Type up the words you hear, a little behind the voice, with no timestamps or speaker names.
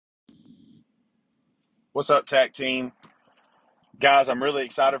What's up, Tech Team? Guys, I'm really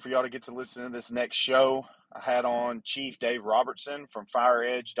excited for y'all to get to listen to this next show. I had on Chief Dave Robertson from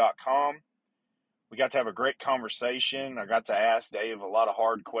FireEdge.com. We got to have a great conversation. I got to ask Dave a lot of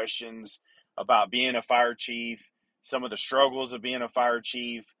hard questions about being a fire chief, some of the struggles of being a fire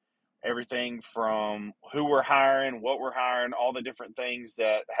chief, everything from who we're hiring, what we're hiring, all the different things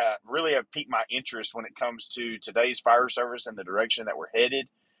that really have piqued my interest when it comes to today's fire service and the direction that we're headed.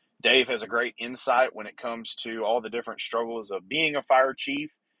 Dave has a great insight when it comes to all the different struggles of being a fire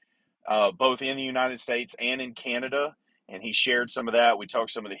chief, both in the United States and in Canada. And he shared some of that. We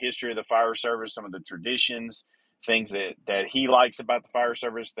talked some of the history of the fire service, some of the traditions, things that he likes about the fire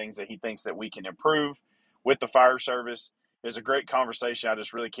service, things that he thinks that we can improve with the fire service. It was a great conversation. I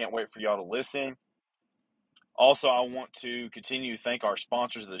just really can't wait for y'all to listen. Also, I want to continue to thank our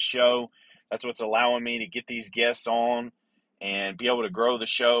sponsors of the show. That's what's allowing me to get these guests on and be able to grow the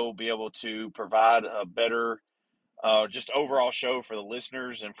show, be able to provide a better just overall show for the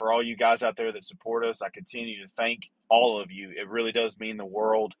listeners and for all you guys out there that support us. I continue to thank all of you. It really does mean the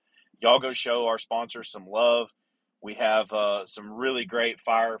world. Y'all go show our sponsors some love. We have some really great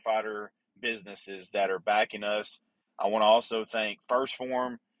firefighter businesses that are backing us. I want to also thank First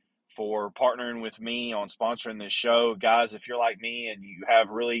Form for partnering with me on sponsoring this show. Guys, if you're like me and you have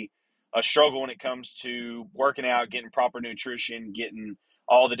really a struggle when it comes to working out, getting proper nutrition, getting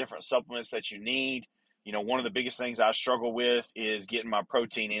all the different supplements that you need, one of the biggest things I struggle with is getting my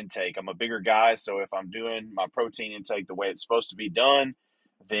protein intake. I'm a bigger guy, so if I'm doing my protein intake the way it's supposed to be done,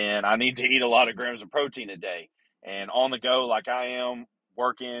 then I need to eat a lot of grams of protein a day. And on the go, like I am,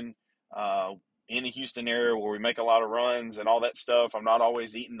 working in the Houston area where we make a lot of runs and all that stuff, I'm not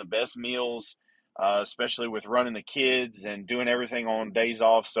always eating the best meals, especially with running the kids and doing everything on days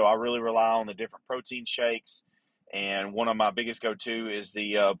off. So I really rely on the different protein shakes. And one of my biggest go-to is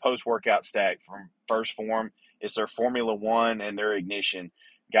the post-workout stack from First Form. It's their Formula One and their Ignition.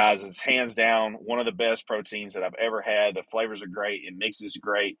 Guys, it's hands down one of the best proteins that I've ever had. The flavors are great. It mixes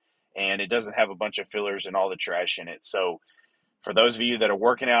great. And it doesn't have a bunch of fillers and all the trash in it. So for those of you that are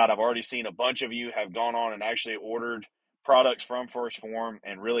working out, I've already seen a bunch of you have gone on and actually ordered products from First Form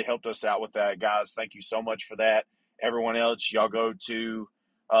and really helped us out with that. Guys, thank you so much for that. Everyone else, y'all go to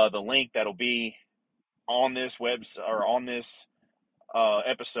the link that'll be on this website or on this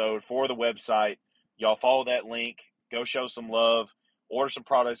episode for the website. Y'all follow that link, go show some love, order some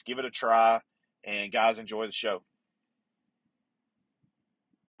products, give it a try, and guys, enjoy the show.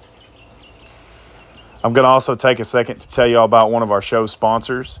 I'm going to also take a second to tell y'all about one of our show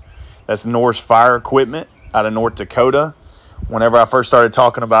sponsors. That's Norse Fire Equipment out of North Dakota. Whenever I first started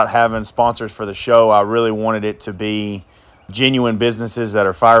talking about having sponsors for the show, I really wanted it to be genuine businesses that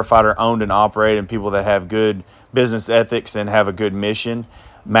are firefighter owned and operated and people that have good business ethics and have a good mission.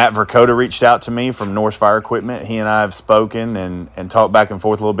 Matt Vercoda reached out to me from Norse Fire Equipment. He and I have spoken and talked back and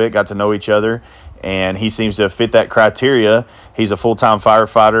forth a little bit, got to know each other, and he seems to fit that criteria. He's a full-time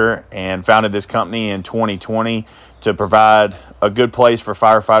firefighter and founded this company in 2020 to provide a good place for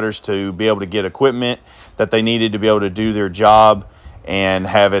firefighters to be able to get equipment that they needed to be able to do their job and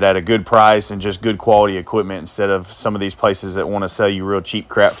have it at a good price and just good quality equipment instead of some of these places that want to sell you real cheap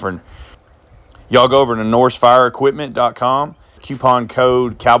crap. For y'all, go over to NorseFireEquipment.com. Coupon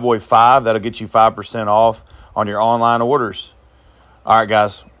code Cowboy5. That'll get you 5% off on your online orders. All right,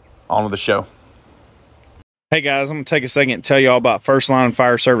 guys, on with the show. Hey, guys, I'm going to take a second and tell you all about First Line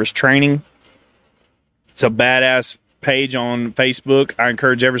Fire Service Training. It's a badass page on Facebook. I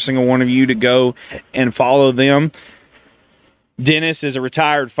encourage every single one of you to go and follow them. Dennis is a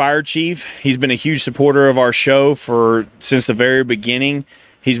retired fire chief. He's been a huge supporter of our show since the very beginning.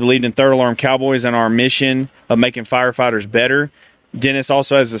 He's believed in Third Alarm Cowboys and our mission of making firefighters better. Dennis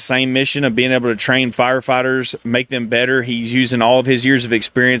also has the same mission of being able to train firefighters, make them better. He's using all of his years of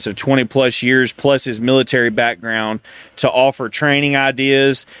experience of 20 plus years, plus his military background, to offer training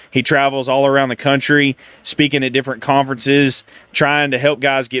ideas. He travels all around the country, speaking at different conferences, trying to help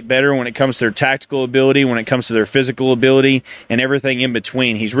guys get better when it comes to their tactical ability, when it comes to their physical ability, and everything in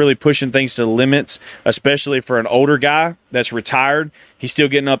between. He's really pushing things to the limits, especially for an older guy that's retired. He's still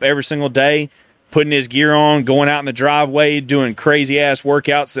getting up every single day, putting his gear on, going out in the driveway, doing crazy-ass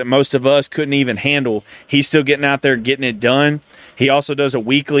workouts that most of us couldn't even handle. He's still getting out there, getting it done. He also does a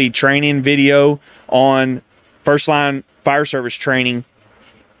weekly training video on First Line Fire Service Training,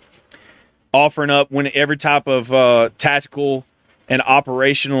 offering up every type of tactical and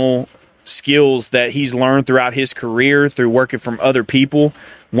operational skills that he's learned throughout his career through working from other people.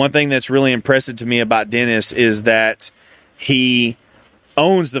 One thing that's really impressive to me about Dennis is that he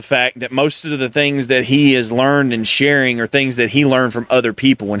owns the fact that most of the things that he has learned and sharing are things that he learned from other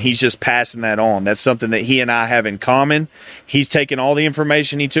people, and he's just passing that on. That's something that he and I have in common. He's taking all the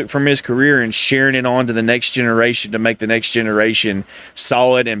information he took from his career and sharing it on to the next generation to make the next generation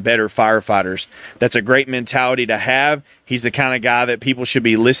solid and better firefighters. That's a great mentality to have. He's the kind of guy that people should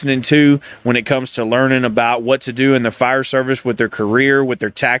be listening to when it comes to learning about what to do in the fire service with their career, with their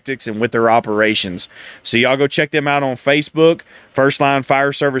tactics, and with their operations. So y'all go check them out on Facebook, First Line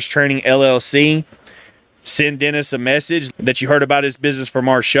Fire Service Training LLC. Send Dennis a message that you heard about his business from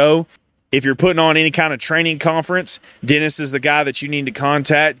our show. If you're putting on any kind of training conference, Dennis is the guy that you need to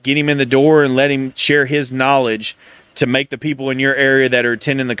contact. Get him in the door and let him share his knowledge to make the people in your area that are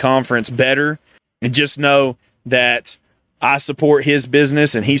attending the conference better. And just know that I support his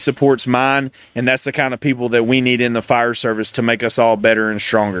business and he supports mine, and that's the kind of people that we need in the fire service to make us all better and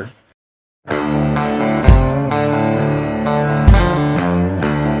stronger.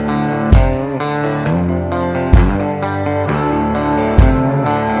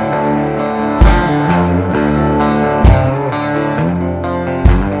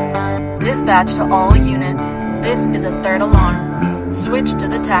 Dispatch to all units. This is a third alarm. Switch to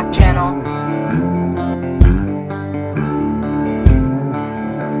the TAC channel.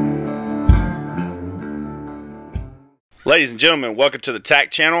 Ladies and gentlemen, welcome to the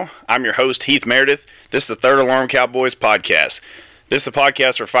TAC channel. I'm your host, Heath Meredith. This is the Third Alarm Cowboys podcast. This is a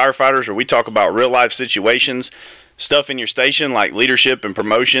podcast for firefighters where we talk about real-life situations, stuff in your station like leadership and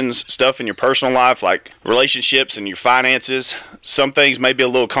promotions, stuff in your personal life like relationships and your finances. Some things may be a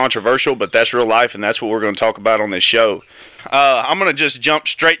little controversial, but that's real life, and that's what we're going to talk about on this show. I'm going to just jump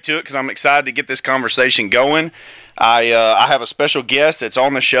straight to it because I'm excited to get this conversation going. I have a special guest that's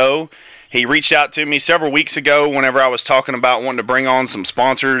on the show. He reached out to me several weeks ago whenever I was talking about wanting to bring on some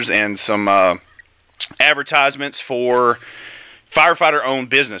sponsors and some advertisements for firefighter-owned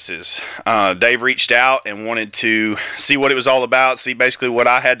businesses. Dave reached out and wanted to see what it was all about, see basically what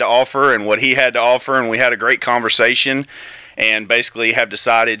I had to offer and what he had to offer, and we had a great conversation and basically have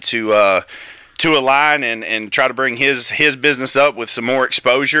decided to align and try to bring his business up with some more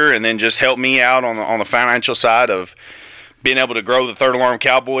exposure and then just help me out on the financial side of being able to grow the Third Alarm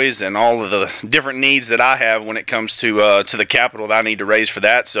Cowboys and all of the different needs that I have when it comes to the capital that I need to raise for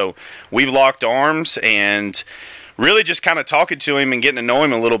that. So we've locked arms and really just kind of talking to him and getting to know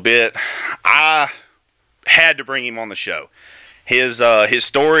him a little bit. I had to bring him on the show. His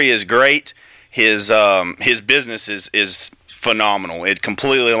story is great. His business is phenomenal. It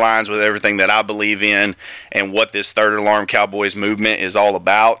completely aligns with everything that I believe in and what this Third Alarm Cowboys movement is all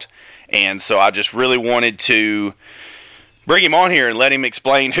about. And so I just really wanted to bring him on here and let him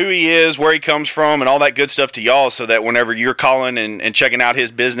explain who he is, where he comes from, and all that good stuff to y'all so that whenever you're calling and checking out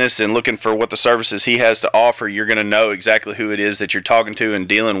his business and looking for what the services he has to offer, you're going to know exactly who it is that you're talking to and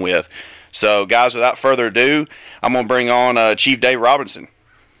dealing with. So, guys, without further ado, I'm going to bring on Chief Dave Robertson.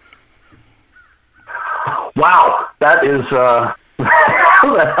 Wow, that is a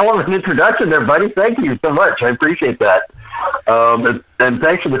hell of an introduction there, buddy. Thank you so much. I appreciate that. And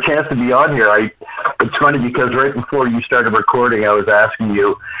thanks for the chance to be on here. It's funny because right before you started recording, I was asking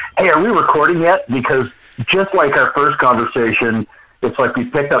you, hey, are we recording yet? Because just like our first conversation, it's like we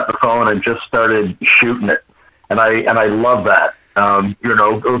picked up the phone and just started shooting it. And I love that.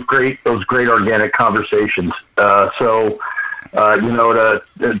 Those great organic conversations. To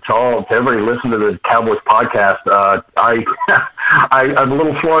everybody listening to the Cowboys podcast, I'm a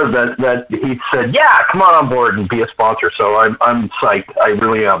little floored that he said, yeah, come on board and be a sponsor. So I'm psyched. I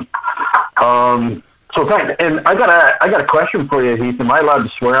really am. So thanks. And I got a question for you, Heath. Am I allowed to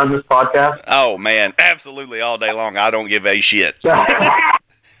swear on this podcast? Oh man, absolutely all day long. I don't give a shit. Good,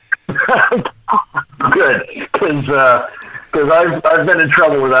 because I've been in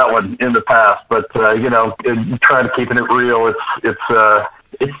trouble with that one in the past, but trying to keeping it real, it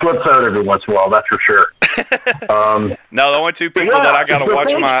slips out every once in a while. That's for sure. No, the only two people that I gotta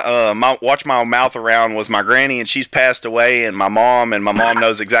watch my mouth around was my granny, and she's passed away, and my mom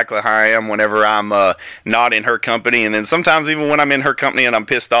knows exactly how I am whenever I'm not in her company, and then sometimes even when I'm in her company and I'm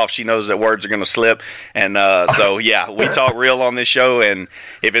pissed off, she knows that words are gonna slip, and so yeah, we talk real on this show, and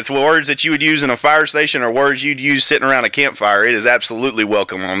if it's words that you would use in a fire station or words you'd use sitting around a campfire, it is absolutely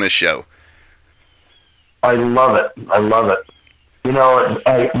welcome on this show. I love it.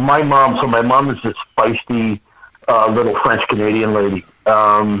 My mom is this feisty little French Canadian lady,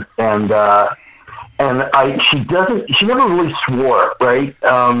 she never really swore, right?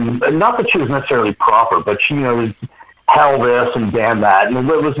 Not that she was necessarily proper, but she was hell this and damn that, and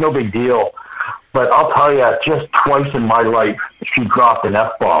it was no big deal. But I'll tell you, just twice in my life, she dropped an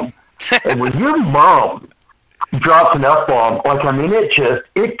F-bomb. And when your mom drops an F-bomb, like, I mean,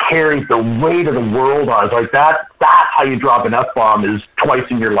 it carries the weight of the world on it. Like, that's how you drop an F-bomb, is twice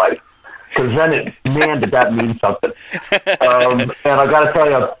in your life. Because then man, did that mean something. And I got to tell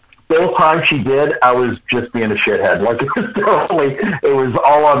you, both times she did, I was just being a shithead. Like, it was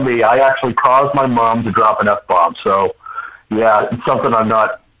all on me. I actually caused my mom to drop an F-bomb. So, yeah, it's something I'm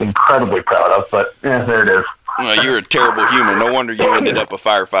not incredibly proud of, but there it is. Well, you're a terrible human. No wonder you ended up a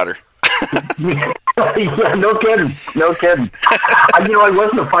firefighter. Yeah, no kidding. I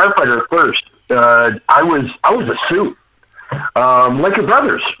wasn't a firefighter at first. I was a suit. Like your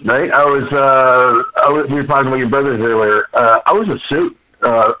brothers, right? We were talking about your brothers earlier. I was a suit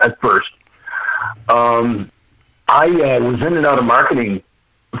at first. I was in and out of marketing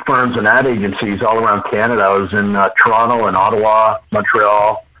firms and ad agencies all around Canada. I was in Toronto and Ottawa,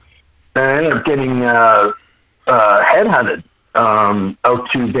 Montreal, and I ended up getting headhunted out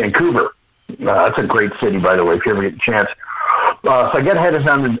to Vancouver. That's a great city, by the way, if you ever get a chance. So I get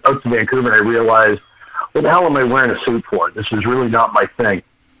headhunted out to Vancouver, and I realized, what the hell am I wearing a suit for? This is really not my thing.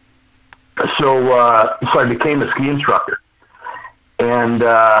 So I became a ski instructor. And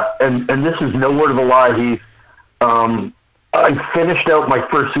this is no word of a lie, Heath. I finished out my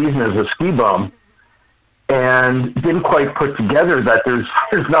first season as a ski bum and didn't quite put together that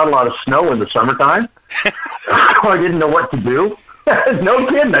there's not a lot of snow in the summertime. So I didn't know what to do. No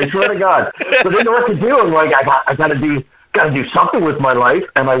kidding, I swear to God. So I didn't know what to do. I'm like, I gotta do something with my life.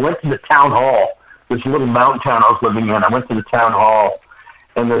 And I went to the town hall, this little mountain town I was living in. I went to the town hall,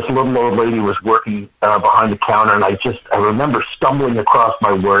 and this little old lady was working behind the counter, and I remember stumbling across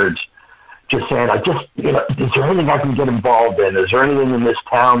my words, just saying, is there anything I can get involved in? Is there anything in this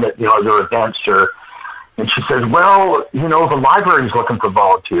town that, there are events or... And she says, well, the library's looking for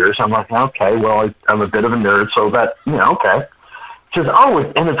volunteers. I'm like, okay, well, I'm a bit of a nerd, so that, okay. She says,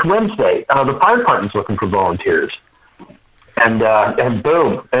 and it's Wednesday. The fire department's looking for volunteers. And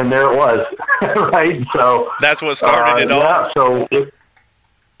boom, and there it was, right? So that's what started it all. Yeah, so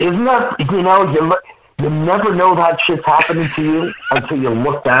isn't that, you never know that shit's happening to you until you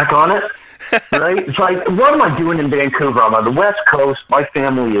look back on it, right? It's like, what am I doing in Vancouver? I'm on the West Coast. My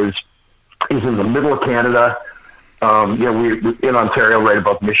family is in the middle of Canada. We're in Ontario, right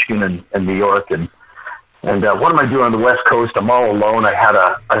above Michigan and New York, and what am I doing on the West Coast? I'm all alone. I had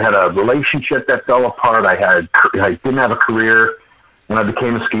a relationship that fell apart. I didn't have a career, and I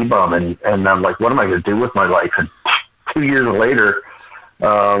became a ski bum. And I'm like, what am I going to do with my life? And 2 years later,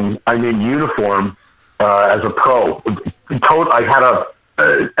 I'm in uniform as a pro. I had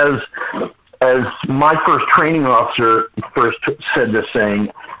as my first training officer first said this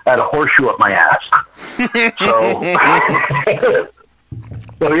saying, I had a horseshoe up my ass. So.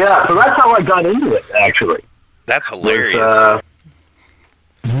 So that's how I got into it, actually. That's hilarious.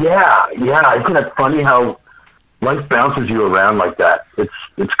 Yeah. Isn't it funny how life bounces you around like that?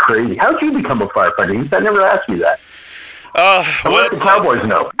 It's crazy. How did you become a firefighter? I never asked you that. Well, the Cowboys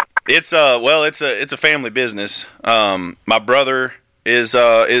know. It's a family business. My brother is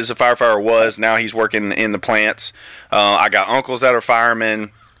a firefighter. Now he's working in the plants. I got uncles that are firemen.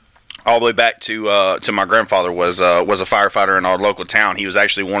 All the way back to my grandfather was a firefighter in our local town. He was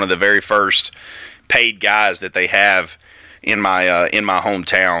actually one of the very first paid guys that they have in my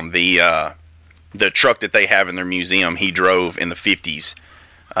hometown. The truck that they have in their museum, he drove in the 50s.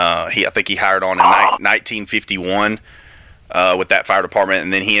 I think he hired on in 1951 with that fire department,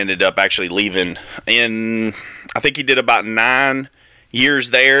 and then he ended up actually leaving in. I think he did about 9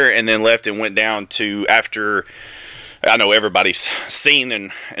 years there, and then left and went down to after. I know everybody's seen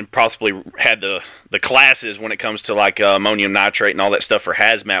and possibly had the classes when it comes to like ammonium nitrate and all that stuff for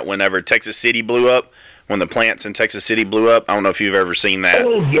hazmat whenever Texas City blew up, when the plants in Texas City blew up. I don't know if you've ever seen that.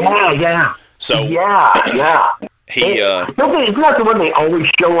 Oh, yeah. So yeah. Isn't that the one they always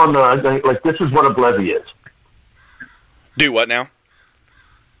show on like this is what a levee is? Do what now?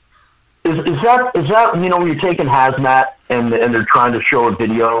 Is that when you're taking hazmat and they're trying to show a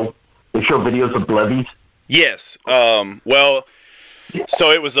video? They show videos of levees. Yes. Well,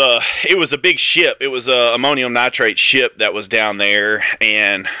 so it was a big ship. It was a ammonium nitrate ship that was down there,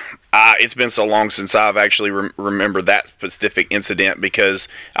 and it's been so long since I've actually remembered that specific incident because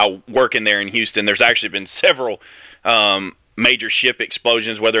I work in there in Houston. There's actually been several major ship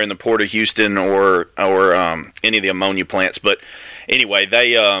explosions, whether in the port of Houston or any of the ammonia plants. But anyway,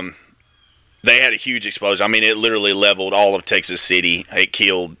 they had a huge explosion. I mean, it literally leveled all of Texas City. It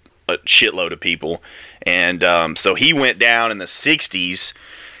killed a shitload of people. And so he went down in the 60s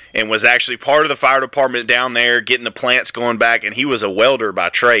and was actually part of the fire department down there getting the plants going back. And he was a welder by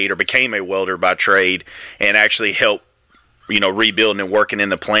trade, or became a welder by trade, and actually helped, rebuilding and working in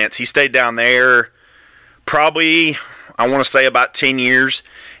the plants. He stayed down there probably, I want to say about 10 years.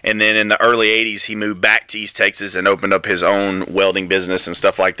 And then in the early 80s, he moved back to East Texas and opened up his own welding business and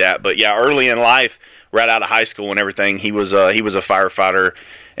stuff like that. But yeah, early in life, right out of high school and everything, he was a firefighter.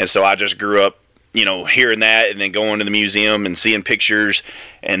 And so I just grew up, hearing that and then going to the museum and seeing pictures.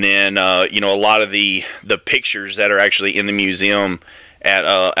 And then, a lot of the pictures that are actually in the museum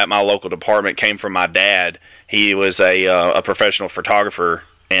at my local department came from my dad. He was a professional photographer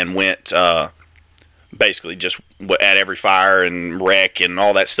and went basically just at every fire and wreck and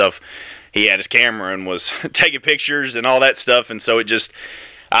all that stuff. He had his camera and was taking pictures and all that stuff. And so it just,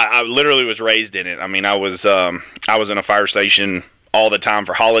 I literally was raised in it. I mean, I was in a fire station all the time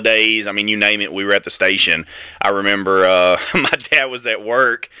for holidays. I mean, you name it, we were at the station. I remember my dad was at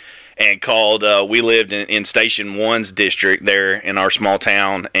work and called, we lived in Station 1's district there in our small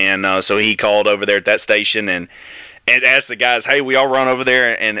town. And so he called over there at that station and asked the guys, hey, we all run over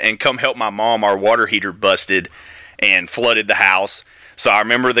there and come help my mom. Our water heater busted and flooded the house. So I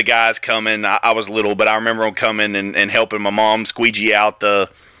remember the guys coming. I was little, but I remember them coming and helping my mom squeegee out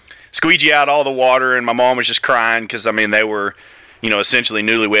all the water. And my mom was just crying because, I mean, they were, essentially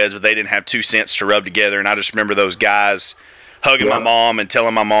newlyweds, but they didn't have 2 cents to rub together. And I just remember those guys hugging my mom and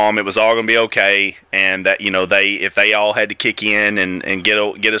telling my mom it was all going to be okay, and that if they all had to kick in and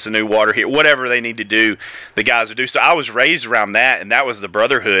get us a new water here, whatever they need to do, the guys would do. So I was raised around that, and that was the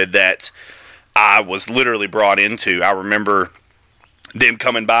brotherhood that I was literally brought into. I remember them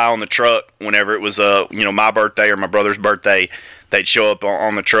coming by on the truck whenever it was my birthday or my brother's birthday. They'd show up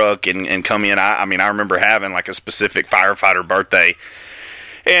on the truck and come in. I remember having like a specific firefighter birthday.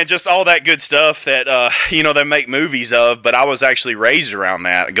 And just all that good stuff that, they make movies of. But I was actually raised around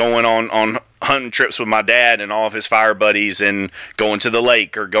that, going on hunting trips with my dad and all of his fire buddies and going to the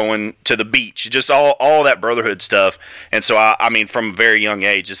lake or going to the beach. Just all that brotherhood stuff. And so, from a very young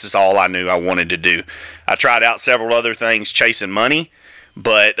age, this is all I knew I wanted to do. I tried out several other things chasing money.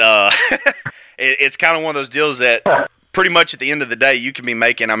 But it's kind of one of those deals that pretty much at the end of the day, you can be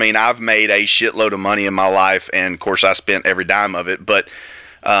making, I've made a shitload of money in my life. And, of course, I spent every dime of it. But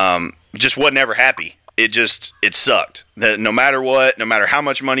just wasn't ever happy. It sucked. No matter what, no matter how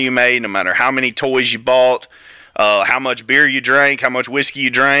much money you made, no matter how many toys you bought, how much beer you drank, how much whiskey you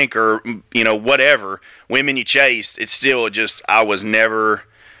drank, or, whatever, women you chased, I never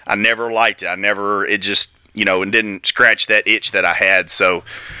liked it. It didn't scratch that itch that I had. So,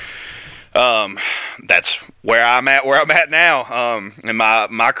 that's where I'm at now. And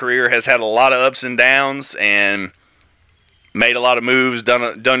my career has had a lot of ups and downs and made a lot of moves,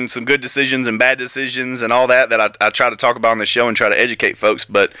 done some good decisions and bad decisions and all that I try to talk about on the show and try to educate folks.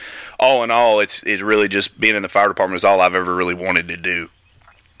 But all in all, it's really just being in the fire department is all I've ever really wanted to do.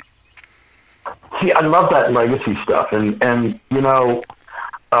 See, I love that legacy stuff. And so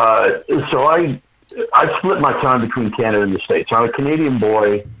I split my time between Canada and the States. I'm a Canadian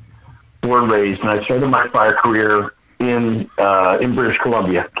boy, born and raised, and I started my fire career in British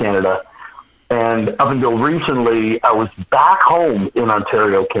Columbia, Canada. And up until recently, I was back home in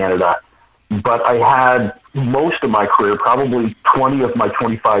Ontario, Canada, but I had most of my career, probably 20 of my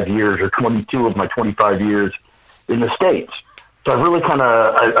 25 years or 22 of my 25 years in the States. So I've really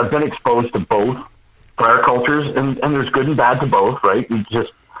I've been exposed to both fire cultures, and there's good and bad to both, right?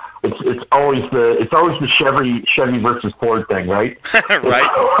 It's always the Chevy versus Ford thing, right? Right.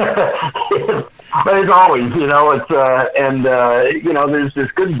 But it's always,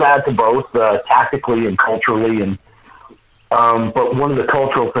 there's good and bad to both, tactically and culturally, and but one of the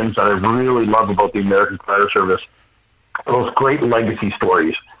cultural things that I really love about the American Fire Service, those great legacy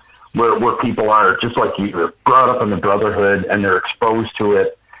stories, where people are just like you, they're brought up in the brotherhood and they're exposed to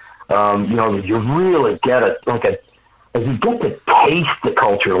it. You really get it, as you get to taste the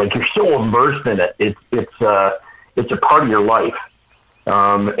culture, like you're so immersed in it, it's a part of your life.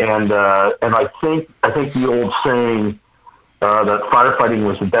 And I think the old saying that firefighting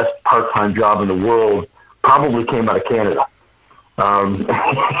was the best part-time job in the world probably came out of Canada.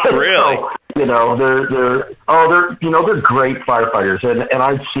 Really? So, they're great firefighters, and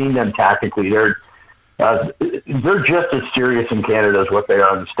I've seen them tactically. They're just as serious in Canada as what they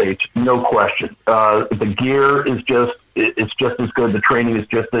are in the States, no question. The gear is it's just as good. The training is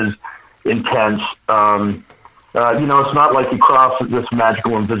just as intense. It's not like you cross this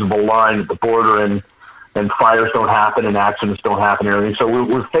magical invisible line at the border and fires don't happen and accidents don't happen and everything. So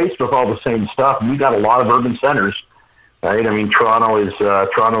we're faced with all the same stuff. And we got a lot of urban centers, right? Toronto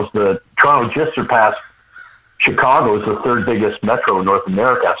just surpassed Chicago as the third biggest metro in North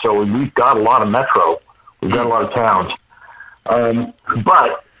America. So we've got a lot of metro. We've got a lot of towns.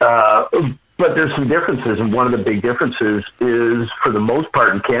 But there's some differences, and one of the big differences is, for the most part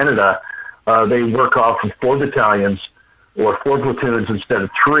in Canada, they work off of 4 battalions or 4 platoons instead of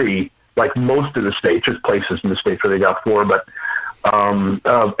 3, like most of the states. There's places in the states where they got 4, but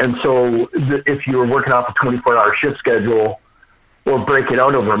and so if you're working off a 24-hour shift schedule or break it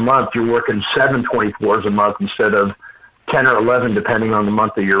out over a month, you're working 7 24s a month instead of 10 or 11, depending on the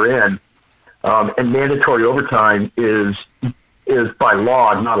month that you're in. And mandatory overtime is by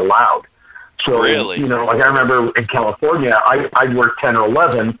law not allowed. So, really? You know, like I remember in California, I'd work 10 or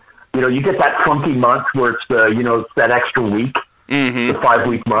 11. You know, you get that funky month where it's it's that extra week, the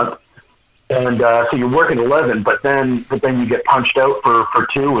 5-week month. And so you're working 11, but then you get punched out for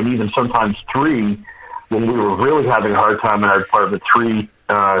 2 and even sometimes 3 when we were really having a hard time in our department, 3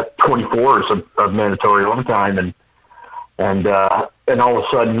 24s of mandatory overtime. And all of a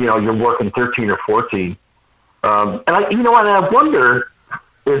sudden, you know, you're working 13 or 14. And I wonder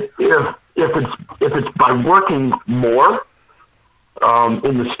if it's by working more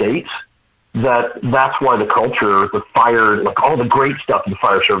in the States that's why the culture, the fire, like all the great stuff in the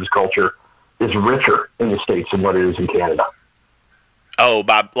fire service culture is richer in the States than what it is in Canada. Oh,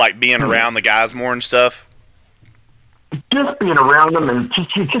 by like being around the guys more and stuff? Just being around them and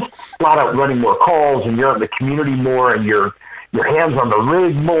just flat out running more calls, and you're out in the community more, and your hands on the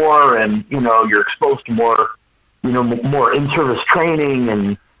rig more, and you know you're exposed to more, you know, more in-service training,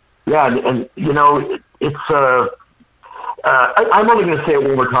 and you know it's I'm only going to say it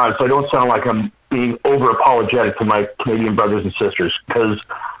one more time, so I don't sound like I'm being over apologetic to my Canadian brothers and sisters, because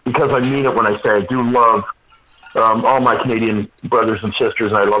I mean it when I say I do love all my Canadian brothers and sisters,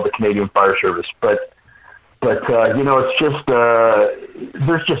 and I love the Canadian Fire Service, but you know, it's just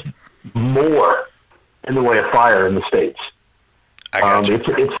there's just more in the way of fire in the States. I got you.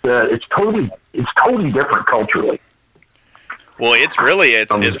 It's totally different culturally. Well, it's really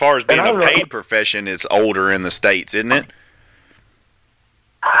as far as being a paid profession, it's older in the States, isn't it?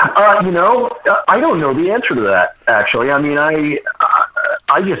 You know, I don't know the answer to that. Actually, I mean, I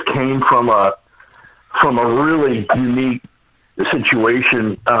just came from a really unique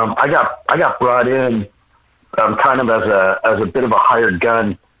situation. I got brought in kind of as a bit of a hired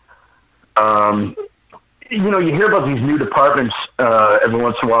gun. You know, you hear about these new departments every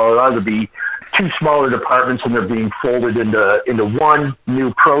once in a while. It'll either be 2 smaller departments and they're being folded into one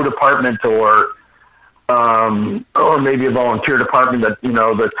new pro department, or maybe a volunteer department that, you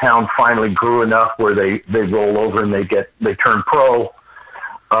know, the town finally grew enough where they roll over and they turn pro.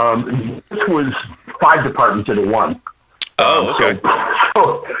 This was 5 departments into one. Oh, okay.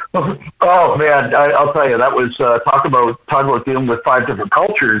 Oh man, I'll tell you, that was talk about dealing with 5 different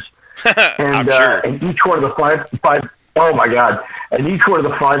cultures, and I'm sure. And each one of the five. Oh my God! And each one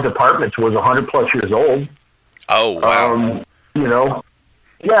of the 5 departments was 100+ years old. Oh wow! You know,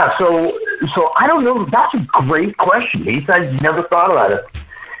 yeah. So I don't know. That's a great question, Heath. I never thought about it.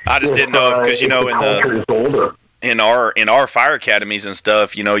 I just didn't know because you know the culture is older. In our fire academies and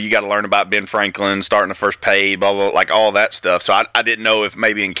stuff, you know, you got to learn about Ben Franklin, starting the first pay, blah, blah, like all that stuff. So I didn't know if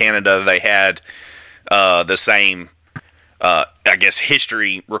maybe in Canada they had the same, I guess,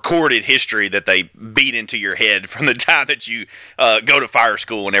 recorded history that they beat into your head from the time that you go to fire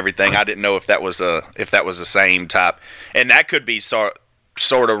school and everything. I didn't know if that was the same type, and that could be sort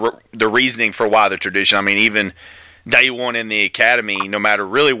of the reasoning for why the tradition. I mean, even day one in the academy, no matter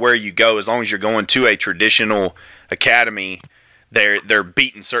really where you go, as long as you're going to a traditional academy, they're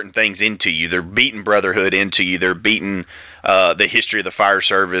beating certain things into you. They're beating brotherhood into you. They're beating the history of the fire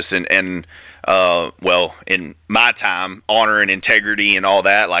service and well, in my time, honor and integrity and all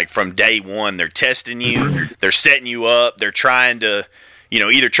that. Like from day one, they're testing you. They're setting you up. They're trying to, you know,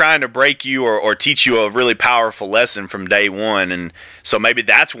 either trying to break you or teach you a really powerful lesson from day one. And so maybe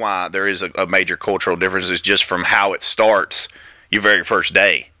that's why there is a major cultural difference, is just from how it starts your very first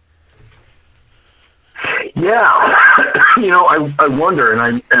day. Yeah. You know, I wonder,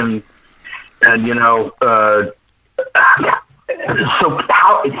 and you know, so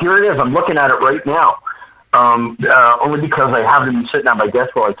here it is. I'm looking at it right now, only because I haven't been sitting at my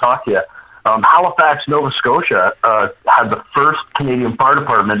desk while I talk to you. Halifax, Nova Scotia, had the first Canadian fire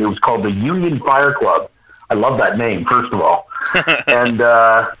department. It was called the Union Fire Club. I love that name, first of all. and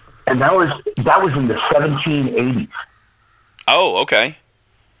that was in the 1780s. Oh, okay.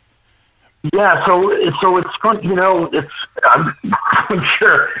 Yeah, so it's fun. You know, I'm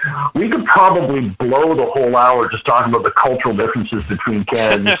sure we could probably blow the whole hour just talking about the cultural differences between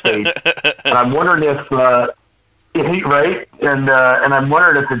Canada and the States. And I'm wondering if. Right, and I'm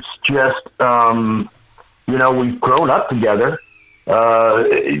wondering if it's just you know, we've grown up together,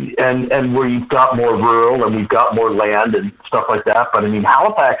 and we've got more rural and we've got more land and stuff like that. But I mean,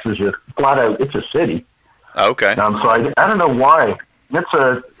 Halifax is just flat out, it's a city. Okay. So I don't know why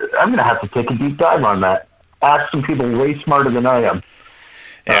I'm going to have to take a deep dive on that. Ask some people way smarter than I am.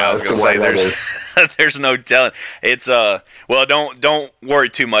 Yeah, I was going to say there's no telling. It's well, don't worry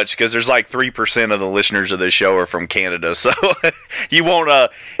too much because there's like 3% of the listeners of this show are from Canada, so you won't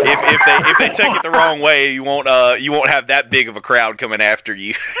if they take it the wrong way, you won't have that big of a crowd coming after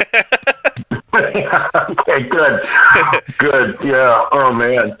you. Okay, good. Yeah. Oh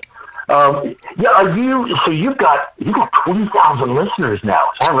man. Yeah. You've got 20,000 listeners now.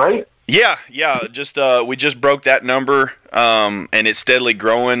 Is that right? Yeah. Just we just broke that number, and it's steadily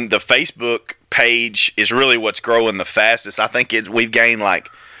growing. The Facebook page is really what's growing the fastest. I think we've gained like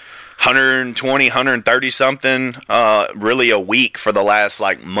 120, 130 something, really a week for the last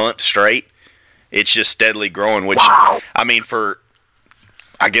like month straight. It's just steadily growing. Which wow. I mean,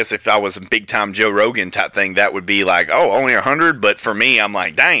 I guess if I was a big time Joe Rogan type thing, that would be like, oh, only 100. But for me, I'm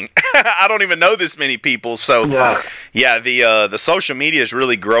like, dang, I don't even know this many people. So yeah, the social media is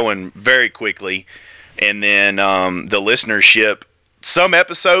really growing very quickly, and then the listenership. Some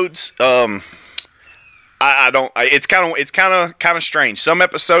episodes, it's kind of strange. Some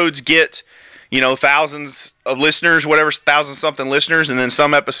episodes get thousands of listeners, whatever, 1,000-something listeners, and then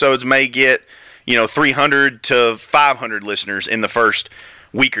some episodes may get 300 to 500 listeners in the first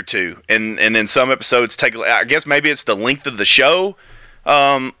week or two, and then some episodes take, I guess maybe it's the length of the show,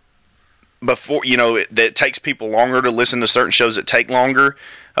 before that takes people longer to listen to certain shows that take longer,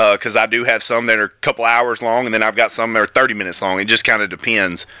 because I do have some that are a couple hours long, and then I've got some that are 30 minutes long. It just kind of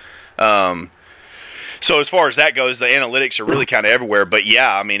depends. So as far as that goes, the analytics are really kind of everywhere, but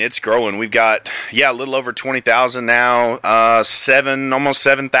yeah, I mean, it's growing. We've got a little over 20,000 now, almost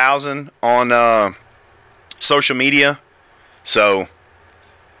 7,000 on social media, so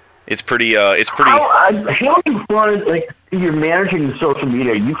it's pretty. How do you find, like, you're managing the social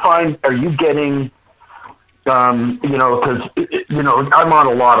media? Are you getting, because I'm on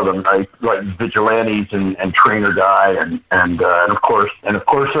a lot of them, like Vigilantes and Trainer Guy and of course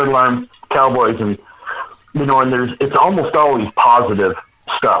Alarm Cowboys, and and it's almost always positive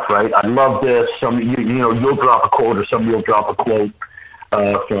stuff, right? I love this. You'll drop a quote, or somebody will drop a quote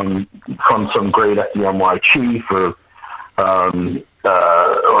from some great FDNY chief, or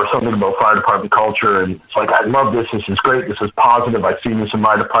something about fire department culture, and it's like, I love this. This is great. This is positive. I've seen this in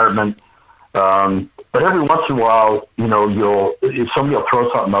my department. But every once in a while, somebody will throw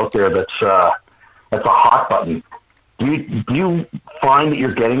something out there that's a hot button. Do you find that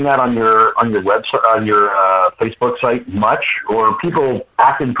you're getting that on your website, on your Facebook site much, or are people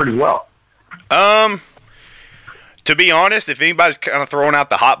acting pretty well? To be honest, if anybody's kind of throwing out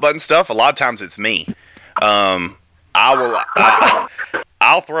the hot button stuff, a lot of times it's me. I'll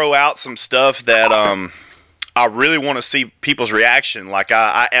throw out some stuff that I really want to see people's reaction. Like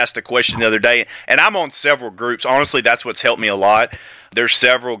I asked a question the other day, and I'm on several groups. Honestly, that's what's helped me a lot. There's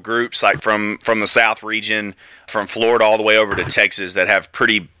several groups, like from the South region, from Florida all the way over to Texas, that have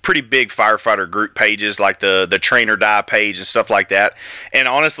pretty big firefighter group pages, like the Train or Die page and stuff like that. And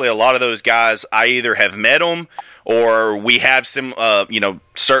honestly, a lot of those guys, I either have met them, or we have some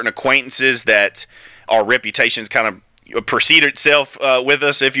certain acquaintances that our reputations kind of precede itself with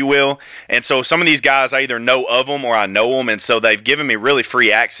us, if you will. And so some of these guys, I either know of them or I know them, and so they've given me really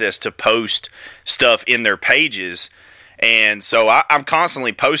free access to post stuff in their pages. And so I'm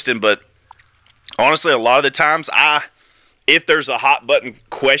constantly posting, but honestly, a lot of the times, if there's a hot button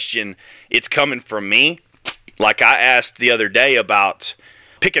question, it's coming from me. Like I asked the other day about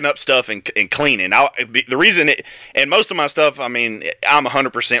picking up stuff and cleaning. The reason and most of my stuff, I mean, I'm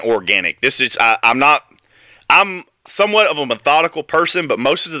 100% organic. I'm somewhat of a methodical person, but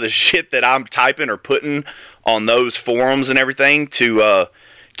most of the shit that I'm typing or putting on those forums and everything to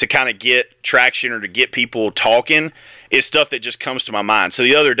kind of get traction or to get people talking is stuff that just comes to my mind. So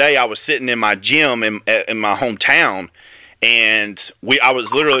the other day I was sitting in my gym in my hometown, and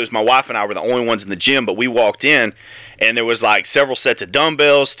it was my wife and I were the only ones in the gym, but we walked in and there was like several sets of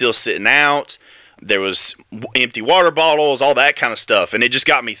dumbbells still sitting out. There was empty water bottles, all that kind of stuff. And it just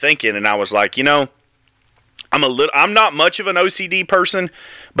got me thinking, and I was like, I'm not much of an OCD person,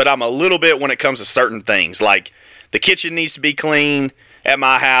 but I'm a little bit when it comes to certain things. Like the kitchen needs to be clean at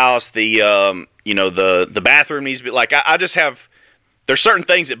my house. The bathroom needs to be, like, I just have, there's certain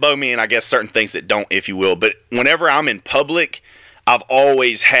things that bug me, and I guess certain things that don't, if you will. But whenever I'm in public, I've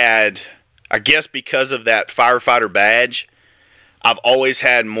always had, I guess because of that firefighter badge, I've always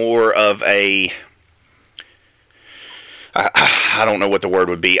had more of a, I don't know what the word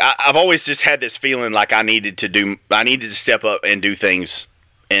would be. I've always just had this feeling like I needed to step up and do things,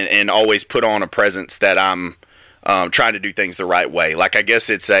 and always put on a presence that I'm trying to do things the right way. Like, I guess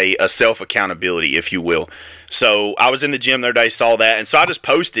it's a self-accountability, if you will. So I was in the gym the other day, saw that, and so I just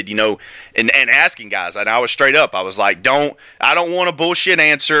posted, and asking guys, and I was straight up. I was like, I don't want a bullshit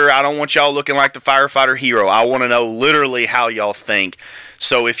answer. I don't want y'all looking like the firefighter hero. I want to know literally how y'all think.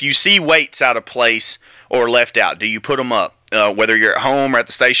 So if you see weights out of place or left out, do you put them up? Whether you're at home or at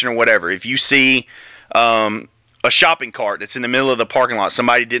the station or whatever. If you see a shopping cart that's in the middle of the parking lot,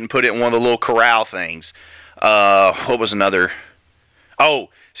 somebody didn't put it in one of the little corral things. What was another? Oh,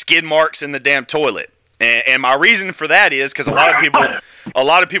 skid marks in the damn toilet. And my reason for that is because a lot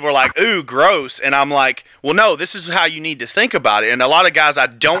of people are like, ooh, gross. And I'm like, well, no, this is how you need to think about it. And a lot of guys I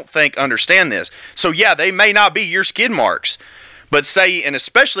don't think understand this. So, yeah, they may not be your skid marks. But say, and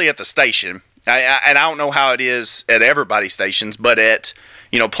especially at the station, and I don't know how it is at everybody's stations, but at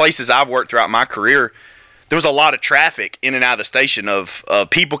places I've worked throughout my career, there was a lot of traffic in and out of the station of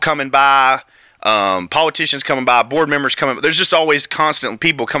people coming by, politicians coming by, board members coming by. There's just always constant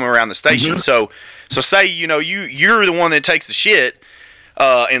people coming around the station. So say you're the one that takes the shit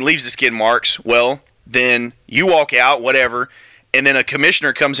and leaves the skid marks. Well, then you walk out, whatever, and then a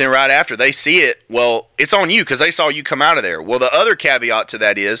commissioner comes in right after. They see it. Well, it's on you because they saw you come out of there. Well, the other caveat to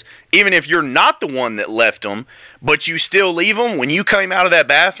that is, even if you're not the one that left them, but you still leave them, when you came out of that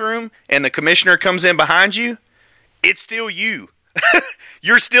bathroom and the commissioner comes in behind you, it's still you.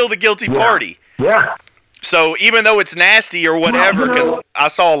 You're still the guilty party. Yeah. So even though it's nasty or whatever, because I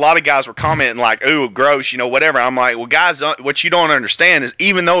saw a lot of guys were commenting like, ooh, gross, whatever. I'm like, well, guys, what you don't understand is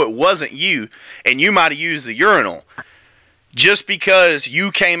even though it wasn't you and you might have used the urinal, just because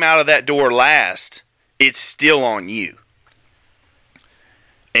you came out of that door last, it's still on you.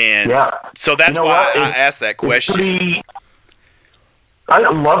 And so that's why I asked that question. I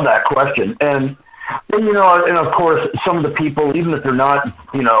love that question. And of course, some of the people, even if they're not,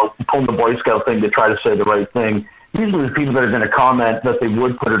 pulling the Boy Scout thing to try to say the right thing, usually the people that are going to comment that they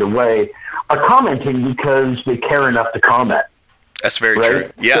would put it away are commenting because they care enough to comment. That's very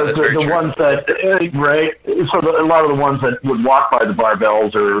true. Yeah, so that's very true. The ones that, right? So a lot of the ones that would walk by the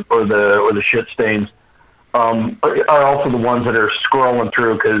barbells or the shit stains are also the ones that are scrolling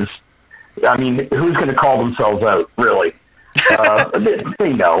through because, who's going to call themselves out, really?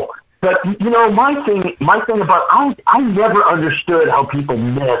 They know. But, my thing about, I never understood how people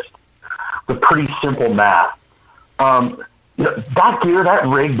missed the pretty simple math. That gear, that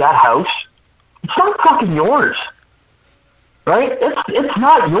rig, that house, it's not fucking yours. Right? It's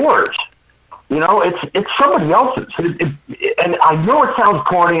not yours. It's somebody else's. And I know it sounds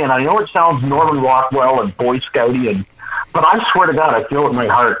corny, and I know it sounds Norman Rockwell and Boy Scouty, but I swear to God, I feel it in my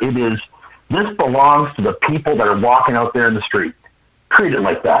heart. This belongs to the people that are walking out there in the street. Treat it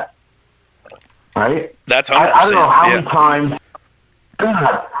like that. Right? That's 100%. I don't know how many times.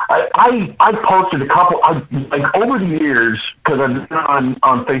 God, I posted a couple. Over the years, because I've been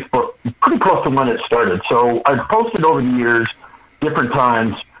on Facebook pretty close to when it started. So I've posted over the years, different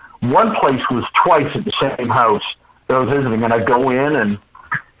times. One place was twice at the same house that I was visiting, and I go in and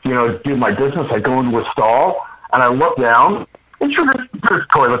do my business. I go into a stall and I look down, and sure, there's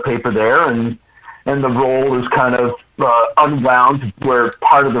toilet paper there, and the roll is kind of unwound where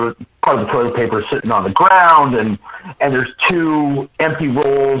part of the toilet paper is sitting on the ground, and there's two empty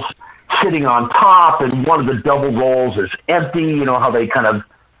rolls sitting on top, and one of the double rolls is empty. You know how they kind of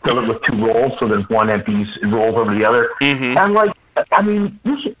fill it with two rolls, so there's one empty rolls over the other. Mm-hmm. And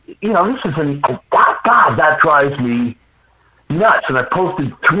this isn't God. That drives me nuts. And I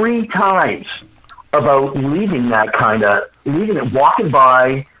posted 3 times about leaving it, walking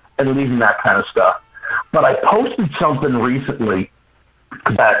by and leaving that kind of stuff. But I posted something recently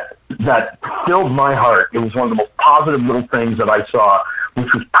that filled my heart. It was one of the most positive little things that I saw,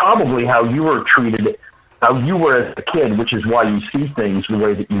 which was probably how you were treated, how you were as a kid, which is why you see things the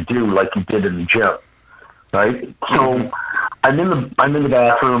way that you do, like you did in the gym, right? So I'm in the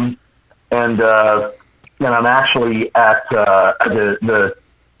bathroom, and I'm actually at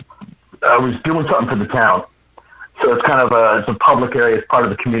I was doing something for the town. So it's kind of it's a public area. It's part of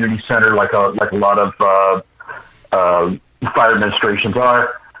the community center, like a lot of fire administrations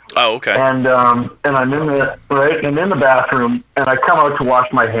are. Oh, okay. And I'm in the bathroom, and I come out to wash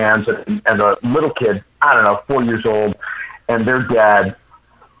my hands, and a little kid, I don't know, 4 years old, and their dad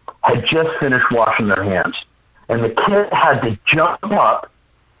had just finished washing their hands, and the kid had to jump up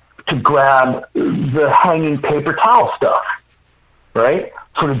to grab the hanging paper towel stuff, right?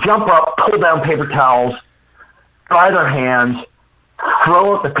 So to jump up, pull down paper towels, dry their hands,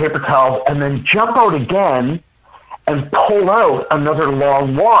 throw out the paper towels, and then jump out again and pull out another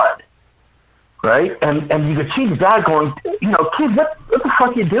long wad, right? And you could see the dad going, kid, what the fuck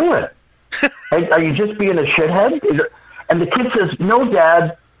are you doing? Are you just being a shithead? And the kid says, no,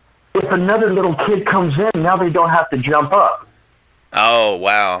 Dad, if another little kid comes in, now they don't have to jump up. Oh,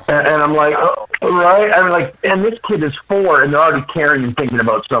 wow. And I'm like, oh, right? I'm like, and this kid is 4, and they're already caring and thinking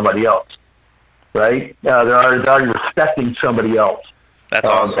about somebody else, right? They're already respecting somebody else. That's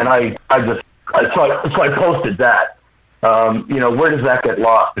awesome. And so I posted that. Where does that get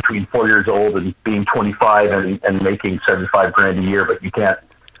lost between 4 years old and being 25 and making $75 grand a year, but you can't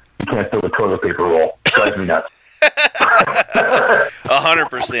fill a toilet paper roll? It drives me nuts.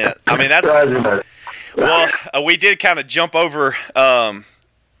 100%. I mean, that's well. We did kind of jump over,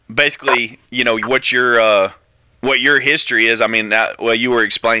 basically, what your history is. I mean, you were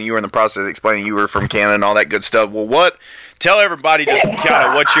explaining, you were in the process of explaining you were from Canada and all that good stuff. Well, tell everybody just kind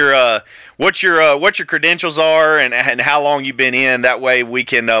of what your credentials are and how long you've been in. That way we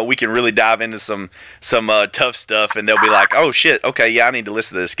can really dive into some tough stuff, and they'll be like, oh shit, okay, yeah, I need to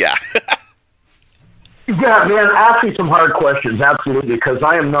listen to this guy. Yeah, man, ask me some hard questions, absolutely, because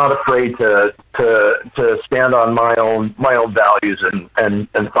I am not afraid to stand on my own values and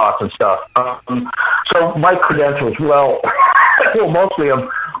thoughts and stuff. So my credentials, well, mostly I'm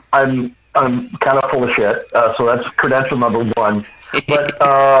kind of full of shit. So that's credential number 1. But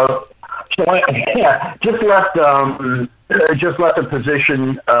so I just left a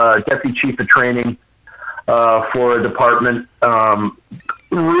position, deputy chief of training for a department.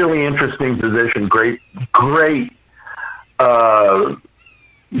 Really interesting position. Great. What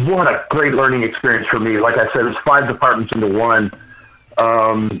a great learning experience for me. Like I said, it's 5 departments into one.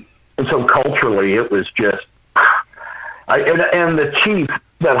 And so culturally, it was just. And the chief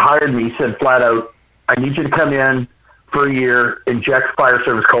that hired me said flat out, "I need you to come in for a year, inject fire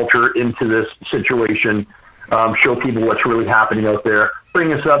service culture into this situation, show people what's really happening out there,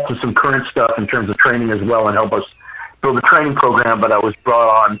 bring us up to some current stuff in terms of training as well, and help us build a training program." But I was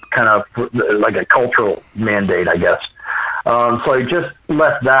brought on kind of like a cultural mandate, I guess. So I just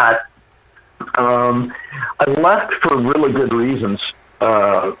left that. I left for really good reasons.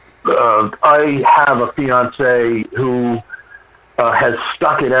 I have a fiance who has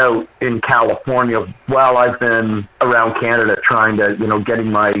stuck it out in California while I've been around Canada trying to,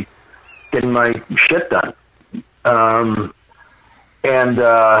 getting my shit done. And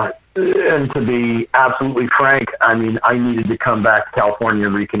to be absolutely frank, I mean, I needed to come back to California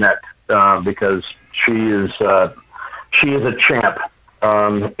and reconnect because she is a champ.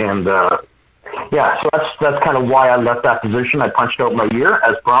 So that's kind of why I left that position. I punched out my year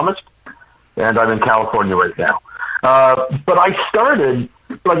as promised, and I'm in California right now. But I started,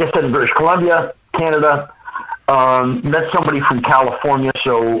 like I said, in British Columbia, Canada. Met somebody from California,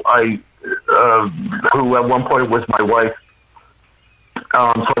 so who at one point was my wife.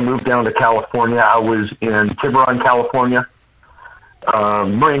 So I moved down to California. I was in Tiburon, California,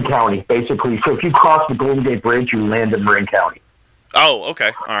 Marin County, basically. So if you cross the Golden Gate Bridge, you land in Marin County. Oh,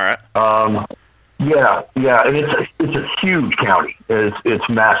 okay, all right. Yeah, and it's a huge county. It's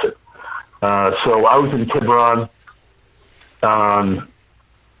massive. So I was in Tiburon.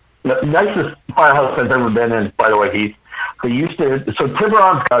 The nicest firehouse I've ever been in, by the way, Heath. So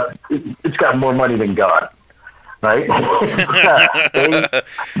Tiburon's got more money than God, right?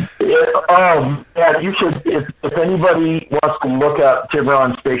 You should, if anybody wants to look up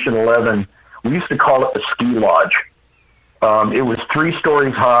Tiburon Station 11, we used to call it the ski lodge. It was 3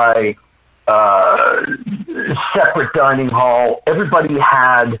 stories high, separate dining hall. Everybody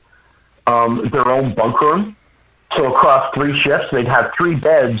had their own bunk room. So across 3 shifts, they'd have 3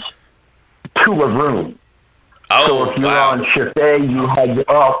 beds, 2 a room. Oh, so if you were wow. on shift A,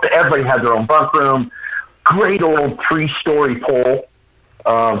 everybody had their own bunk room. Great old 3-story pole.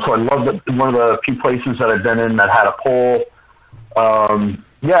 So I loved it. One of the few places that I've been in that had a pole.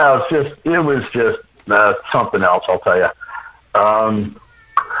 It was just something else, I'll tell you.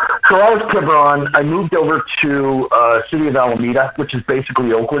 So I was Tiburon. I moved over to city of Alameda, which is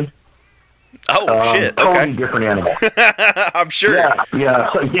basically Oakland. Oh, shit. Okay. Totally different animal. I'm sure. Yeah.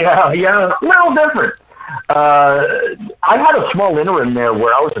 Well, different. I had a small interim there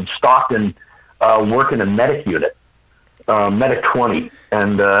where I was in Stockton working a medic unit, Medic 20.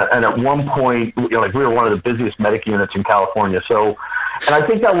 And at one point, we were one of the busiest medic units in California. So, and I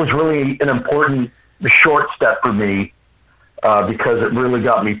think that was really an important short step for me because it really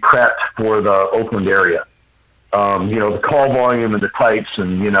got me prepped for the Oakland area. The call volume and the types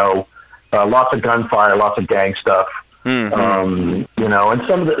and, lots of gunfire, lots of gang stuff. Mm-hmm. And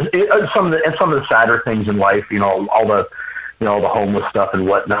some of the sadder things in life, all the homeless stuff and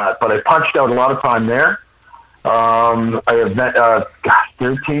whatnot. But I punched out a lot of time there. I have met,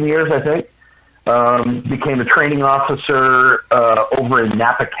 13 years, I think. Became a training officer over in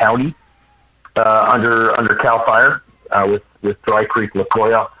Napa County, under Cal Fire with Dry Creek La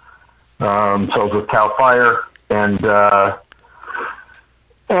Jolla. So I was with Cal Fire, and then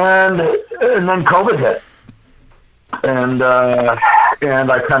COVID hit, and I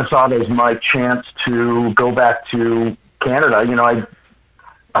kind of saw it as my chance to go back to Canada. You know,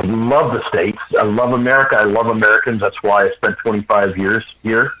 I love the States. I love America. I love Americans. That's why I spent 25 years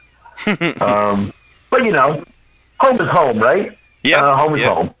here. But you know, home is home, right? Yeah, home is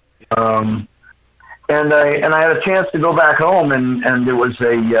home. And I had a chance to go back home, and there was to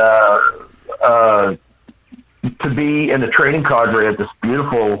be in the training cadre at this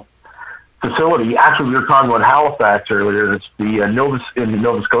beautiful facility. Actually, we were talking about Halifax earlier. It's the in Nova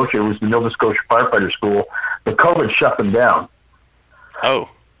Scotia. It was the Nova Scotia Firefighter School. But COVID shut them down. Oh.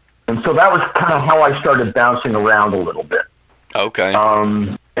 And so that was kind of how I started bouncing around a little bit. Okay.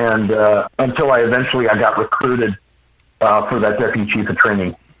 And until I eventually got recruited for that deputy chief of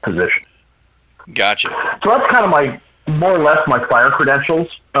training position. Gotcha. So that's kind of more or less my fire credentials.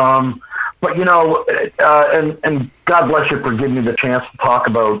 But you know, and God bless you for giving me the chance to talk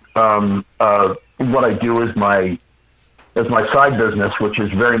about what I do as my side business, which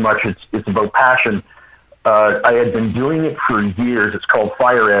is very much it's about passion. I had been doing it for years. It's called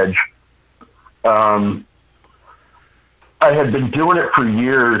Fire Edge. I had been doing it for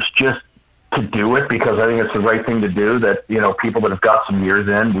years just to do it because I think it's the right thing to do. That, you know, people that have got some years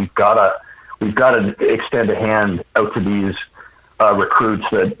in, we've got to extend a hand out to these recruits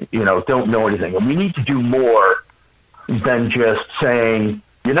that, you know, don't know anything. And we need to do more than just saying,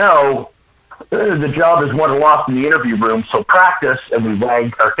 you know, the job is won or lost in the interview room, so practice, and we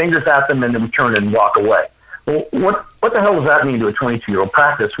wag our fingers at them, and then we turn and walk away. Well, what the hell does that mean to a 22-year-old?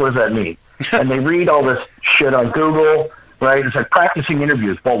 Practice, what does that mean? And they read all this shit on Google, right? It's like practicing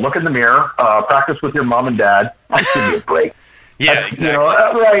interviews. Well, look in the mirror, practice with your mom and dad. That should be a break. Yeah, exactly. You know,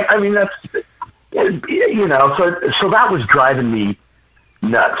 right? I mean, that's, you know, so that was driving me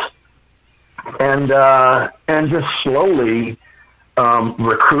nuts. And just slowly,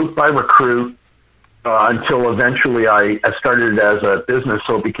 recruit by recruit, until eventually I started it as a business,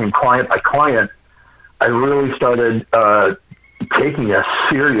 so it became client by client. I really started taking a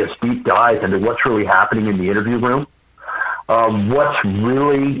serious deep dive into what's really happening in the interview room, what's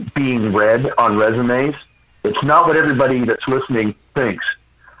really being read on resumes. It's not what everybody that's listening thinks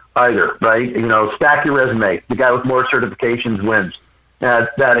either, right? You know, stack your resume. The guy with more certifications wins.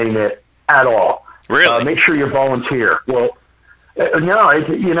 That ain't it at all. Really? Make sure you volunteer. Well, no,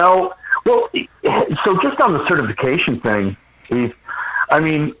 you know, well, so just on the certification thing, Steve, I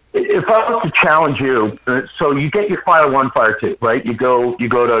mean, if I was to challenge you, so you get your Fire 1, Fire 2, right? You go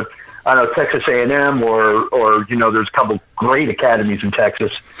to, I don't know, Texas A&M or you know, there's a couple great academies in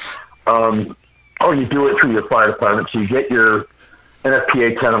Texas, or you do it through your fire department. So you get your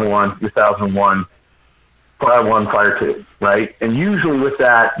NFPA 1001, your 1001, Fire 1, Fire 2, right? And usually with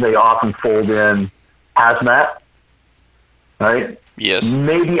that, they often fold in hazmat, right? Yes.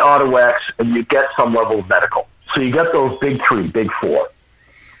 Maybe auto X, and you get some level of medical. So you get those big three, big four,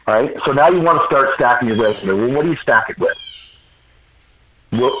 right? So now you want to start stacking your resume. Well, what do you stack it with?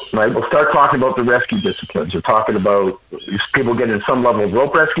 We'll start talking about the rescue disciplines. We're talking about people getting some level of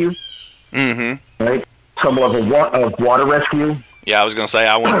rope rescue, right? Some level of water rescue. Yeah, I was going to say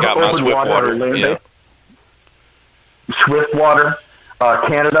I went and got my Swift water. Yeah. Swift water.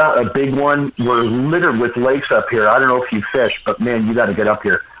 Canada, a big one. We're littered with lakes up here. I don't know if you fish, but man, you got to get up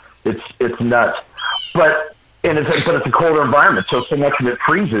here. It's nuts. But it's a colder environment, so much of it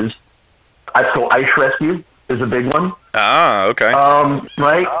freezes. So ice rescue is a big one. Ah, okay.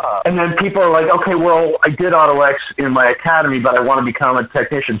 Right? And then people are like, okay, well, I did Auto X in my academy, but I want to become a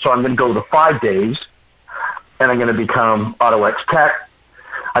technician, so I'm going to go the 5 days, and I'm going to become Auto X Tech.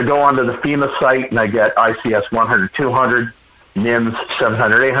 I go onto the FEMA site, and I get ICS 100, 200, NIMS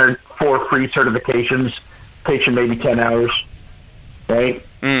 700, 800, 4 free certifications, takes you maybe 10 hours, right?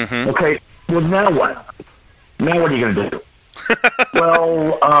 Mm-hmm. Okay, well, now what? Now what are you going to do?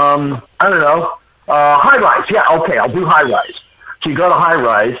 Well, I don't know. High-rise, yeah, okay, I'll do high-rise. So you go to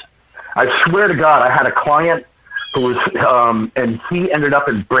high-rise. I swear to God, I had a client who was, and he ended up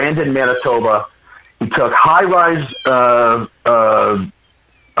in Brandon, Manitoba. He took high-rise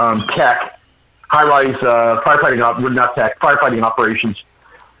tech, high-rise firefighting operations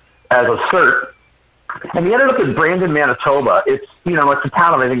as a cert. And he ended up in Brandon, Manitoba. It's, you know, it's a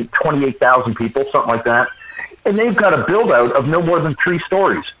town of, I think, 28,000 people, something like that. And they've got a build-out of no more than 3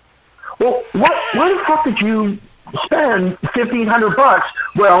 stories. Well, why the fuck did you spend $1,500?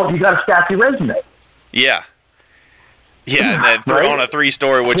 Well, you got to stack your resume. Yeah. Yeah, and then Right? on a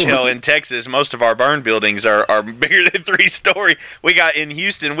 3-story, which hell, in Texas, most of our burn buildings are bigger than 3-story. We got in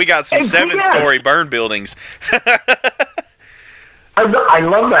Houston, we got some 7-story burn buildings. I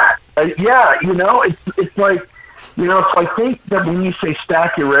love that. Yeah, it's like, so I think that when you say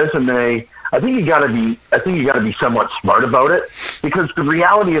stack your resume, I think you got to be somewhat smart about it, because the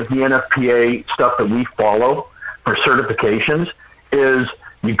reality of the NFPA stuff that we follow for certifications is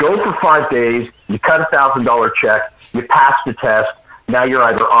you go for 5 days, you cut $1,000 check, you pass the test, now you're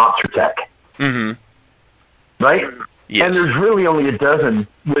either ops or tech. Mm-hmm. Right? Yes. And there's really only a dozen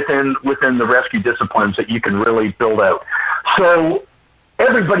within the rescue disciplines that you can really build out. So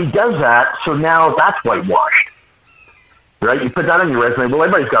everybody does that, so now that's whitewashed. Right? You put that on your resume. Well,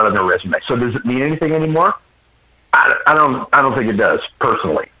 everybody's got it on their resume. So does it mean anything anymore? I don't think it does,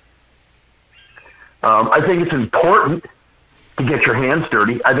 personally. I think it's important to get your hands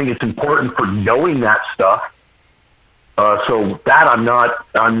dirty. I think it's important for knowing that stuff. So that I'm not,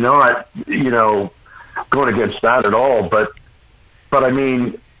 going against that at all. But I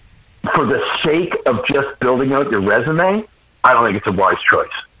mean, for the sake of just building out your resume, I don't think it's a wise choice.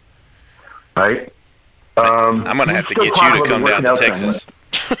 Right? I'm going to have to get you to come down to Texas.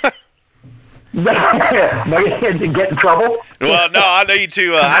 Am I going to get in trouble? Well, no, I need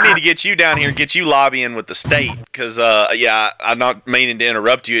to get you down here and get you lobbying with the state, because, I'm not meaning to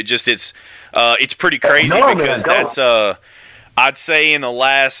interrupt you. It's pretty crazy, because that's, I'd say in the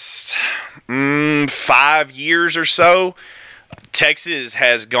last 5 years or so, Texas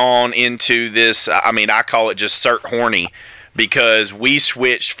has gone into this, I call it just cert horny, because we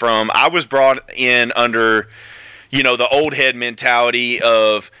switched from, I was brought in under, the old head mentality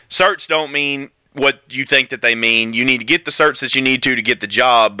of certs don't mean what you think that they mean. You need to get the certs that you need to get the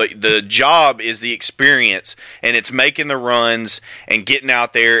job, but the job is the experience, and it's making the runs and getting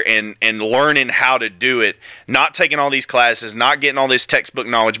out there and learning how to do it, not taking all these classes, not getting all this textbook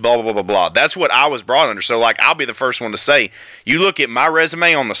knowledge, blah, blah, blah, blah, blah. That's what I was brought under. So, I'll be the first one to say, you look at my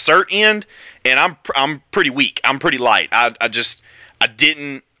resume on the cert end, and I'm pretty weak. I'm pretty light. I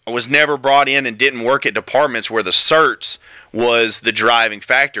was never brought in and didn't work at departments where the certs was the driving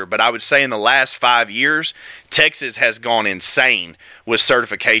factor. But I would say in the last 5 years, Texas has gone insane with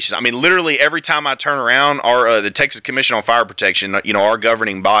certifications. Literally every time I turn around, the Texas Commission on Fire Protection, our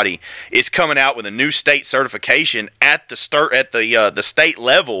governing body, is coming out with a new state certification at the state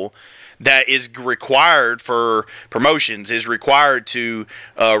level that is required for promotions, is required to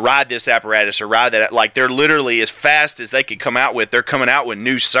ride this apparatus or ride that. Like, they're literally, as fast as they could come out with, they're coming out with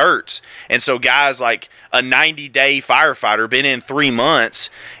new certs. And so guys like a 90-day firefighter, been in 3 months,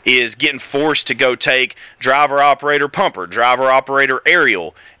 is getting forced to go take driver operator pumper, driver operator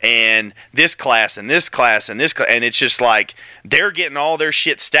aerial, and this class and this class and this class. And it's just like, they're getting all their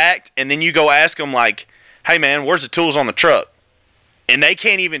shit stacked. And then you go ask them, like, hey man, where's the tools on the truck? And they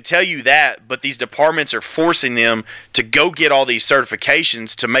can't even tell you that, but these departments are forcing them to go get all these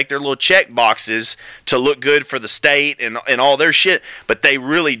certifications to make their little check boxes to look good for the state and all their shit. But they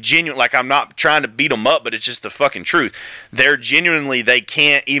really I'm not trying to beat them up, but it's just the fucking truth. They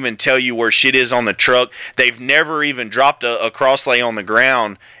can't even tell you where shit is on the truck. They've never even dropped a crosslay on the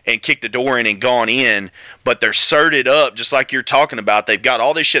ground and kicked a door in and gone in, but they're certed up just like you're talking about. They've got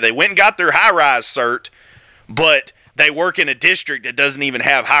all this shit. They went and got their high-rise cert, but they work in a district that doesn't even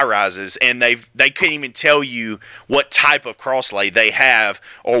have high rises, and they couldn't even tell you what type of crosslay they have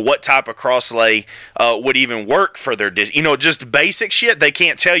or what type of crosslay would even work for their district. Just basic shit. They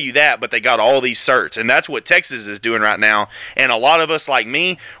can't tell you that, but they got all these certs, and that's what Texas is doing right now. And a lot of us, like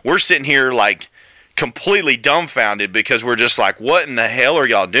me, we're sitting here like completely dumbfounded, because we're just like, what in the hell are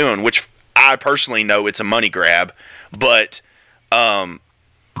y'all doing? Which I personally know it's a money grab, but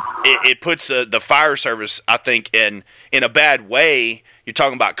it puts the fire service, I think, in a bad way. You're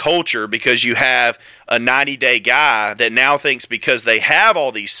talking about culture, because you have a 90-day guy that now thinks because they have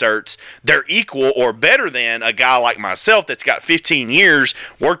all these certs, they're equal or better than a guy like myself that's got 15 years,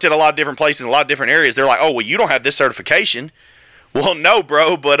 worked at a lot of different places in a lot of different areas. They're like, oh, well, you don't have this certification. Well, no,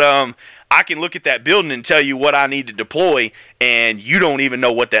 bro, but I can look at that building and tell you what I need to deploy, and you don't even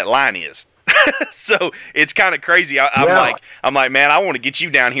know what that line is. So it's kind of crazy. I'm like, man, I want to get you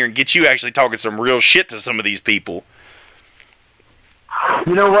down here and get you actually talking some real shit to some of these people.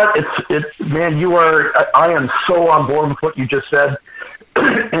 You know what? Man, I am so on board with what you just said.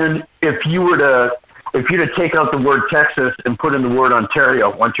 And if you were to take out the word Texas and put in the word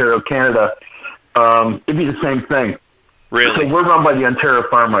Ontario, Canada, it'd be the same thing. Really? So we're run by the Ontario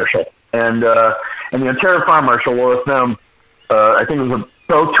Fire Marshal, and the Ontario Fire Marshal, well, with them, I think it was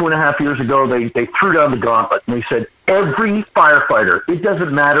about 2.5 years ago, they threw down the gauntlet, and they said, every firefighter, it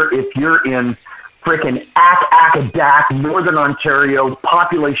doesn't matter if you're in freaking Acadac, Northern Ontario,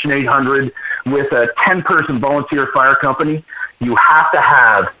 population 800, with a 10-person volunteer fire company, you have to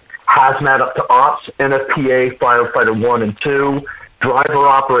have hazmat up to ops, NFPA, firefighter 1 and 2, driver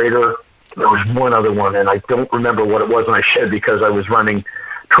operator. There was one other one, and I don't remember what it was, and I should because I was running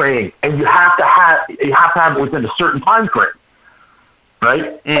training. And you have to have it within a certain time frame,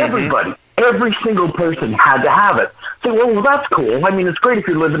 right? Mm-hmm. Every single person had to have it. So, well, that's cool. I mean, it's great if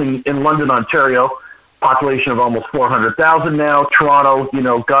you're living in London, Ontario, population of almost 400,000 now. Toronto,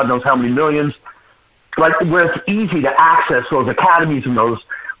 God knows how many millions. Like, where it's easy to access those academies and those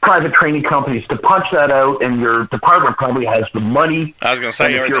private training companies to punch that out, and your department probably has the money. I was going to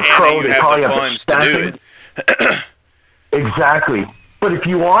say, if you're a pro, you they have probably the have funds to do it. Exactly. But if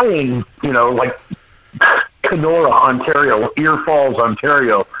you are in, like Kenora, Ontario, Ear Falls,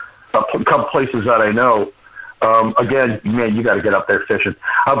 Ontario, a couple places that I know, again, man, you got to get up there fishing.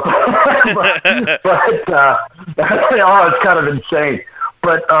 It's kind of insane.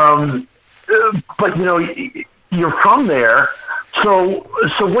 But you're from there. So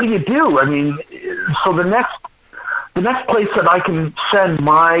what do? I mean, so the next place that I can send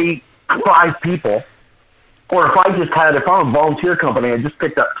my 5 people, or if I'm a volunteer company, I just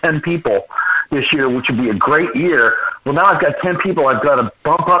picked up 10 people this year, which would be a great year. Well, now I've got 10 people. I've got to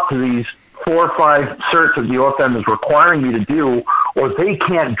bump up to these 4 or 5 certs that the OFM is requiring me to do, or they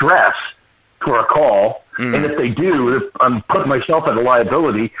can't dress for a call. Mm. And if they do, I'm putting myself at a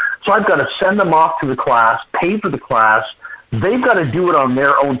liability. So I've got to send them off to the class, pay for the class. They've got to do it on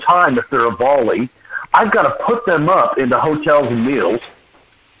their own time if they're a volley. I've got to put them up into hotels and meals.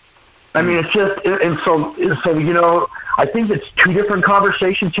 I mean, it's just, and so I think it's 2 different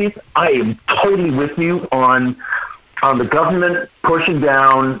conversations, Chief. I am totally with you on the government pushing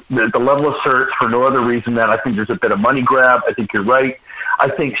down the level of certs for no other reason than I think there's a bit of money grab. I think you're right. I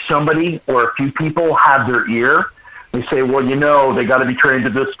think somebody or a few people have their ear. They say, well, they got to be trained to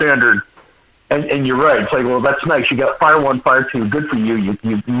this standard. And you're right. It's like, well, that's nice. You got Fire 1, Fire 2. Good for you.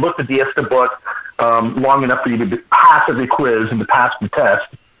 You looked at the ISTA book long enough for you to pass every quiz and to pass the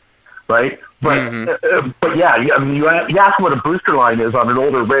test, right? But but yeah, I mean, you ask what a booster line is on an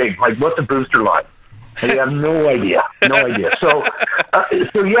older rig. Like, what's a booster line? And you have no idea. So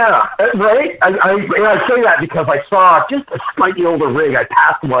yeah, right? I say that because I saw just a slightly older rig. I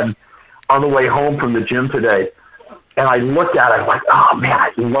passed one on the way home from the gym today. And I looked at it, I was like, oh, man, I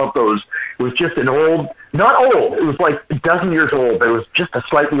love those. It was just an not old, it was like a dozen years old, but it was just a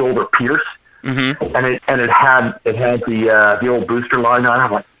slightly older Pierce. Mm-hmm. And it had the old booster line on it.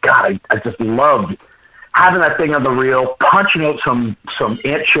 I'm like, God, I just loved having that thing on the reel, punching out some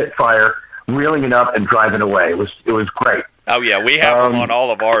ant shit fire, reeling it up, and driving away. It was great. Oh yeah, we have them on all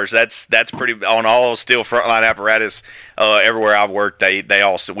of ours. That's pretty on all steel frontline apparatus. Everywhere I've worked,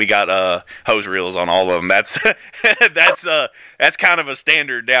 we got hose reels on all of them. That's that's kind of a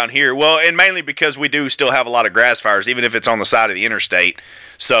standard down here. Well, and mainly because we do still have a lot of grass fires, even if it's on the side of the interstate.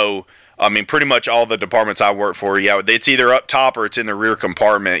 So I mean, pretty much all the departments I work for, yeah, it's either up top or it's in the rear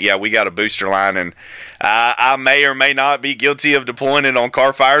compartment. Yeah, we got a booster line, and I may or may not be guilty of deploying it on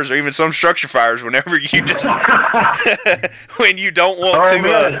car fires or even some structure fires whenever you just when you don't want to.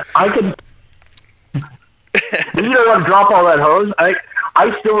 Man, I can. You don't want to drop all that hose.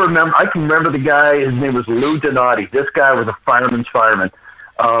 I still remember. I can remember the guy. His name was Lou Donati. This guy was a fireman's fireman.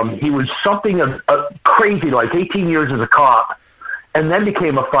 He was something of crazy, like 18 years as a cop. And then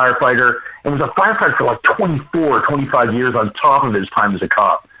became a firefighter, and was a firefighter for like 24, 25 years on top of his time as a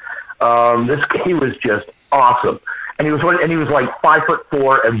cop. He was just awesome, and he was like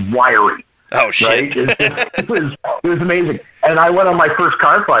 5'4" and wiry. Oh shit! Right? It was amazing. And I went on my first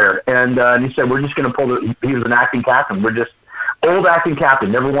car fire, and he said, "We're just going to pull the." He was an acting captain. We're just old acting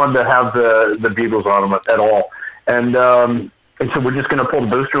captain. Never wanted to have the bugles on him at all, and so we're just going to pull the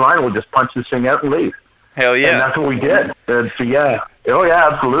booster line, and we'll just punch this thing out and leave. Hell yeah. And that's what we did. So yeah. Oh yeah,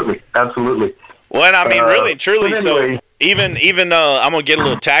 absolutely. Well, and I mean, really, truly, anyway, so even I'm going to get a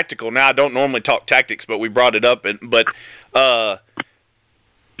little tactical. Now, I don't normally talk tactics, but we brought it up. But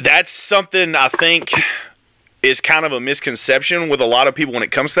that's something I think is kind of a misconception with a lot of people when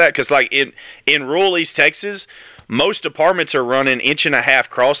it comes to that. Because like in rural East Texas, most departments are running 1.5-inch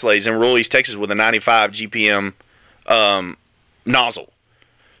cross lays in rural East Texas with a 95 GPM nozzle.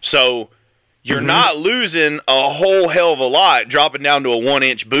 So you're not losing a whole hell of a lot dropping down to a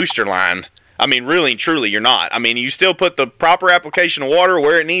 1-inch booster line. I mean, really and truly, you're not. I mean, you still put the proper application of water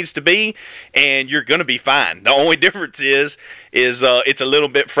where it needs to be, and you're going to be fine. The only difference is it's a little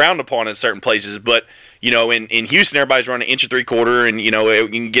bit frowned upon in certain places. But, in Houston, everybody's running 1 3/4, and, you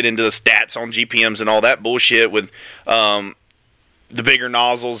can get into the stats on GPMs and all that bullshit with the bigger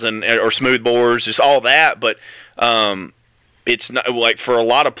nozzles or smooth bores, just all that. But it's not like for a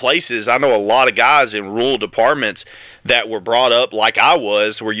lot of places. I know a lot of guys in rural departments that were brought up like I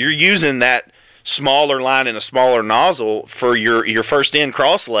was, where you're using that smaller line and a smaller nozzle for your first in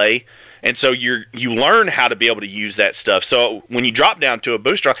cross lay. And so you learn how to be able to use that stuff. So when you drop down to a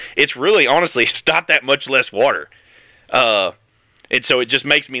booster, it's really, honestly, it's not that much less water. And so it just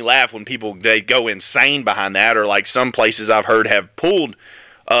makes me laugh when they go insane behind that, or like some places I've heard have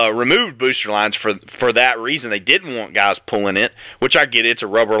removed booster lines for that reason. They didn't want guys pulling it, which I get. It's a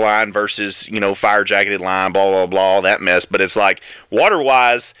rubber line versus, fire jacketed line, blah, blah, blah, all that mess. But it's like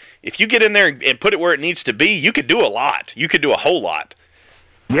water-wise, if you get in there and put it where it needs to be, you could do a lot. You could do a whole lot.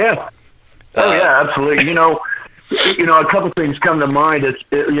 Yeah. Oh, yeah, absolutely. A couple things come to mind.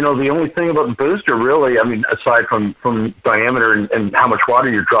 The only thing about the booster, really, I mean, aside from diameter and how much water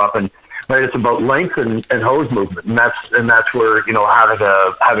you're dropping, right? It's about length and hose movement, and that's where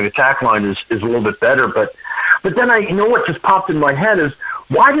having a tack line is a little bit better. But then what just popped in my head is,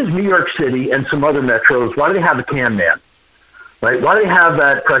 why does New York City and some other metros, why do they have a can man, right? Why do they have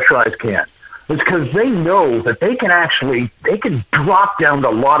that pressurized can? It's because they know that they can drop down to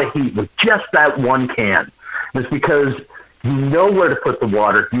a lot of heat with just that one can. It's because you know where to put the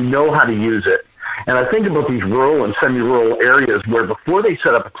water, you know how to use it. And I think about these rural and semi-rural areas where before they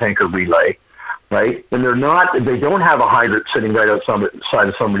set up a tanker relay, right, and they don't have a hydrant sitting right outside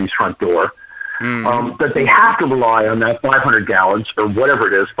of somebody's front door, that they have to rely on that 500 gallons or whatever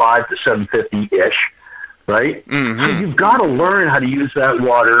it is, 5 to 750-ish, right? Mm-hmm. So you've got to learn how to use that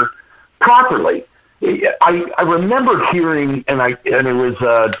water properly. I remember hearing, and it was,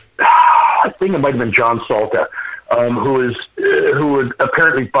 I think it might have been John Salta, who had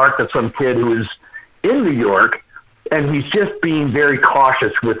apparently barked at some kid who was in New York, and he's just being very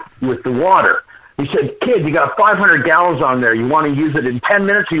cautious with the water. He said, "Kid, you got 500 gallons on there. You want to use it in 10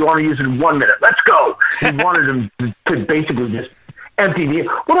 minutes, or you want to use it in 1 minute? Let's go." He wanted him to basically just empty the.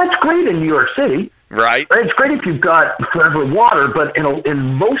 Well, that's great in New York City. Right. It's great if you've got forever water, but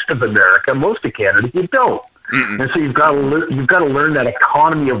in most of America, most of Canada, you don't. Mm-mm. And so you've got to learn that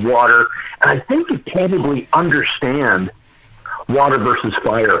economy of water, and I think you probably understand water versus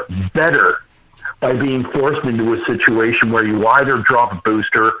fire better by being forced into a situation where you either drop a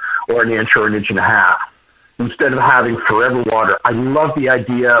booster or an inch or an inch and a half instead of having forever water. I love the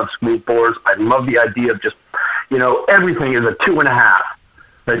idea of smooth bores. I love the idea of just, everything is a 2.5.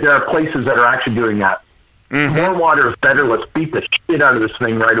 Right? There are places that are actually doing that. Mm-hmm. More water is better. Let's beat the shit out of this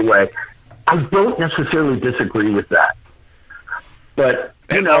thing right away. I don't necessarily disagree with that. But,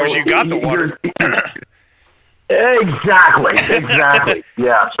 as long as you got the water. Exactly.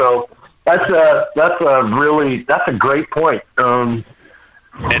 Yeah. So that's a great point. And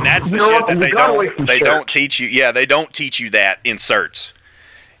that's the shit that they don't teach you. Yeah, they don't teach you that in certs.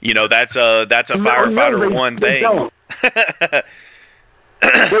 That's a firefighter one thing.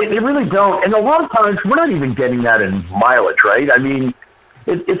 They really don't. And a lot of times we're not even getting that in mileage, right? I mean,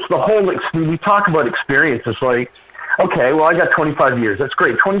 it's the whole, we talk about experience. It's like, okay, well, I got 25 years. That's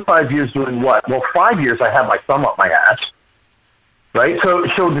great. 25 years doing what? Well, 5 years I have my thumb up my ass, right? So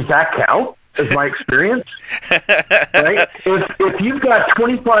does that count as my experience? Right? If you've got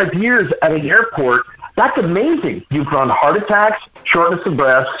 25 years at an airport, that's amazing. You've run heart attacks, shortness of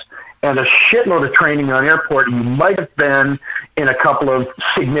breath, and a shitload of training on airport. You might have been in a couple of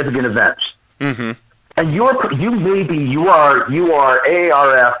significant events. Mm-hmm. And you are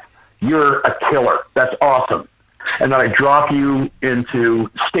AARF, you're a killer. That's awesome. And then I drop you into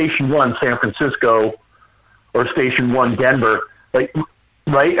Station 1, San Francisco, or Station 1, Denver. Like,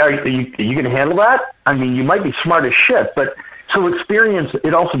 right? Are you going to handle that? I mean, you might be smart as shit, but so experience,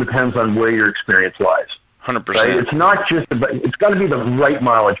 it also depends on where your experience lies. 100%. Right? It's not just about, it's got to be the right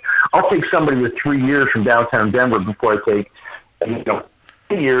mileage. I'll take somebody with 3 years from downtown Denver before I take,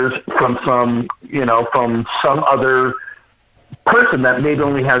 2 years from some other person that maybe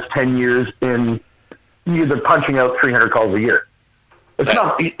only has 10 years in either punching out 300 calls a year.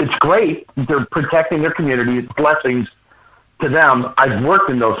 It's great. They're protecting their community. It's blessings to them. I've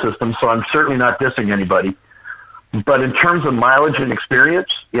worked in those systems, so I'm certainly not dissing anybody. But in terms of mileage and experience,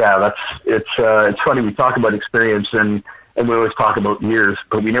 yeah, it's funny. We talk about experience and we always talk about years,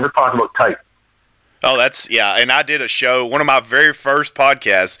 but we never talk about type. Oh, and I did a show, one of my very first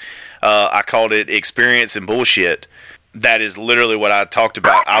podcasts, I called it Experience and Bullshit. That is literally what I talked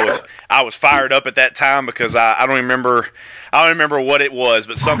about. I was fired up at that time because I don't remember what it was,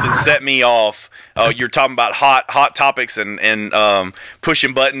 but something set me off. You're talking about hot topics and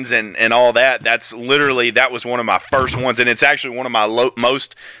pushing buttons and all that. That was one of my first ones, and it's actually one of my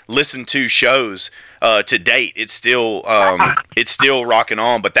most listened to shows to date. It's still rocking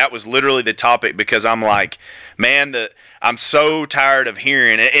on. But that was literally the topic because I'm like, man, I'm so tired of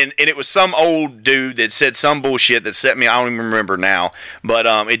hearing it. And it was some old dude that said some bullshit that set me, I don't even remember now, but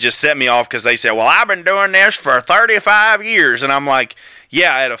it just set me off because they said, well, I've been doing this for 35 years. And I'm like,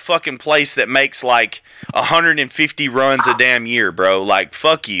 yeah, at a fucking place that makes like 150 runs a damn year, bro. Like,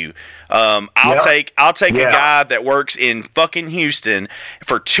 fuck you. I'll take a guy that works in fucking Houston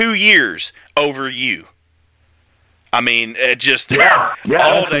for 2 years over you. I mean, it just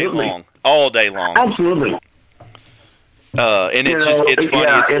all day long. Absolutely. And it's it's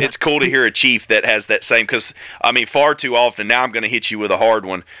funny. It's cool to hear a chief that has that same, because I mean, far too often, now I'm going to hit you with a hard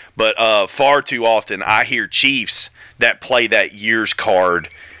one, but far too often I hear chiefs that play that years card,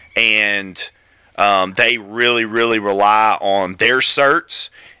 and they really, really rely on their certs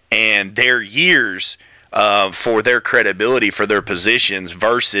and their years for their credibility for their positions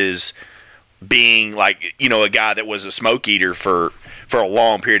versus being like, you know, a guy that was a smoke eater for a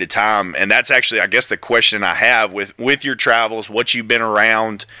long period of time. And that's actually, I guess, the question I have with your travels, what you've been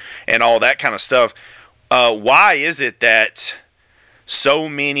around and all that kind of stuff. Why is it that so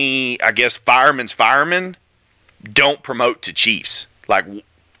many, I guess, firemen don't promote to chiefs? Like,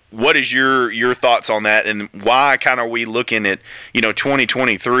 what is your thoughts on that? And why kind of are we looking at,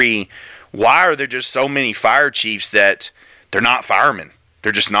 2023, why are there just so many fire chiefs that they're not firemen?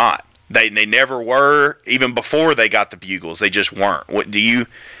 They're just not. They never were, even before they got the bugles. They just weren't. What do you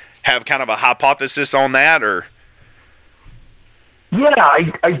have kind of a hypothesis on that, or? Yeah,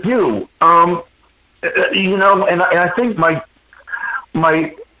 I do. And I think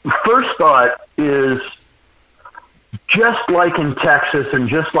my first thought is, just like in Texas and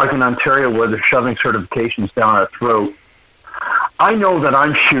just like in Ontario where they're shoving certifications down our throat, I know that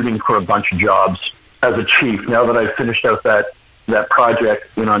I'm shooting for a bunch of jobs as a chief now that I've finished out that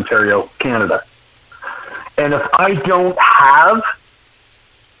project in Ontario, Canada. And if I don't have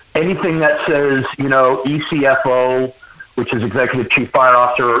anything that says, ECFO, which is Executive Chief Fire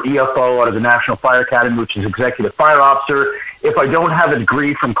Officer, or EFO out of the National Fire Academy, which is Executive Fire Officer, if I don't have a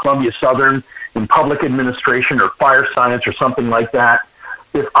degree from Columbia Southern in public administration or fire science or something like that,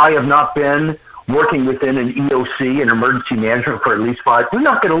 if I have not been working within an EOC, an emergency management, for at least 5, they're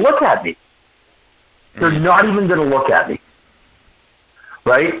not going to look at me. They're not even going to look at me.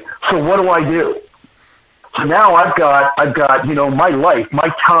 Right? So what do? So now I've got, my life,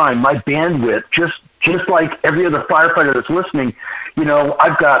 my time, my bandwidth, just like every other firefighter that's listening,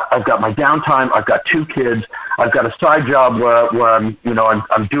 I've got my downtime. I've got 2 kids. I've got a side job where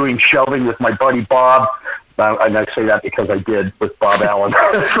I'm doing shelving with my buddy Bob. And I say that because I did with Bob Allen.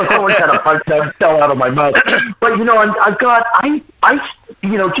 So someone kind of punched that fell out of my mouth. But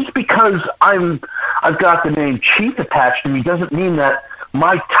just because I've got the name chief attached to me doesn't mean that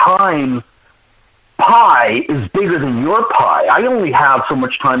my time pie is bigger than your pie. I only have so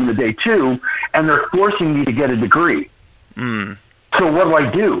much time in the day too, and they're forcing me to get a degree. So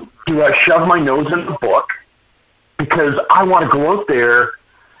what do? Do I shove my nose in the book because I want to go out there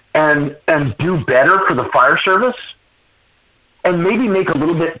and do better for the fire service and maybe make a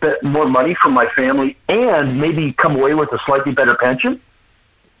little bit more money for my family and maybe come away with a slightly better pension?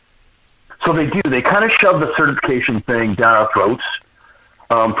 So they do. They kind of shove the certification thing down our throats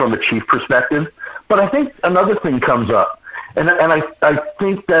from a chief perspective. But I think another thing comes up, and I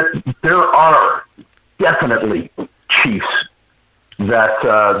think that there are definitely chiefs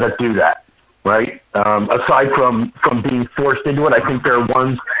that do that, right? Aside from being forced into it, I think there are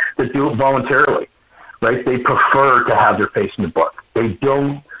ones that do it voluntarily, right? They prefer to have their face in the book. They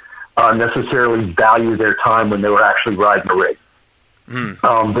don't necessarily value their time when they were actually riding a rig.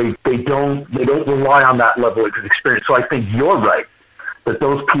 They don't rely on that level of experience. So I think you're right that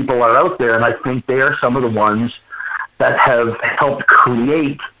those people are out there, and I think they are some of the ones that have helped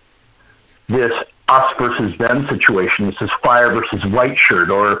create this us versus them situation. This is fire versus white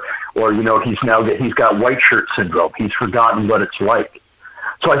shirt, or he's got white shirt syndrome. He's forgotten what it's like.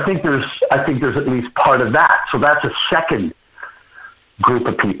 So I think there's at least part of that. So that's a second group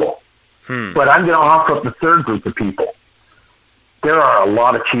of people. But I'm going to offer up the third group of people. There are a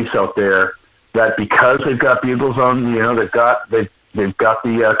lot of chiefs out there that because they've got bugles on, they've got the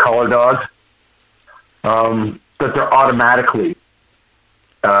collar dogs, that they're automatically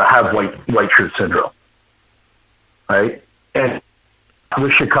have white shirt syndrome, right? And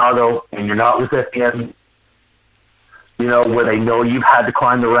with Chicago, and you're not with FDN, where they know you've had to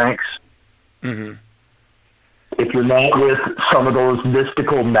climb the ranks. If you're not with some of those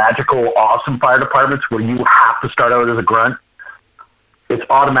mystical, magical, awesome fire departments where you have to start out as a grunt, it's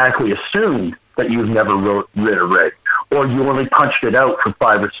automatically assumed that you've never rid a rig, or you only punched it out for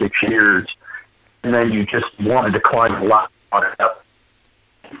 5 or 6 years and then you just want to decline a lot on it.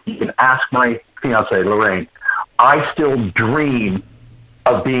 You can ask my fiance, Lorraine. I still dream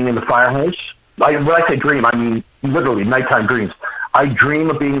of being in the firehouse. When I say dream, I mean literally nighttime dreams. I dream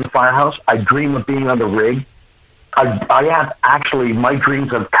of being in the firehouse. I dream of being on the rig. I have actually, my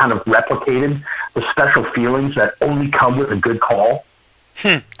dreams have kind of replicated the special feelings that only come with a good call.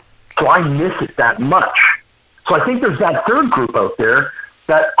 So I miss it that much. So I think there's that third group out there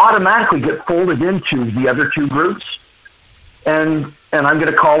that automatically get folded into the other two groups. And I'm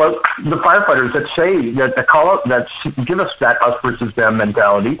going to call out the firefighters that say that call out, that give us that us versus them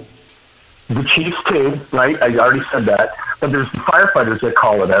mentality. The chiefs too, right? I already said that. But there's the firefighters that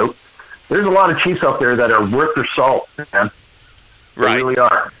call it out. There's a lot of chiefs out there that are worth their salt, man. They really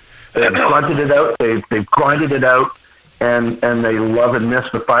are. They've grunted it out. They've grinded it out, and they love and miss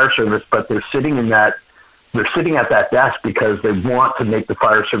the fire service. But they're sitting at that desk because they want to make the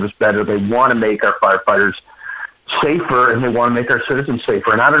fire service better. They want to make our firefighters safer, and they want to make our citizens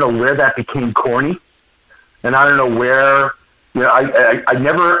safer. And I don't know where that became corny, and I don't know where. You know, I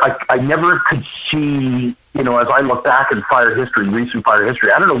never could see, you know, as I look back in fire history, recent fire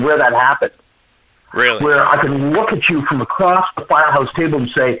history, I don't know where that happened. Really? Where I can look at you from across the firehouse table and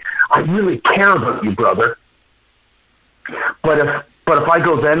say, I really care about you, brother. But if I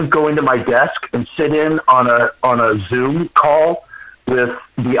go into my desk and sit in on a Zoom call with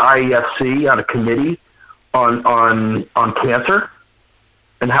the IEFC on a committee on cancer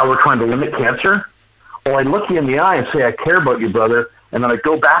and how we're trying to limit cancer, well, I look you in the eye and say, I care about you, brother, and then I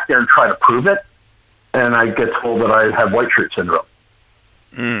go back there and try to prove it, and I get told that I have white shirt syndrome.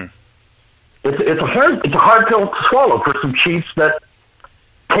 It's a hard pill to swallow for some chiefs that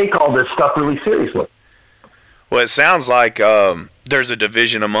take all this stuff really seriously. Well, it sounds like there's a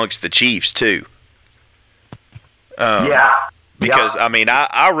division amongst the chiefs too. Because I mean,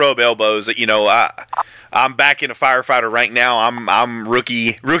 I rub elbows. You know, I'm back in a firefighter rank now. I'm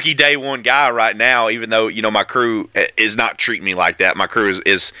rookie day one guy right now. Even though, you know, my crew is not treating me like that. My crew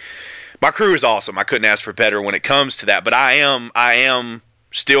is awesome. I couldn't ask for better when it comes to that. But I am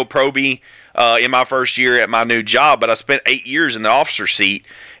still probie in my first year at my new job. But I spent 8 years in the officer seat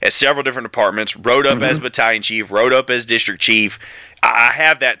at several different departments. Rode up as battalion chief. Rode up as district chief. I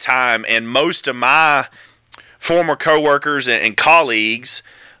have that time, and most of my former coworkers and colleagues,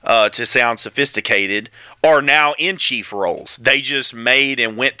 to sound sophisticated, are now in chief roles. They just made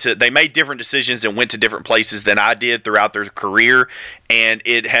different decisions and went to different places than I did throughout their career, and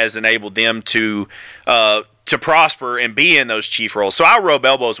it has enabled them to prosper and be in those chief roles. So I rub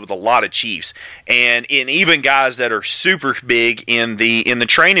elbows with a lot of chiefs, and even guys that are super big in the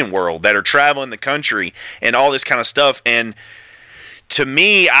training world, that are traveling the country and all this kind of stuff. And to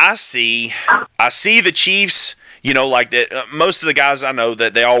me, I see the chiefs, you know, like that. Most of the guys I know,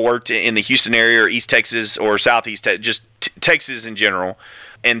 that they all worked in the Houston area or East Texas or Southeast, just Texas in general,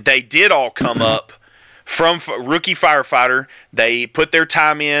 and they did all come up from rookie firefighter. They put their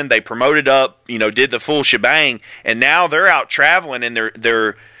time in, they promoted up, you know, did the full shebang, and now they're out traveling, and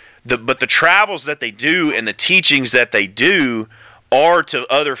but the travels that they do and the teachings that they do are to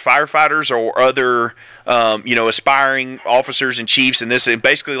other firefighters or other, you know, aspiring officers and chiefs. And this is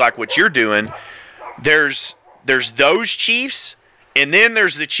basically like what you're doing. There's those chiefs, and then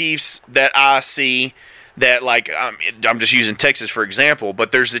there's the chiefs that I see that, like, I'm just using Texas for example,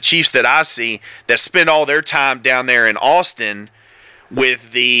 but there's the chiefs that I see that spend all their time down there in Austin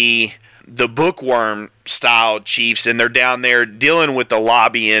with the bookworm style chiefs, and they're down there dealing with the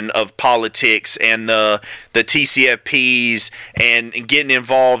lobbying of politics and the TCFPs and getting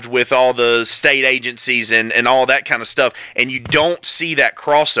involved with all the state agencies and all that kind of stuff, and you don't see that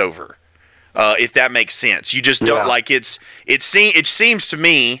crossover. If that makes sense. You just don't, like, it seems to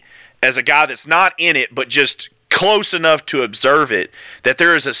me, as a guy that's not in it but just close enough to observe it, that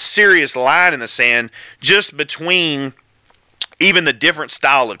there is a serious line in the sand just between even the different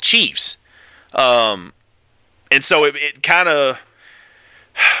style of chiefs. And so it kind of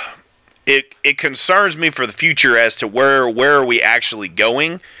it concerns me for the future as to where are we actually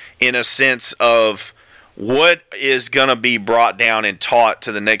going, in a sense of what is going to be brought down and taught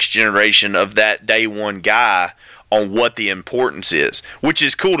to the next generation of that day one guy on what the importance is, which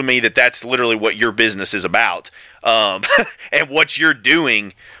is cool to me that that's literally what your business is about. And what you're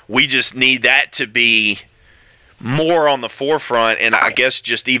doing, we just need that to be more on the forefront, and I guess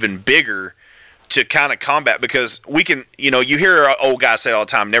just even bigger to kind of combat, because we can, you know, you hear old guys say all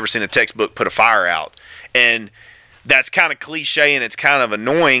the time, never seen a textbook put a fire out. And that's kind of cliche, and it's kind of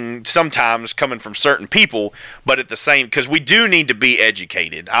annoying sometimes coming from certain people, but at the same, because we do need to be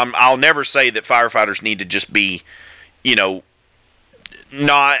educated. I'll never say that firefighters need to just be, you know,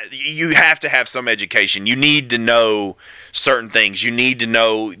 not. You have to have some education. You need to know certain things. You need to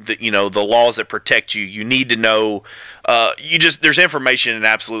know the laws that protect you. You need to know. There's information and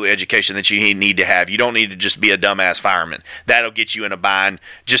absolute education that you need to have. You don't need to just be a dumbass fireman. That'll get you in a bind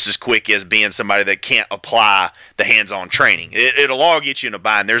just as quick as being somebody that can't apply the hands-on training. It'll all get you in a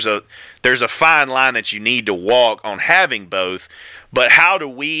bind. There's a fine line that you need to walk on having both. But how do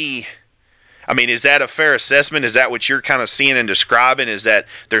we? I mean, is that a fair assessment? Is that what you're kind of seeing and describing? Is that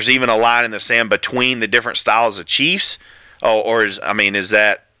there's even a line in the sand between the different styles of chiefs? Is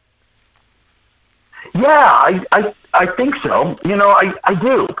that? Yeah, I think so. I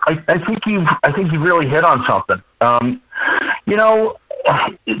do. I think you've really hit on something. The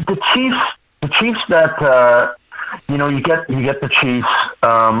chiefs that you get the chiefs.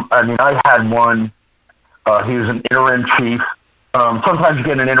 I had one. He was an interim chief. Sometimes you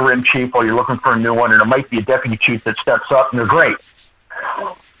get an interim chief while you're looking for a new one, and it might be a deputy chief that steps up, and they're great.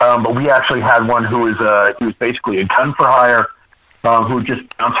 But we actually had one who was basically a gun for hire, who would just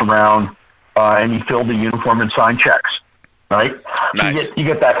bounce around, and he filled the uniform and signed checks. Right? Nice. So you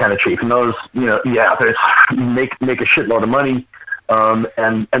get that kind of chief, and those, you make a shitload of money,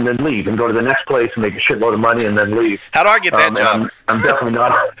 and then leave and go to the next place and make a shitload of money and then leave. How do I get that job? I'm definitely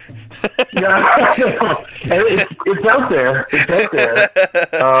not. Yeah, it's out there. It's out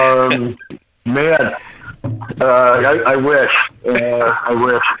there. Man, I wish. I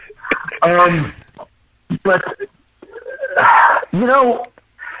wish. But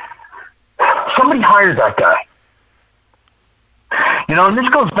somebody hired that guy. And this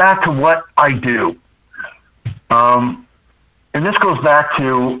goes back to what I do. And this goes back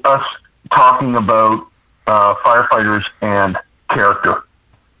to us talking about firefighters and character,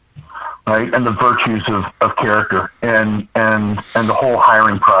 right? And the virtues of character and the whole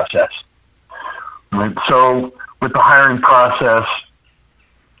hiring process. Right? So with the hiring process,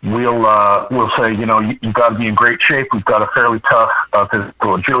 we'll say, you've got to be in great shape. We've got a fairly tough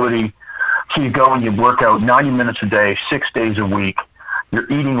physical agility. So you go and you work out 90 minutes a day, 6 days a week.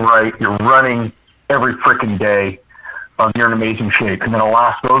 You're eating right. You're running every freaking day. You're in amazing shape. And then I'll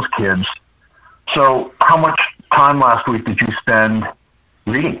ask those kids, so how much time last week did you spend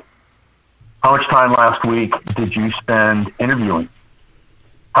reading? How much time last week did you spend interviewing?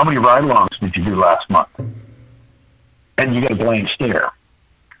 How many ride-alongs did you do last month? And you get a blank stare.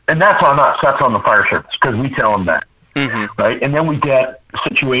 And that's on us. That's on the fire service, because we tell them that. Mm-hmm. Right? And then we get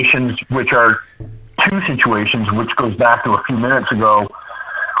situations, which are two situations, which goes back to a few minutes ago.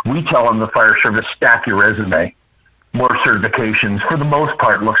 We tell them, the fire service, stack your resume. More certifications, for the most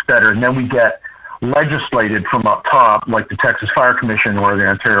part, looks better. And then we get legislated from up top, like the Texas Fire Commission or the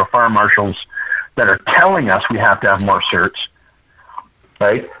Ontario Fire Marshals, that are telling us we have to have more certs.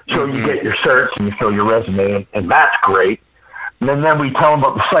 Right? So you get your certs and you fill your resume, and that's great. And then we tell them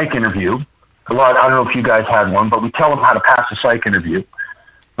about the psych interview. I don't know if you guys had one, but we tell them how to pass a psych interview,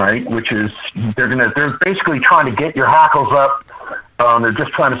 right? Which is, they're basically trying to get your hackles up. They're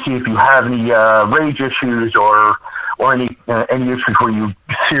just trying to see if you have any rage issues or any issues where you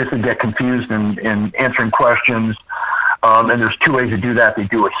seriously get confused in answering questions. And there's two ways to do that. They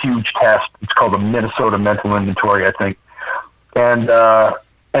do a huge test. It's called the Minnesota Mental Inventory, I think. And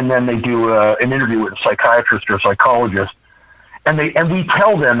then they do an interview with a psychiatrist or a psychologist. And we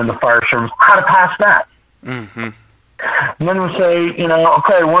tell them in the fire service how to pass that. Mm-hmm. And then we say,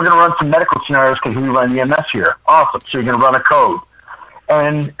 okay, we're going to run some medical scenarios because we run EMS here. Awesome. So you're going to run a code.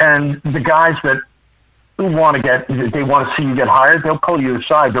 And the guys that want to see you get hired, they'll pull you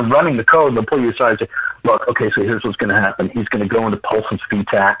aside. They're running the code. They'll pull you aside and say, look, okay, so here's what's going to happen. He's going to go into pulse and speed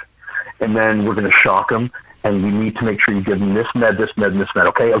tack, and then we're going to shock him, and you need to make sure you give him this med, this med, and this med.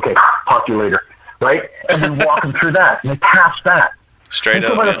 Okay, talk to you later. Right? And then walk them through that. And they pass that. Straight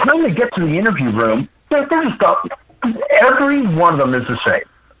up. So by the time they get to the interview room, every one of them is the same.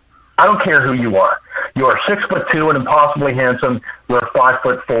 I don't care who you are. You are 6'2" and impossibly handsome. You're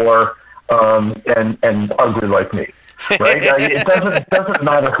 5'4", and ugly like me. Right? It doesn't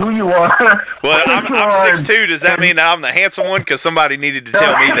matter who you are. Well, I'm 6'2". Does that mean I'm the handsome one? Because somebody needed to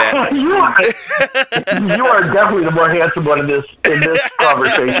tell me that. You are definitely the more handsome one in this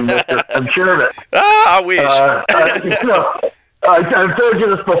conversation, mister. I'm sure of it. I wish. I've told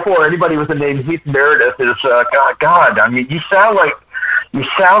you this before. Anybody with the name Heath Meredith is God. I mean, you sound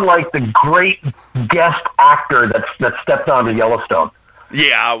like the great guest actor that stepped onto Yellowstone.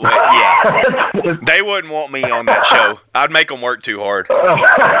 Yeah, yeah. They wouldn't want me on that show. I'd make them work too hard.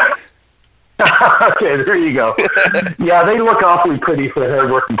 Okay, there you go. Yeah, they look awfully pretty for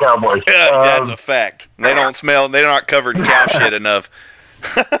hard-working cowboys. That's a fact. They don't smell. They're not covered in cow shit enough.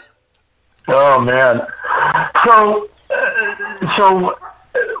 Oh man. So So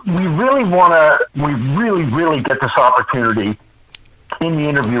we really get this opportunity in the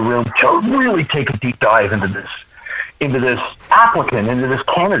interview room to really take a deep dive into this applicant, into this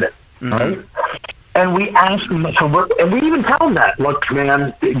candidate, right? And we ask them, and we even tell them that, look,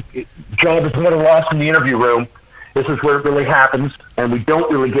 man, job is won or lost in the interview room. This is where it really happens, and we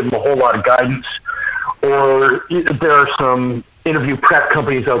don't really give them a whole lot of guidance. Or there are some interview prep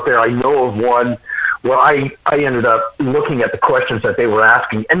companies out there. I know of one where I ended up looking at the questions that they were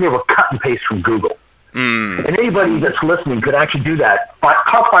asking, and they were cut and paste from Google. And anybody that's listening could actually do that.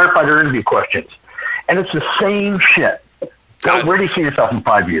 Top firefighter interview questions. And it's the same shit. So where do you see yourself in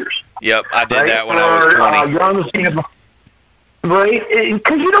 5 years? Yep, I did that when I was 20. You're on the scene, right?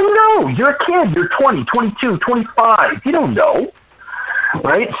 Because you don't know. You're a kid. You're 20, 22, 25. You don't know.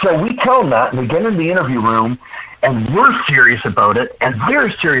 Right? So we tell them that, and we get in the interview room, and we're serious about it, and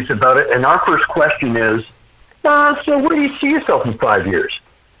they're serious about it, and our first question is, so where do you see yourself in 5 years?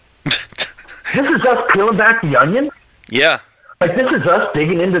 This is us peeling back the onion? Yeah. Like, this is us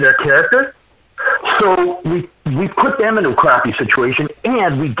digging into their character? So we put them in a crappy situation,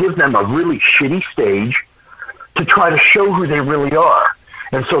 and we give them a really shitty stage to try to show who they really are.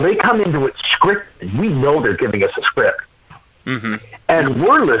 And so they come into it scripted. We know they're giving us a script. And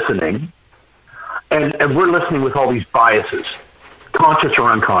we're listening, and we're listening with all these biases, conscious or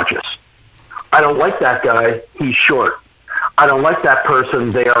unconscious. I don't like that guy. He's short. I don't like that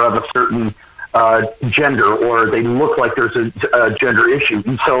person. They are of a certain gender, or they look like there's a gender issue.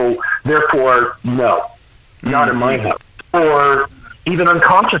 And so, therefore, no, not in my house. Or even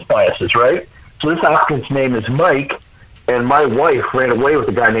unconscious biases, right? So this applicant's name is Mike, and my wife ran away with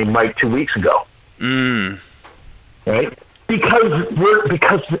a guy named Mike 2 weeks ago. Right? Because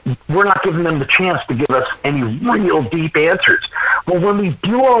we're not giving them the chance to give us any real deep answers. Well, when we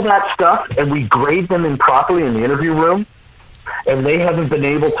do all that stuff and we grade them improperly in the interview room, and they haven't been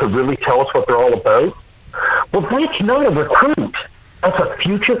able to really tell us what they're all about, well, that's not a recruit. That's a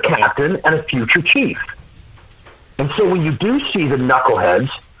future captain and a future chief. And so when you do see the knuckleheads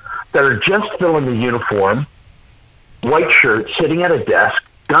that are just filling the uniform, white shirt, sitting at a desk,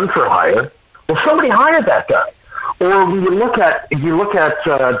 gun for hire, well, somebody hired that guy. Or when you look at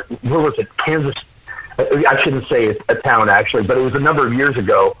where was it, Kansas? I shouldn't say a town actually, but it was a number of years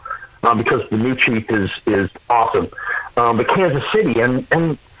ago, because the new chief is awesome. But Kansas City, and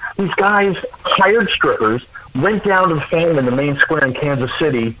these guys hired strippers, went down to found them in the main square in Kansas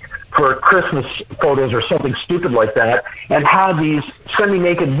City for Christmas photos or something stupid like that, and had these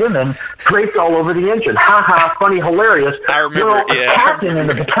semi-naked women draped all over the engine. Ha ha, funny, hilarious. I remember, well, yeah. A captain and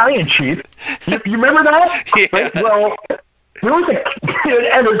the battalion chief, you remember that? Yes. Right? Well, there was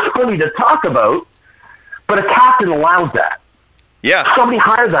and it's funny to talk about, but a captain allowed that. Yeah. Somebody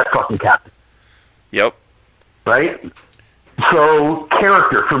hired that fucking captain. Yep. Right? So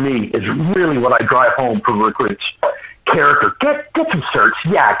character for me is really what I drive home for recruits. Character. Get some certs.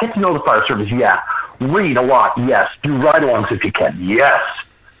 Yeah. Get to know the fire service. Yeah. Read a lot. Yes. Do ride-alongs if you can. Yes.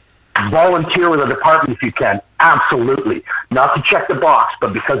 Volunteer with a department if you can. Absolutely. Not to check the box,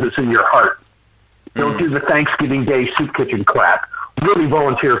 but because it's in your heart. Don't do the Thanksgiving Day soup kitchen crap. Really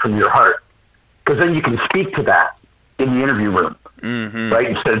volunteer from your heart. Because then you can speak to that in the interview room. Right?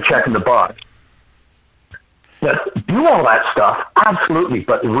 Instead of checking the box. But do all that stuff, absolutely.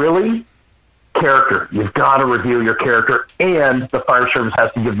 But really, character. You've got to reveal your character, and the fire service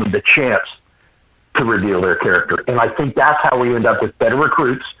has to give them the chance to reveal their character. And I think that's how we end up with better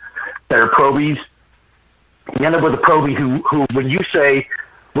recruits, better probies. You end up with a probie who when you say,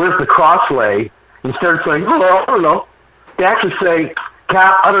 where's the cross lay, instead of saying, oh, I don't know, they actually say,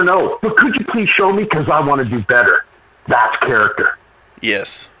 Cap, I don't know, but could you please show me because I want to do better. That's character.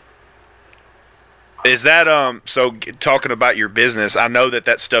 Yes. Is that so talking about your business, I know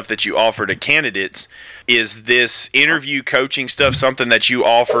that stuff that you offer to candidates, is this interview coaching stuff something that you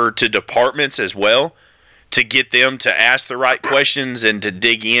offer to departments as well to get them to ask the right questions and to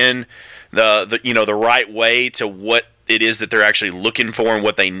dig in the right way to what it is that they're actually looking for and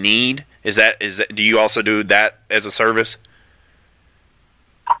what they need? Is that do you also do that as a service?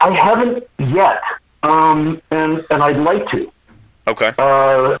 I haven't yet. And I'd like to. Okay.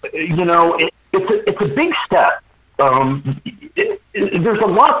 It's a big step. There's a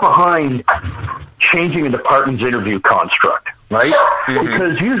lot behind changing a department's interview construct, right?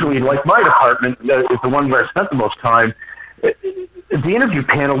 Because usually, like my department is the one where I spent the most time, the interview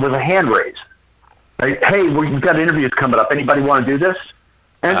panel was a hand raise. Right? Hey, we've got interviews coming up. Anybody want to do this?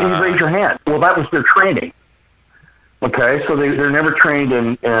 And you raise your hand. Well, that was their training. Okay, so they're never trained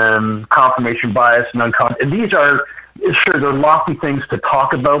in confirmation bias and unconscious. And these are, sure, they're lofty things to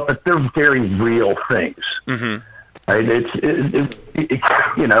talk about, but they're very real things. right?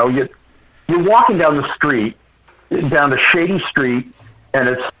 You know, you're walking down the street, down a shady street, and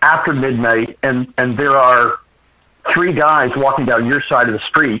it's after midnight, and there are three guys walking down your side of the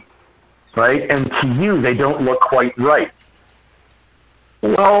street, right? And to you, they don't look quite right.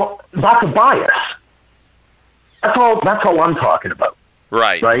 Well, that's a bias. That's all I'm talking about.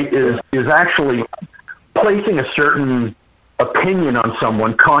 Right. Right? Is actually placing a certain opinion on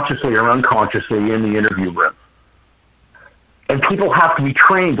someone consciously or unconsciously in the interview room. And people have to be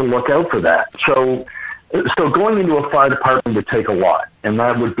trained to look out for that. So going into a fire department would take a lot, and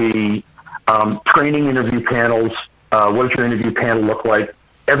that would be training interview panels. What does your interview panel look like?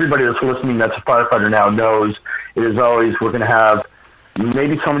 Everybody that's listening that's a firefighter now knows it is always, we're going to have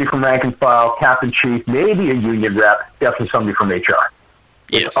maybe somebody from rank and file, captain, chief, maybe a union rep, definitely somebody from HR.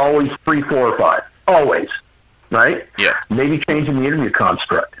 Yes. It's always 3, 4, or 5. Always. Right? Yeah. Maybe changing the interview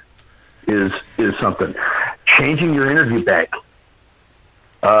construct is something. Changing your interview bank.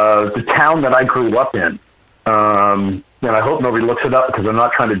 The town that I grew up in, and I hope nobody looks it up because I'm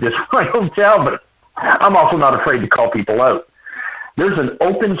not trying to diss my hometown, but I'm also not afraid to call people out. There's an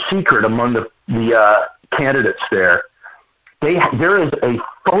open secret among the candidates there. There is a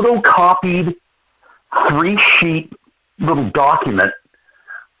photocopied 3-sheet little document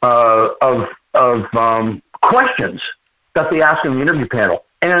of questions that they ask in the interview panel.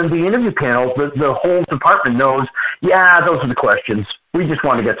 And the interview panel, the whole department knows, yeah, those are the questions. We just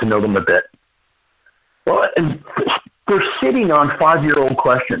want to get to know them a bit. Well, and they're sitting on 5-year-old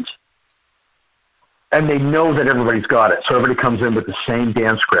questions. And they know that everybody's got it. So everybody comes in with the same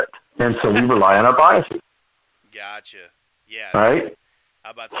damn script. And so we rely on our biases. Gotcha. Yeah. Right?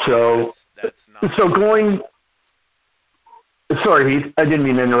 How about that's not... So going... Sorry, Heath. I didn't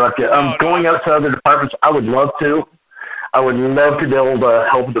mean to interrupt you. Going out to other departments, I would love to. I would love to be able to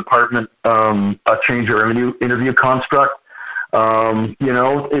help a department change their interview construct. You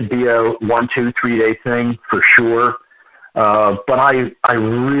know, it'd be a 1, 2, 3 day thing for sure. But I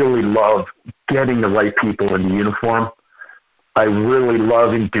really love getting the right people in the uniform. I really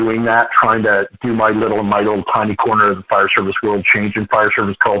love in doing that, trying to do my little tiny corner of the fire service world, changing fire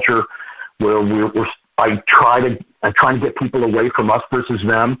service culture, where I try to get people away from us versus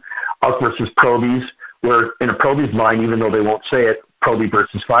them, us versus probies, where in a probie's mind, even though they won't say it, probie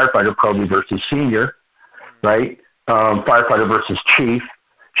versus firefighter, probie versus senior, right? Firefighter versus chief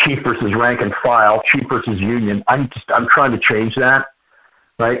versus rank and file, chief versus union. I'm trying to change that,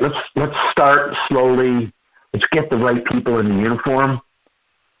 right? Let's start slowly. Let's get the right people in the uniform.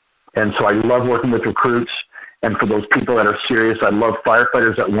 And so I love working with recruits. And for those people that are serious, I love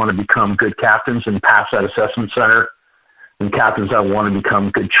firefighters that want to become good captains and pass that assessment center, and captains that want to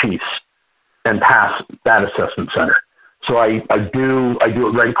become good chiefs and pass that assessment center. So I do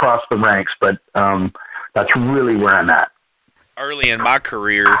it right across the ranks, but that's really where I'm at. Early in my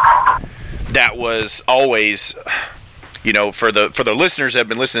career, that was always, you know, for the listeners that have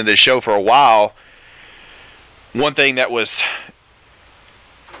been listening to this show for a while, one thing that was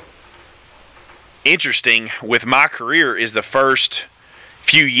interesting with my career is the first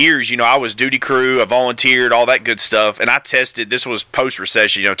few years, you know, I was duty crew, I volunteered, all that good stuff, and I tested. This was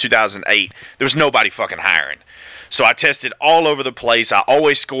post-recession, you know, 2008. There was nobody fucking hiring. So I tested all over the place. I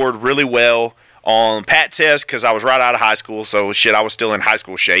always scored really well on PAT test because I was right out of high school, so shit, I was still in high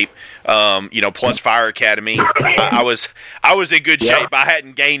school shape. You know, plus fire academy, I was in good shape. I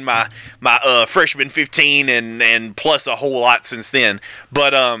hadn't gained my freshman 15 and plus a whole lot since then.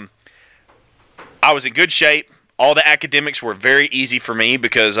 But I was in good shape. All the academics were very easy for me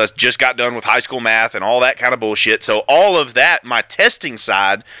because I just got done with high school math and all that kind of bullshit. So all of that, my testing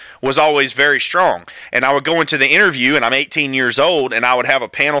side was always very strong. And I would go into the interview, and I'm 18 years old, and I would have a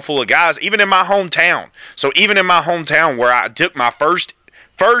panel full of guys, even in my hometown. So even in my hometown where I took my first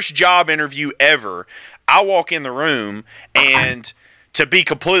job interview ever, I walk in the room, and to be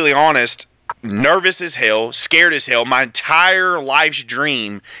completely honest, nervous as hell, scared as hell. My entire life's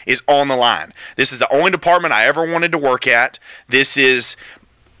dream is on the line. This is the only department I ever wanted to work at. This is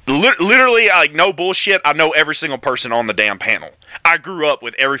literally, like, no bullshit, I know every single person on the damn panel. I grew up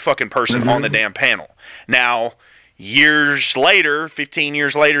with every fucking person on the damn panel. Now, years later, 15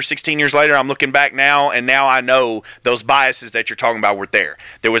 years later, 16 years later, I'm looking back now, and now I know those biases that you're talking about were there.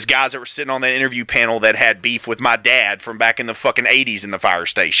 There was guys that were sitting on that interview panel that had beef with my dad from back in the fucking 80s in the fire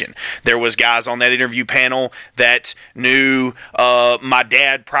station. There was guys on that interview panel that knew my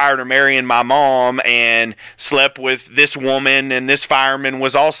dad prior to marrying my mom and slept with this woman, and this fireman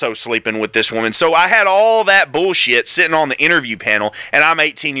was also sleeping with this woman. So I had all that bullshit sitting on the interview panel, and I'm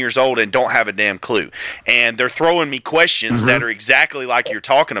 18 years old and don't have a damn clue. And they're throwing me questions that are exactly like you're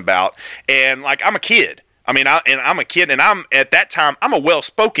talking about, and like, I'm a kid. I mean, I'm a kid, and at that time, I'm a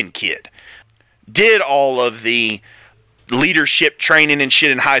well-spoken kid. Did all of the leadership training and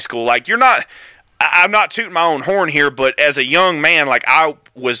shit in high school. Like, I'm not tooting my own horn here, but as a young man, like, I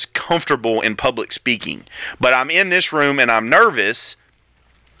was comfortable in public speaking. But I'm in this room and I'm nervous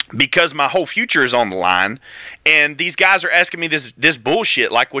because my whole future is on the line, and these guys are asking me this bullshit,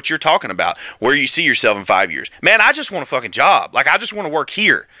 like what you're talking about, where you see yourself in 5 years. Man, I just want a fucking job. Like, I just want to work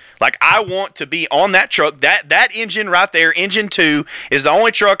here. Like, I want to be on that truck. That engine right there, engine 2, is the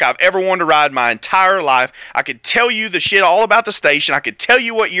only truck I've ever wanted to ride my entire life. I could tell you the shit all about the station. I could tell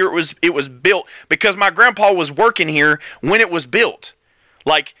you what year it was built, because my grandpa was working here when it was built.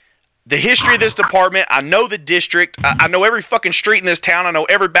 Like, the history of this department, I know the district, I know every fucking street in this town, I know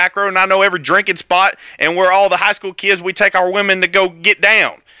every back road, and I know every drinking spot, and where all the high school kids, we take our women to go get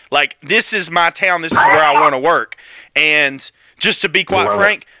down. Like, this is my town, this is where I want to work. And just to be quite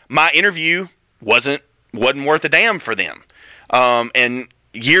frank, my interview wasn't worth a damn for them. And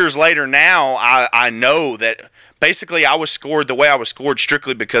years later now, I know that basically I was scored the way I was scored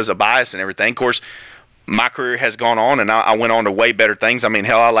strictly because of bias and everything. Of course, my career has gone on, and I went on to way better things. I mean,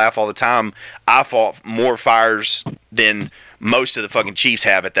 hell, I laugh all the time. I fought more fires than most of the fucking chiefs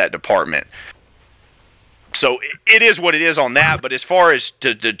have at that department. So it is what it is on that. But as far as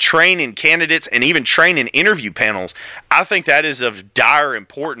the training candidates and even training interview panels, I think that is of dire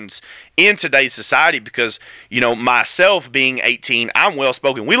importance in today's society because, you know, myself being 18, I'm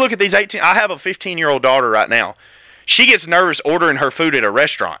well-spoken. We look at these 18. I have a 15-year-old daughter right now. She gets nervous ordering her food at a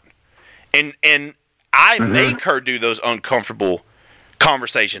restaurant. And I make her do those uncomfortable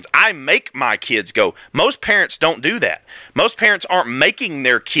conversations. I make my kids go. Most parents don't do that. Most parents aren't making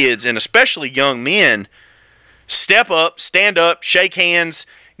their kids, and especially young men, step up, stand up, shake hands,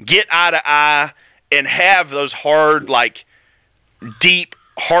 get eye to eye, and have those hard, like, deep,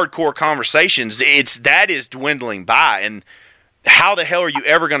 hardcore conversations. That is dwindling by. And how the hell are you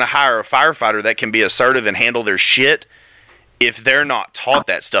ever going to hire a firefighter that can be assertive and handle their shit if they're not taught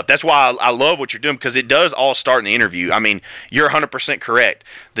that stuff? That's why I love what you're doing, because it does all start in the interview. I mean, you're 100% correct.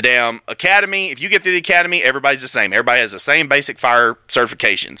 The damn academy, if you get through the academy, everybody's the same. Everybody has the same basic fire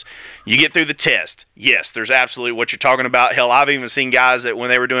certifications. You get through the test. Yes, there's absolutely what you're talking about. Hell, I've even seen guys that when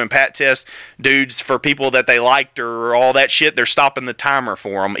they were doing PAT tests, dudes, for people that they liked or all that shit, they're stopping the timer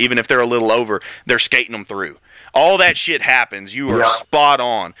for them. Even if they're a little over, they're skating them through. All that shit happens. You are spot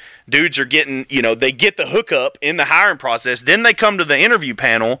on. Dudes are getting, you know, they get the hookup in the hiring process. Then they come to the interview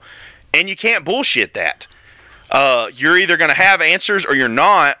panel, and you can't bullshit that. You're either going to have answers or you're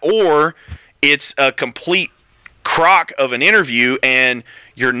not, or it's a complete crock of an interview, and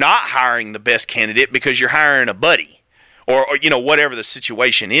you're not hiring the best candidate because you're hiring a buddy or you know, whatever the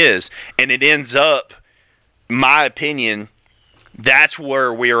situation is. And it ends up, my opinion, that's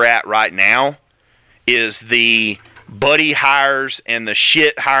where we're at right now, is the buddy hires and the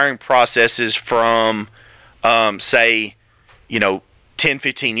shit hiring processes from, say, you know, 10,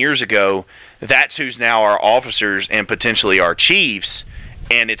 15 years ago. That's who's now our officers and potentially our chiefs,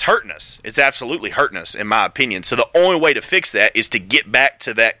 and it's hurting us. It's absolutely hurting us, in my opinion. So the only way to fix that is to get back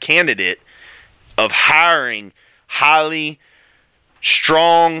to that candidate of hiring highly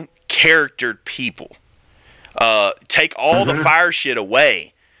strong, charactered people. Take all the fire shit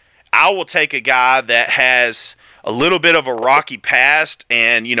away. I will take a guy that has a little bit of a rocky past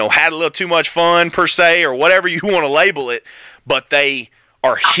and, you know, had a little too much fun, per se, or whatever you want to label it, but they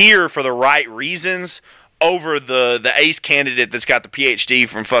are here for the right reasons, over the ace candidate that's got the PhD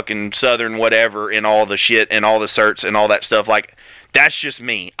from fucking Southern whatever and all the shit and all the certs and all that stuff. Like, that's just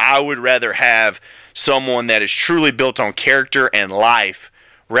me. I would rather have someone that is truly built on character and life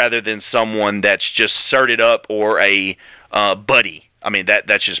rather than someone that's just certed up or a buddy. I mean,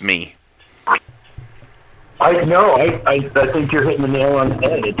 that's just me. I think you're hitting the nail on the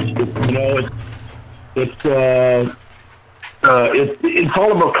head. It's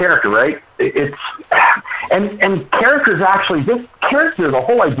all about character, right? And character is actually this character. The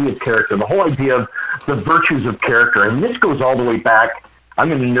whole idea of character, the whole idea of the virtues of character, and this goes all the way back. I'm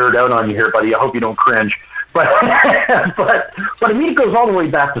going to nerd out on you here, buddy. I hope you don't cringe, but I mean, it goes all the way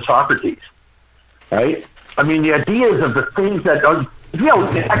back to Socrates, right? I mean, the ideas of the things that are,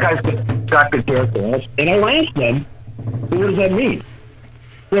 that guy's got good character. And I'll ask them, what does that mean?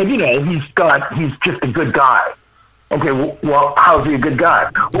 Well, you know, he's just a good guy. Okay, well, how's he a good guy?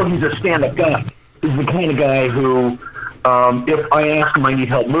 Well, he's a stand-up guy. He's the kind of guy who, if I ask him I need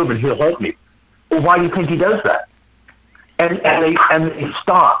help moving, he'll help me. Well, why do you think he does that? And they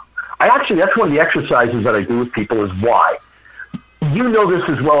stop. That's one of the exercises that I do with people is why. You know this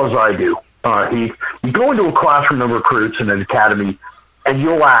as well as I do. You go into a classroom of recruits in an academy, and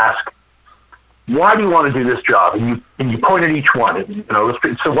you'll ask, why do you want to do this job? And you point at each one. And, you know,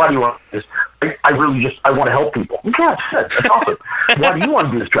 so why do you want to do this? I want to help people. Yeah, that's awesome. Why do you want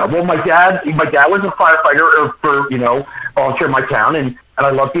to do this job? Well, my dad was a firefighter for, you know, volunteer in my town, and I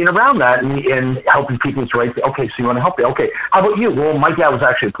love being around that and helping people. Is right. Okay, so you want to help me? Okay, how about you? Well, my dad was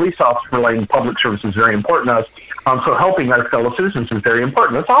actually a police officer, and public service is very important to us. So helping our fellow citizens is very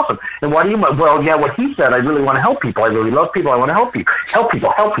important. That's awesome. And why do you? Well, yeah, what he said. I really want to help people. I really love people. I want to help you. Help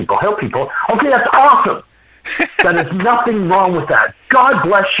people. Help people. Help people. Okay, that's awesome. There's nothing wrong with that. God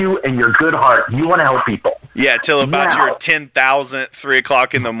bless you and your good heart. You want to help people. Yeah, till about your 10,000th, 3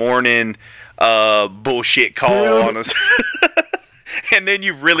 o'clock in the morning bullshit call on us. And then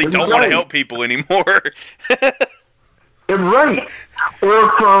you really don't want to help people anymore. Right.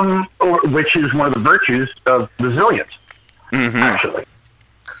 Which is one of the virtues of resilience, actually.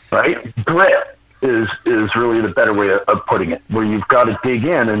 Right? Grit is really the better way of putting it, where you've got to dig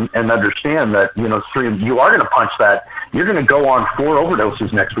in and understand that, you know, you are going to punch that. You're going to go on 4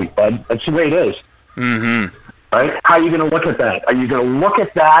 overdoses next week, bud. That's the way it is. Mm-hmm. Right? How are you going to look at that? Are you going to look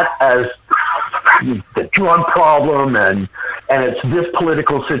at that as the drug problem and it's this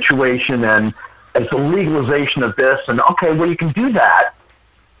political situation and it's the legalization of this, and okay, well, you can do that.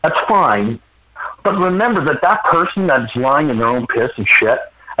 That's fine. But remember that person that's lying in their own piss and shit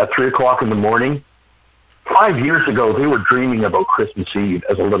at 3 o'clock in the morning, 5 years ago, they were dreaming about Christmas Eve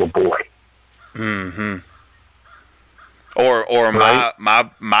as a little boy. Mm-hmm. Or right?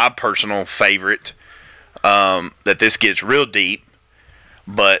 my personal favorite, that this gets real deep,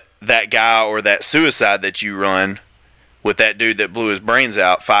 but that guy or that suicide that you run with that dude that blew his brains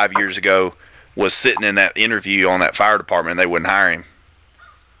out 5 years ago was sitting in that interview on that fire department and they wouldn't hire him.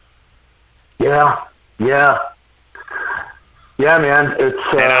 Yeah, man. It's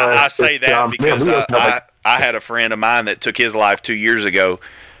and I say that because I had a friend of mine that took his life 2 years ago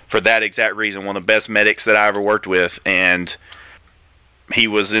for that exact reason. One of the best medics that I ever worked with, and he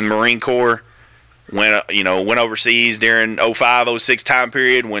was in the Marine Corps. Went overseas during 05, 06 time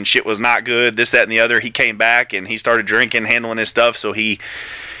period when shit was not good, this, that, and the other. He came back and he started drinking, handling his stuff, so he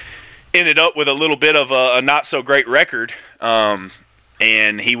ended up with a little bit of a not so great record. And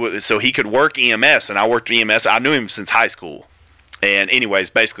he could work EMS, and I worked EMS. I knew him since high school. And anyways,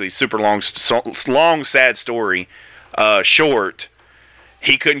 basically, super long, sad story. Short,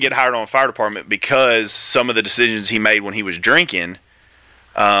 he couldn't get hired on a fire department because some of the decisions he made when he was drinking.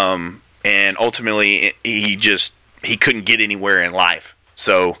 And ultimately, he couldn't get anywhere in life.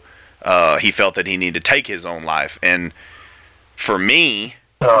 So he felt that he needed to take his own life. And for me,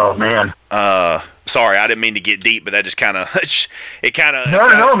 oh man, sorry, I didn't mean to get deep, but that just kind of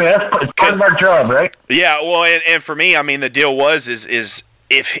No, man, it's part of our job, right? Yeah, well, and for me, I mean, the deal is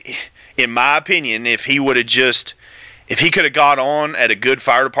if, in my opinion, if he could have got on at a good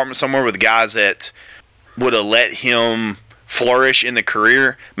fire department somewhere with guys that would have let him flourish in the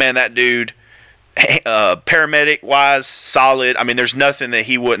career, man, that dude, paramedic wise, solid. I mean, there's nothing that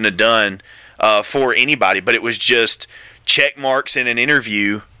he wouldn't have done for anybody, but it was just check marks in an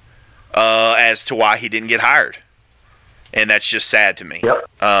interview as to why he didn't get hired, and that's just sad to me. Yep.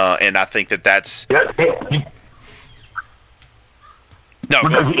 And I think that's yep. No,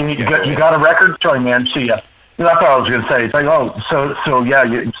 you got a record? Sorry, man. See ya. That's what I was going to say. It's like, oh, so yeah,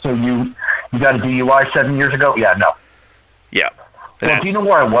 you got a DUI 7 years ago? Yeah, no. Yeah. Well, do you know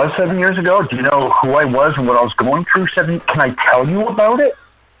where I was 7 years ago? Do you know who I was and what I was going through? Can I tell you about it?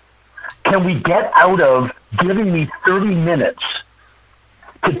 Can we get out of giving me 30 minutes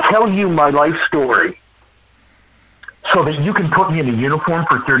to tell you my life story so that you can put me in a uniform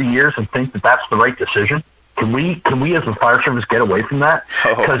for 30 years and think that that's the right decision? Can we as a fire service get away from that?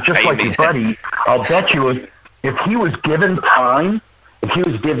 Because just like your buddy, I'll bet you if he was given time, if he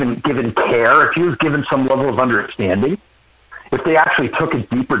was given care, if he was given some level of understanding, if they actually took a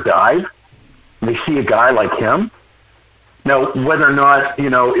deeper dive, and they see a guy like him, now whether or not,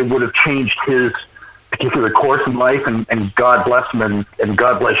 it would have changed his particular course in life, and God bless him, and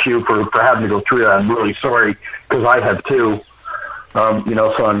God bless you for having to go through that. I'm really sorry, because I have too.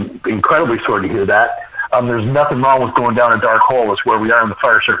 So I'm incredibly sorry to hear that. There's nothing wrong with going down a dark hole. It's where we are in the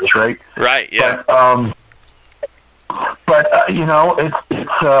fire service, right? Right, yeah. But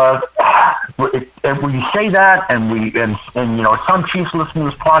when you say that, and some chiefs listen to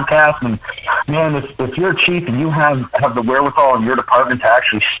this podcast, and man, if you're a chief and you have the wherewithal in your department to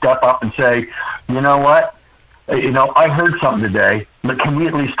actually step up and say, you know what, I heard something today, but can we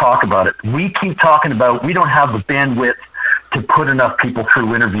at least talk about it? We keep talking about we don't have the bandwidth to put enough people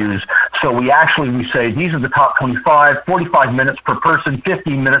through interviews. So we say, these are the top 25, 45 minutes per person,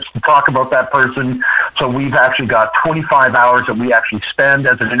 15 minutes to talk about that person. So we've actually got 25 hours that we actually spend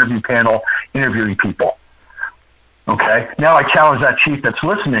as an interview panel interviewing people. Okay. Now I challenge that chief that's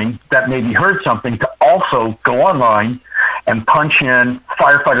listening that maybe heard something to also go online and punch in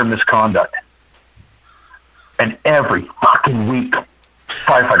firefighter misconduct. And every fucking week,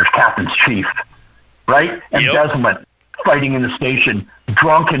 firefighters, captains, chief, right? Embezzlement, fighting in the station,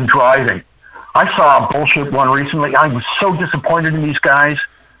 drunken driving. I saw a bullshit one recently. I was so disappointed in these guys.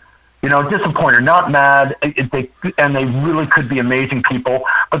 You know, disappointed, not mad. They really could be amazing people,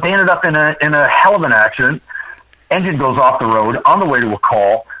 but they ended up in a hell of an accident. Engine goes off the road on the way to a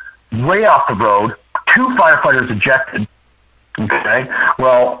call, way off the road. 2 firefighters ejected. Okay,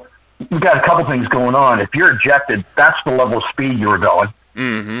 well, we got a couple things going on. If you're ejected, that's the level of speed you were going.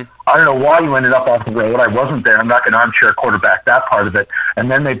 Mm-hmm. I don't know why you ended up off the road. I wasn't there. I'm not going to armchair quarterback that part of it. And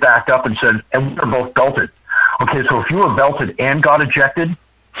then they backed up and said, and we were both belted. Okay, so if you were belted and got ejected,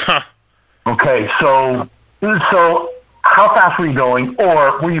 okay, so how fast were you going,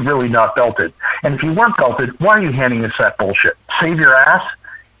 or were you really not belted? And if you weren't belted, why are you handing us that bullshit? Save your ass?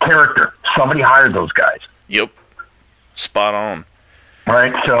 Character. Somebody hired those guys. Yep. Spot on.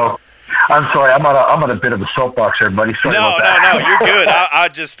 Right, so I'm sorry, I'm on a bit of a soapbox, everybody. Sorry No, about that. no, you're good. I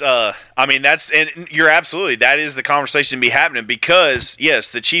just, I mean, and you're absolutely, that is the conversation to be happening because,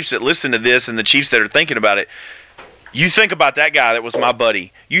 yes, the chiefs that listen to this and the chiefs that are thinking about it, you think about that guy that was my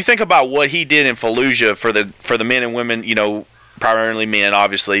buddy. You think about what he did in Fallujah for the men and women, you know, primarily men,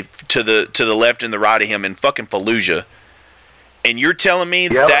 obviously, to the left and the right of him in fucking Fallujah. And you're telling me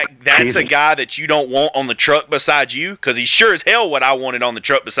that's a guy that you don't want on the truck beside you? Because he's sure as hell what I wanted on the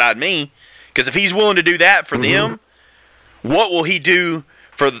truck beside me. Because if he's willing to do that for them, what will he do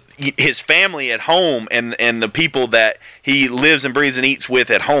for his family at home and the people that he lives and breathes and eats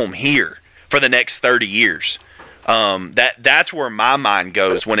with at home here for the next 30 years? That's where my mind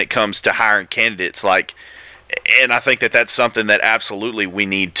goes when it comes to hiring candidates. And I think that's something that absolutely we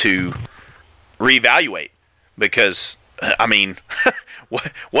need to reevaluate because, I mean,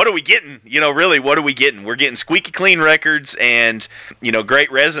 what are we getting? You know, really, what are we getting? We're getting squeaky clean records and, you know,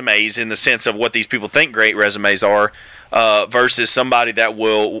 great resumes in the sense of what these people think great resumes are versus somebody that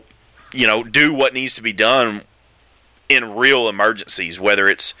will, you know, do what needs to be done in real emergencies, whether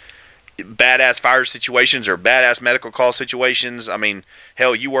it's badass fire situations or badass medical call situations. I mean,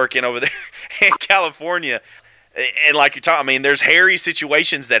 hell, you working over there in California and like you're talking, I mean, there's hairy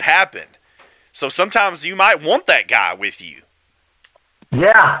situations that happen. So sometimes you might want that guy with you.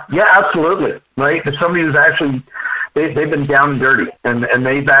 Yeah, absolutely. Right? If somebody who's actually they've been down and dirty, and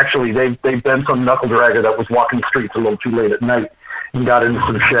they've been some knuckle dragger that was walking the streets a little too late at night and got into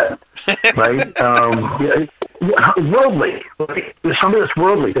some shit. Right? Worldly. Right? Somebody that's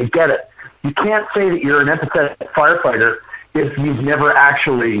worldly, they get it. You can't say that you're an empathetic firefighter if you've never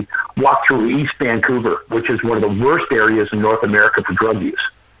actually walked through East Vancouver, which is one of the worst areas in North America for drug use.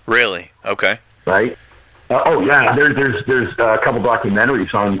 Really? Okay. Right. There's a couple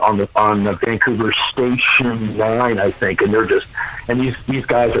documentaries on the Vancouver Station 9, I think, and these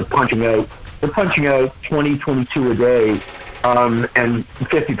guys are punching out 20, 22 a day, and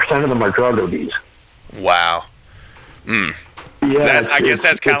 50% of them are drug ODs. Wow. Yeah, I guess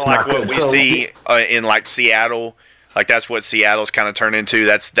that's kind of like what we see in like Seattle. Like that's what Seattle's kind of turned into.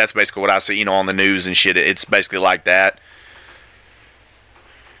 That's basically what I see, you know, on the news and shit. It's basically like that.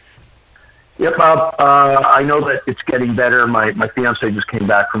 Yep, I know that it's getting better. My fiance just came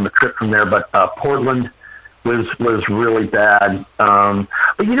back from a trip from there, but Portland was really bad. But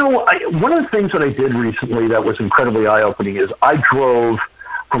you know, one of the things that I did recently that was incredibly eye-opening is I drove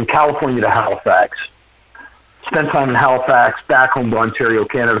from California to Halifax, spent time in Halifax, back home to Ontario,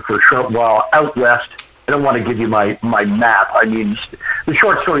 Canada for a short while, out west. I don't want to give you my map. I mean, the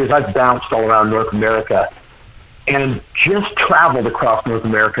short story is I've bounced all around North America and just traveled across North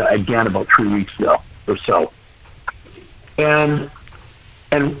America again about 3 weeks ago or so. And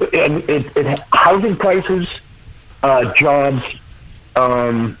housing prices, jobs,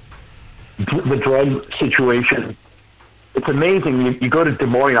 the drug situation, it's amazing. You go to Des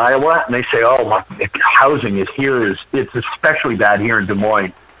Moines, Iowa, and they say, "Oh, my housing it's especially bad here in Des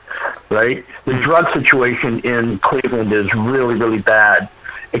Moines." Right? The drug situation in Cleveland is really, really bad,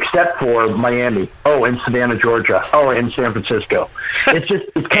 except for Miami. Oh, and Savannah, Georgia. Oh, and San Francisco.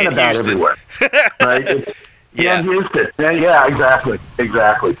 It's kind of bad everywhere. Right? Houston. Yeah,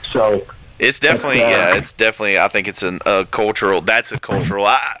 exactly. So it's definitely, I think it's a cultural. That's a cultural.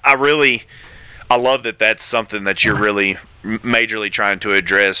 I love that. That's something that you're really majorly trying to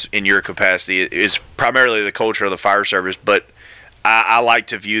address in your capacity. Is primarily the culture of the fire service, but I like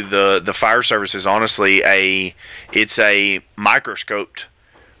to view the fire service as honestly it's a microscoped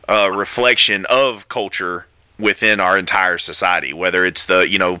reflection of culture within our entire society. Whether it's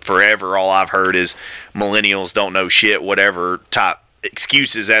forever all I've heard is millennials don't know shit, whatever type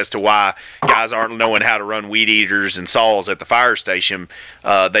excuses as to why guys aren't knowing how to run weed eaters and saws at the fire station.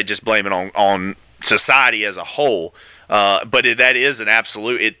 They just blame it on society as a whole. But that is an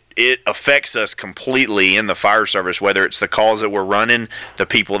absolute. It affects us completely in the fire service, whether it's the calls that we're running, the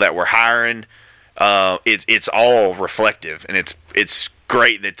people that we're hiring. It's all reflective, and it's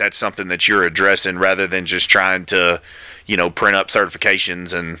great that that's something that you're addressing rather than just trying to, print up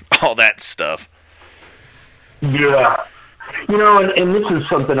certifications and all that stuff. Yeah. And this is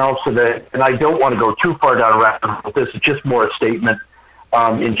something else that, and I don't want to go too far down a rabbit hole with this. It's just more a statement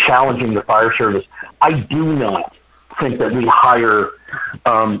in challenging the fire service. I do not think that we hire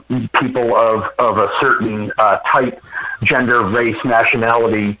people of a certain type, gender, race,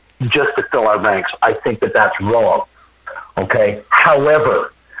 nationality just to fill our ranks. I think that that's wrong. Okay.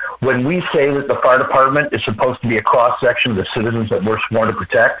 However, when we say that the fire department is supposed to be a cross-section of the citizens that we're sworn to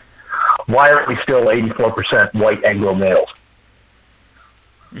protect, why aren't we still 84% white Anglo males?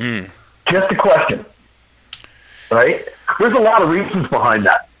 Just a question, right? There's a lot of reasons behind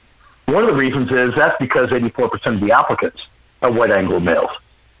that. One of the reasons is that's because 84% of the applicants are white Anglo males.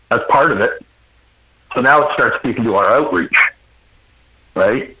 That's part of it. So now it starts speaking to our outreach,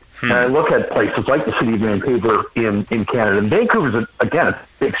 right? And I look at places like the city of Vancouver in Canada. And Vancouver's, again, a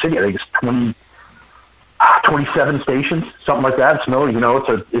big city. I think it's 27 stations, something like that.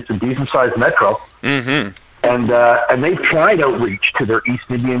 It's a decent-sized metro. Mm-hmm. And they've tried outreach to their East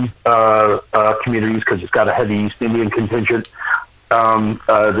Indian communities because it's got a heavy East Indian contingent.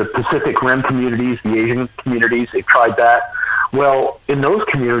 The Pacific Rim communities, the Asian communities, they've tried that. Well, in those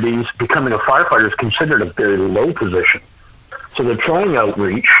communities, becoming a firefighter is considered a very low position. So they're trying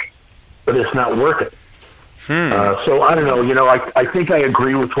outreach, but it's not working. So I don't know. I think I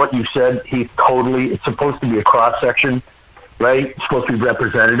agree with what you said, Heath. Totally, it's supposed to be a cross section, right? It's supposed to be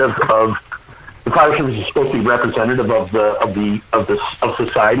representative of the fire service is supposed to be representative of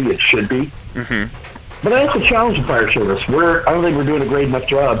society. It should be. Mm-hmm. But I also challenge the fire service. I don't think we're doing a great enough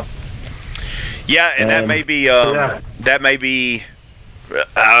job. Yeah, and that may be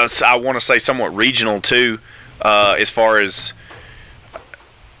I want to say somewhat regional too, as far as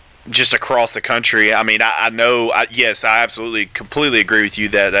just across the country. I mean, yes, I absolutely, completely agree with you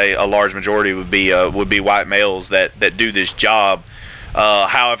that a large majority would be white males that do this job.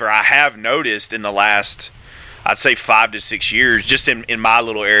 However, I have noticed in the last, I'd say 5 to 6 years, just in my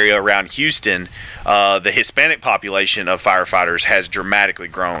little area around Houston, the Hispanic population of firefighters has dramatically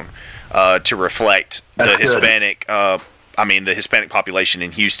grown to reflect the Hispanic. The Hispanic population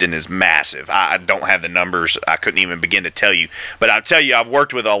in Houston is massive. I don't have the numbers. I couldn't even begin to tell you. But I'll tell you, I've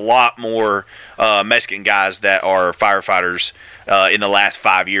worked with a lot more Mexican guys that are firefighters in the last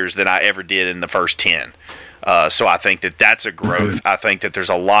 5 years than I ever did in the first 10. So I think that that's a growth. Mm-hmm. I think that there's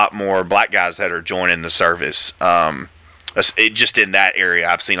a lot more black guys that are joining the service. Just in that area,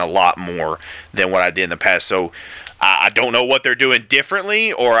 I've seen a lot more than what I did in the past. So I don't know what they're doing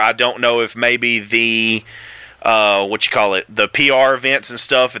differently, or I don't know if maybe the the PR events and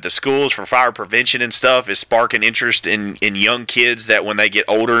stuff at the schools for fire prevention and stuff is sparking interest in young kids that when they get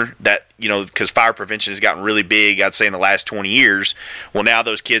older, that, because fire prevention has gotten really big, I'd say in the last 20 years. Well, now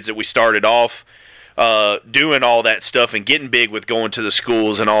those kids that we started off doing all that stuff and getting big with going to the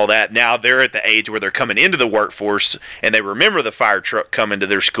schools and all that, now they're at the age where they're coming into the workforce and they remember the fire truck coming to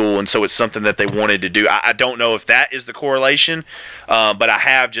their school, and so it's something that they wanted to do. I don't know if that is the correlation, but I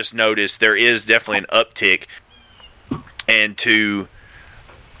have just noticed there is definitely an uptick. And to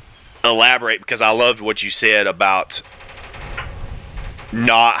elaborate, because I loved what you said about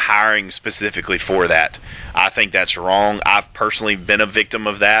not hiring specifically for that. I think that's wrong. I've personally been a victim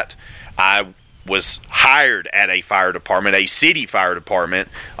of that. I was hired at a fire department, a city fire department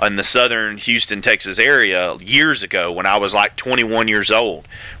in the southern Houston, Texas area years ago when I was like 21 years old.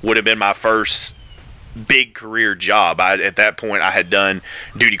 Would have been my first big career job. At that point, I had done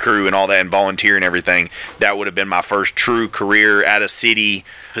duty crew and all that and volunteer and everything. That would have been my first true career at a city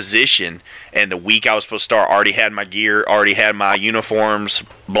position. And the week I was supposed to start, already had my gear, already had my uniforms,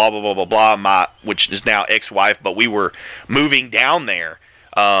 blah, blah, blah, blah, blah, which is now ex-wife, but we were moving down there.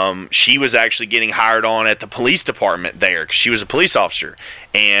 She was actually getting hired on at the police department there because she was a police officer,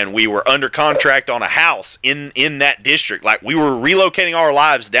 and we were under contract on a house in that district. Like, we were relocating our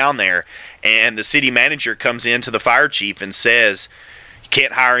lives down there, and the city manager comes in to the fire chief and says, you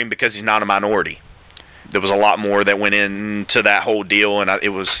can't hire him because he's not a minority. There was a lot more that went into that whole deal, and it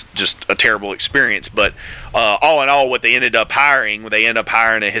was just a terrible experience. But all in all, what they ended up hiring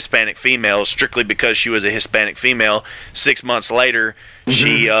a Hispanic female strictly because she was a Hispanic female. 6 months later,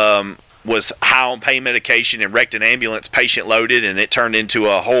 she was high on pain medication and wrecked an ambulance, patient loaded, and it turned into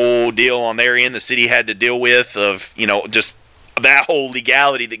a whole deal on their end the city had to deal with of, just that whole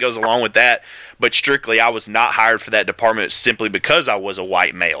legality that goes along with that. But strictly, I was not hired for that department simply because I was a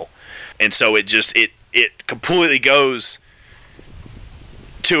white male. And so it completely goes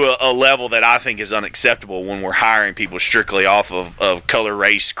to a level that I think is unacceptable when we're hiring people strictly off of color,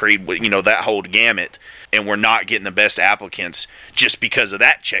 race, creed, that whole gamut, and we're not getting the best applicants just because of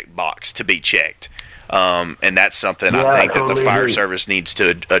that checkbox to be checked. And that's something I think that the fire service needs to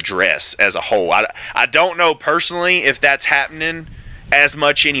address as a whole. I don't know personally if that's happening as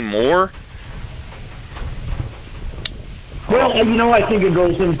much anymore. Well, I think it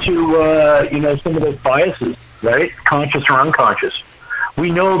goes into, some of those biases, right? Conscious or unconscious.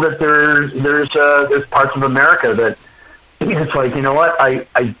 We know that there's parts of America that it's like, you know what? I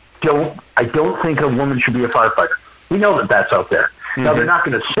don't think a woman should be a firefighter. We know that that's out there. Mm-hmm. Now, they're not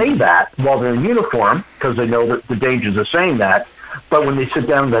going to say that while they're in uniform because they know that the dangers of saying that. But when they sit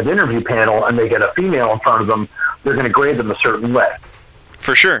down in that interview panel and they get a female in front of them, they're going to grade them a certain way.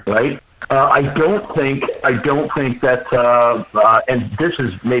 For sure. Right? I don't think that, and this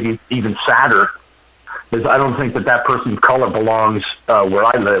is maybe even sadder, is I don't think that person's color belongs where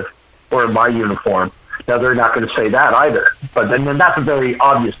I live or in my uniform. Now, they're not going to say that either. But then that's a very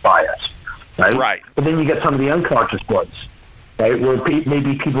obvious bias, right? Right. But then you get some of the unconscious ones, right, where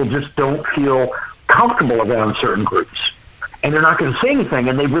maybe people just don't feel comfortable around certain groups. And they're not going to say anything,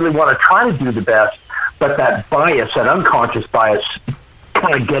 and they really want to try to do the best, but that bias, that unconscious bias,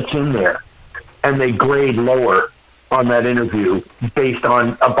 kind of gets in there, and they grade lower on that interview based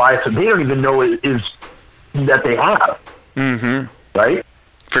on a bias that they don't even know is that they have. Mm-hmm. Right?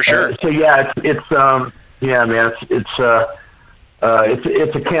 For sure. So yeah, it's man, it's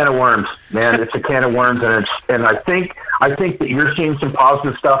a can of worms, man. It's a can of worms, and I think that you're seeing some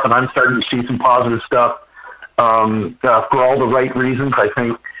positive stuff, and I'm starting to see some positive stuff for all the right reasons. I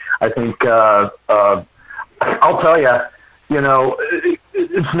think I'll tell you,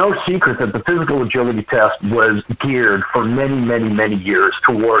 it's no secret that the physical agility test was geared for many, many, many years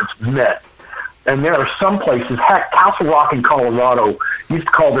towards men. And there are some places, heck, Castle Rock in Colorado used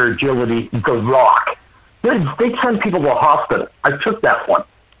to call their agility the Rock. They'd send people to a hospital. I took that one.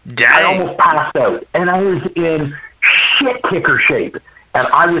 Dang. I almost passed out. And I was in shit kicker shape. And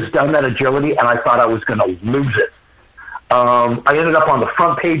I was done that agility, and I thought I was going to lose it. I ended up on the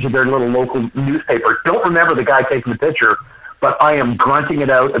front page of their little local newspaper. Don't remember the guy taking the picture, but I am grunting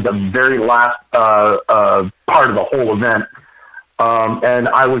it out at the very last part of the whole event. And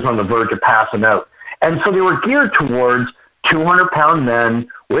I was on the verge of passing out. And so they were geared towards 200-pound men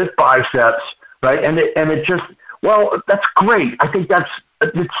with biceps, right? And it just, well, that's great. I think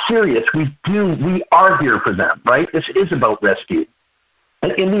it's serious. We are here for them, right? This is about rescue.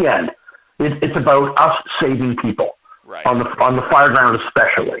 And in the end, it's about us saving people, right, on the fire ground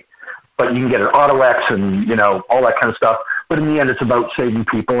especially. But you can get an Auto X and, all that kind of stuff. But in the end, it's about saving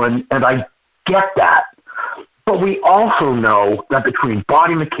people. And I get that. But we also know that between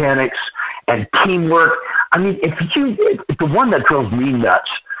body mechanics and teamwork, I mean, if the one that drove me nuts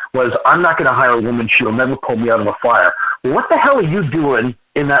was, I'm not going to hire a woman, she'll never pull me out of a fire. Well, what the hell are you doing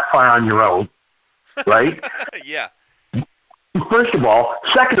in that fire on your own, right? Yeah. First of all.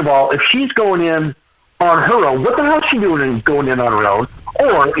 Second of all, if she's going in on her own, what the hell is she doing going in on her own?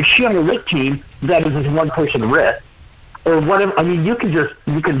 Or is she on a RIT team that is a one-person RIT? Or whatever. I mean, you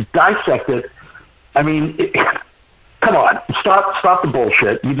can dissect it. I mean, come on, stop the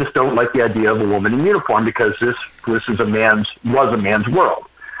bullshit. You just don't like the idea of a woman in uniform because this was a man's world.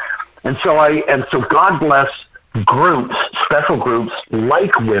 And so God bless groups, special groups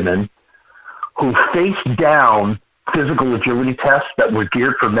like women who faced down physical agility tests that were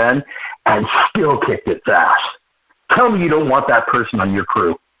geared for men and still kicked its ass. Tell me you don't want that person on your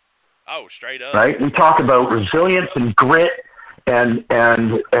crew. Oh, straight up. Right? We talk about resilience and grit and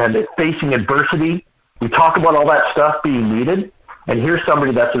facing adversity. We talk about all that stuff being needed, and here's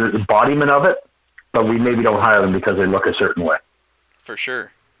somebody that's an embodiment of it, but we maybe don't hire them because they look a certain way. For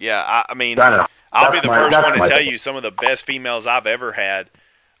sure. Yeah, I'll be the first one to tell you some of the best females I've ever had,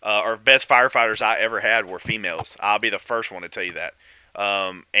 or best firefighters I ever had were females. I'll be the first one to tell you that.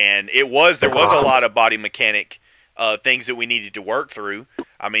 And there was a lot of body mechanic things that we needed to work through.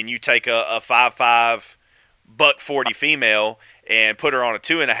 I mean, you take a 5'5", 140 female and put her on a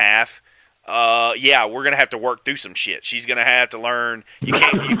 2.5. yeah, we're gonna have to work through some shit. She's gonna have to learn. You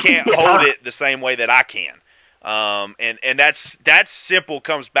can't hold it the same way that I can. And that's simple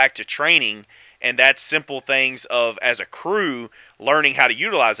comes back to training, and that's simple things of as a crew learning how to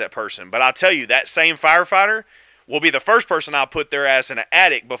utilize that person. But I'll tell you, that same firefighter will be the first person I'll put their ass in an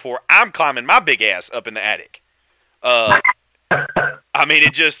attic before I'm climbing my big ass up in the attic. I mean,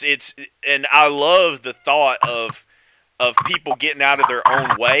 and I love the thought of people getting out of their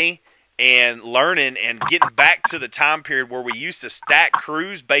own way and learning and getting back to the time period where we used to stack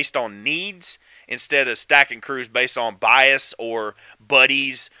crews based on needs instead of stacking crews based on bias or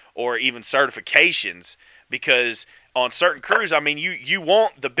buddies or even certifications. Because on certain crews, I mean, you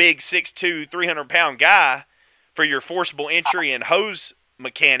want the big 6'2", 300-pound guy for your forcible entry and hose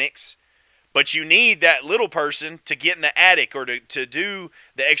mechanics, but you need that little person to get in the attic or to do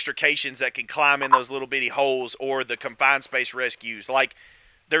the extrications that can climb in those little bitty holes or the confined space rescues. Like,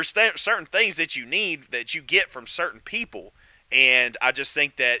 there's certain things that you need that you get from certain people, and I just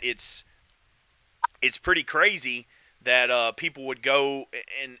think that it's pretty crazy that people would go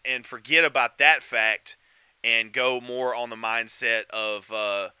and forget about that fact and go more on the mindset of,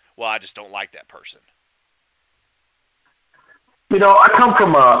 well, I just don't like that person. You know, I come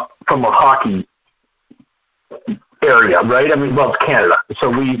from a hockey area, right? I mean, well, it's Canada, so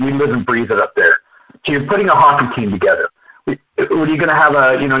we live and breathe it up there. So you're putting a hockey team together. What are you going to have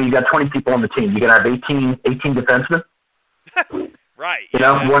you got 20 people on the team. You're going to have 18 defensemen? Right. You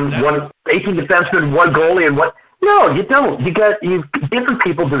know, one 18 defensemen, one goalie, and what? No, you don't. You've different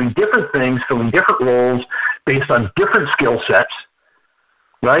people doing different things, filling different roles based on different skill sets,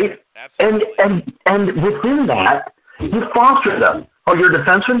 right? Absolutely. And within that, you foster them. Oh, you're a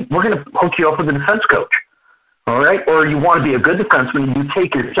defenseman? We're going to hook you up with a defense coach. All right? Or you want to be a good defenseman, you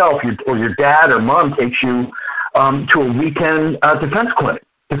take yourself, or your dad or mom takes you to a weekend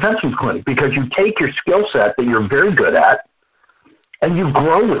defenseman's clinic, because you take your skill set that you're very good at and you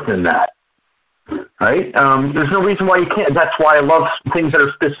grow within that. Right? There's no reason why you can't. That's why I love things that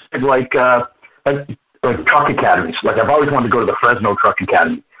are specific, like truck academies. Like, I've always wanted to go to the Fresno Truck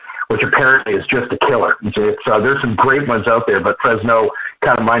Academy, which apparently is just a killer. There's some great ones out there, but Fresno,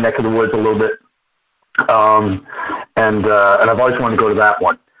 kind of my neck of the woods a little bit. And I've always wanted to go to that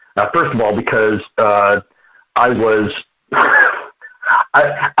one. First of all, because I was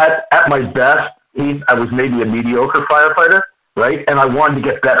at my best, I was maybe a mediocre firefighter, right? And I wanted to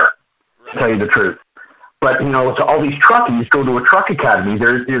get better, to tell you the truth. But, so all these truckies go to a truck academy.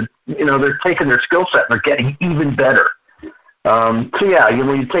 They're taking their skill set and they're getting even better. When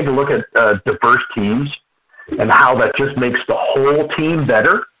you take a look at diverse teams and how that just makes the whole team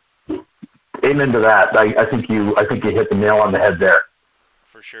better, amen to that. I think you hit the nail on the head there.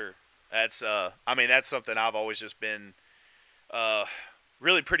 For sure. That's that's something I've always just been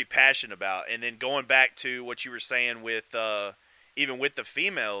really pretty passionate about. And then going back to what you were saying with even with the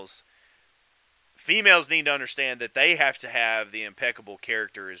females need to understand that they have to have the impeccable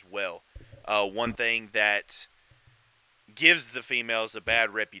character as well. One thing that gives the females a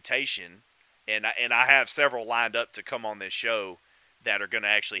bad reputation, and I have several lined up to come on this show that are going to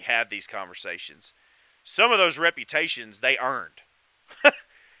actually have these conversations. Some of those reputations they earned.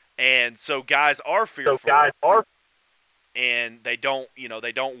 And so guys are fearful. And they don't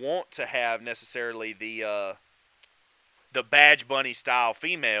want to have necessarily the badge bunny style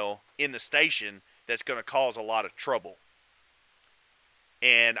female in the station that's going to cause a lot of trouble.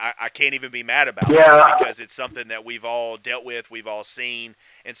 And I can't even be mad about it, because it's something that we've all dealt with, we've all seen.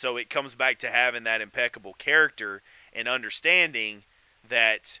 And so it comes back to having that impeccable character and understanding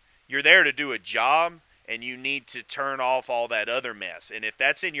that you're there to do a job and you need to turn off all that other mess. And if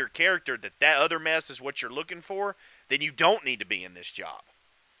that's in your character, that other mess is what you're looking for, then you don't need to be in this job.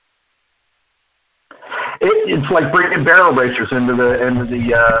 It's like bringing barrel racers into the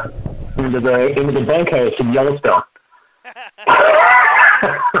bunkhouse in Yellowstone.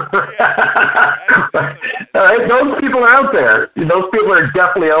 Those people are out there. Those people are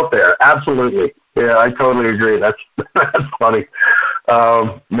definitely out there. Absolutely. Yeah, I totally agree. That's funny.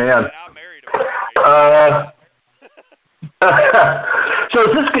 Man. So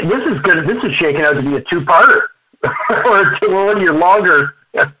this is good. This is shaking out to be a two-parter or one of your longer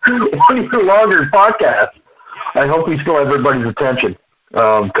podcasts. I hope we still have everybody's attention,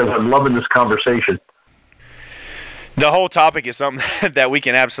 because I'm loving this conversation. The whole topic is something that we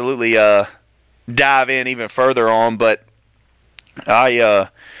can absolutely dive in even further on, but I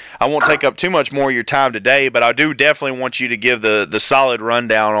won't take up too much more of your time today, but I do definitely want you to give the solid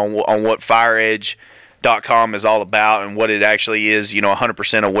rundown on what FireEdge.com is all about and what it actually is,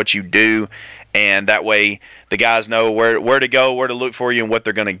 100% of what you do. and that way the guys know where to go, where to look for you, and what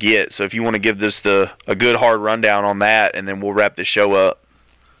they're going to get. So if you want to give this a good hard rundown on that, and then we'll wrap the show up.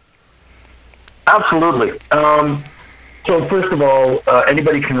 Absolutely. So first of all,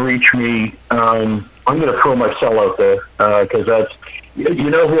 anybody can reach me. I'm going to throw my cell out there because that's, you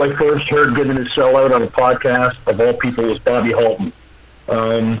know, who I first heard giving his cell out on a podcast of all people was Bobby Halton.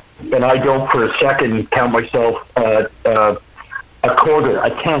 And I don't for a second count myself accorded. I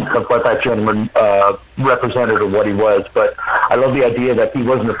can't of what that gentleman represented or what he was, but I love the idea that he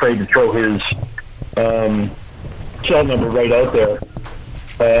wasn't afraid to throw his cell number right out there.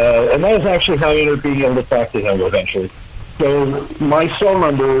 And that is actually how I ended up being able to talk to him eventually. So my cell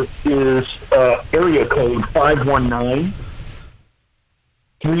number is area code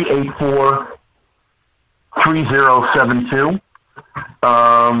 519-384-3072.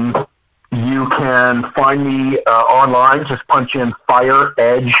 You can find me online. Just punch in Fire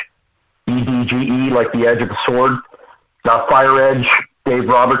Edge, EDGE, like the edge of the sword. Fire Edge, Dave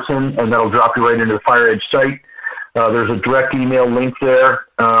Robertson, and that'll drop you right into the Fire Edge site. There's a direct email link there,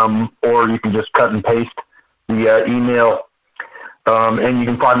 or you can just cut and paste the email. And you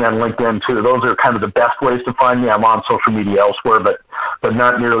can find me on LinkedIn too. Those are kind of the best ways to find me. I'm on social media elsewhere, but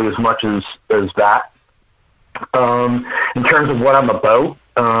not nearly as much as that. In terms of what I'm about,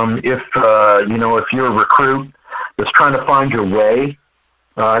 if you're a recruit that's trying to find your way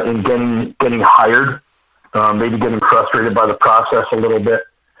in getting hired, maybe getting frustrated by the process a little bit,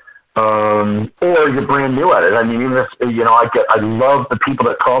 or you're brand new at it. I mean, even if, I love the people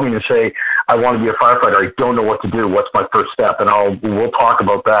that call me and say, I want to be a firefighter. I don't know what to do. What's my first step? And we'll talk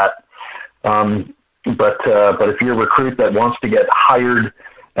about that. But if you're a recruit that wants to get hired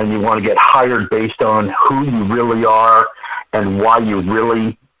and you want to get hired based on who you really are and why you're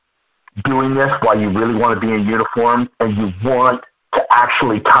really doing this, why you really want to be in uniform, and you want to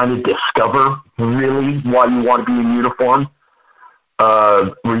actually kind of discover really why you want to be in uniform,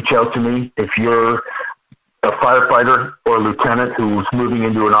 reach out to me. If you're a firefighter or a lieutenant who's moving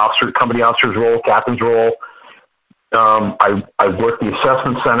into an company officer's role, captain's role, I work the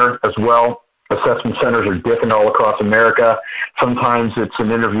assessment center as well. Assessment centers are different all across America. Sometimes it's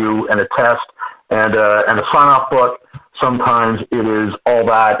an interview and a test and a sign-off book. Sometimes it is all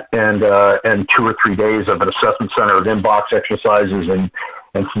that and 2 or 3 days of an assessment center of inbox exercises and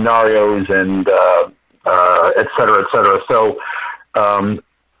scenarios and et cetera, et cetera. So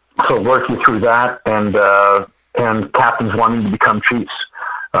work you through that and captains wanting to become chiefs.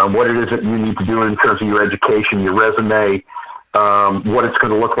 What it is that you need to do in terms of your education, your resume, what it's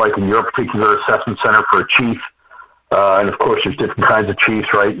going to look like in your particular assessment center for a chief. And of course, there's different kinds of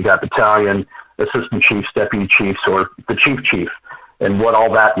chiefs, right? You got battalion, assistant chiefs, deputy chiefs, or the chief, and what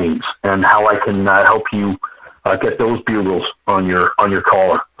all that means, and how I can help you get those bugles on your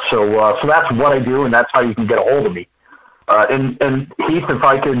collar. So that's what I do, and that's how you can get a hold of me. And Heath, if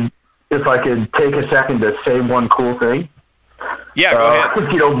I could take a second to say one cool thing. Yeah, go ahead. If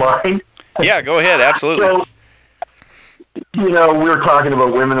you don't mind. Yeah, go ahead. Absolutely. So, we were talking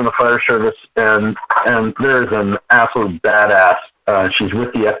about women in the fire service, and there's an absolute badass. She's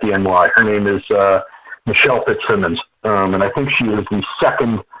with the FDNY. Her name is Michelle Fitzsimmons, and I think she was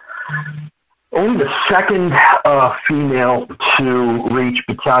only the second female to reach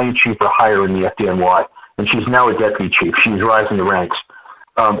battalion chief or higher in the FDNY, and she's now a deputy chief. She's rising the ranks,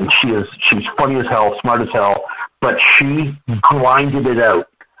 and she's funny as hell, smart as hell, but she grinded it out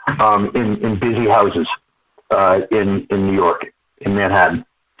in busy houses in New York, in Manhattan.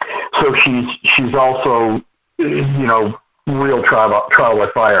 So she's also real trial by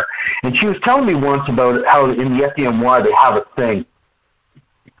fire. And she was telling me once about how in the FDNY they have a thing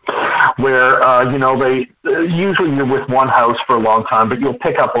where they usually you're with one house for a long time, but you'll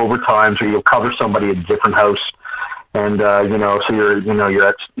pick up overtimes or you'll cover somebody at a different house. And so you're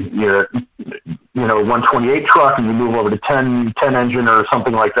at 128 truck and you move over to 10 engine or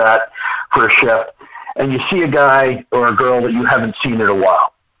something like that for a shift, and you see a guy or a girl that you haven't seen in a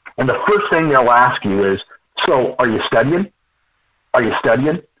while, and the first thing they'll ask you is, "So, are you studying? Are you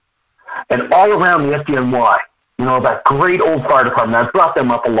studying?" And all around the FDNY, that great old fire department. I've brought them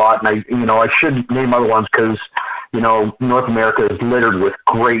up a lot, and I should name other ones because North America is littered with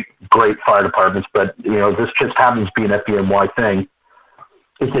great fire departments, but this just happens to be an FDNY thing.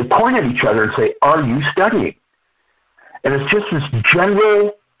 Is they point at each other and say, "Are you studying?" And it's just this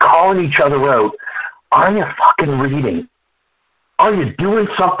general calling each other out. Are you fucking reading? Are you doing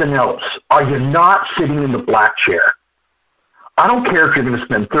something else? Are you not sitting in the black chair? I don't care if you're going to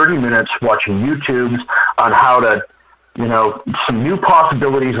spend 30 minutes watching YouTubes on how to, some new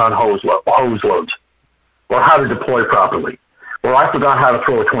possibilities on hose loads or how to deploy properly. or I forgot how to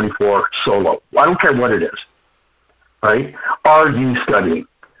throw a 24 solo. I don't care what it is, right? Are you studying?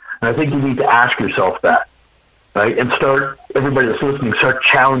 And I think you need to ask yourself that, right? And everybody that's listening, start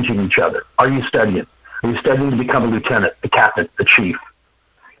challenging each other. Are you studying? Are you studying to become a lieutenant, a captain, a chief?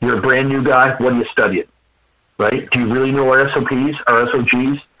 You're a brand new guy. What are you studying? Right? Do you really know our SOPs, our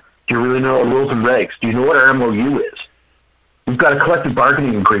SOGs? Do you really know our rules and regs? Do you know what our MOU is? We've got a collective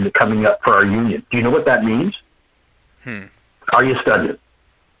bargaining agreement coming up for our union. Do you know what that means? Are you studying?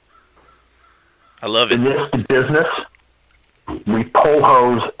 I love it. In this business, we pull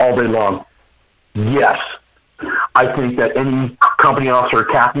hose all day long. Yes. I think that any company officer or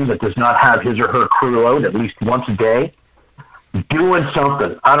captain that does not have his or her crew out at least once a day, doing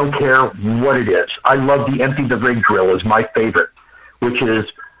something, I don't care what it is. I love the empty the rig drill is my favorite, which is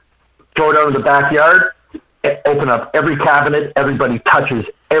throw it out in the backyard, open up every cabinet, everybody touches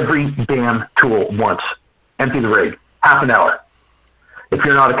every damn tool once. Empty the rig, half an hour. If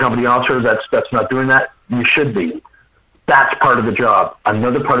you're not a company officer that's not doing that, you should be. That's part of the job.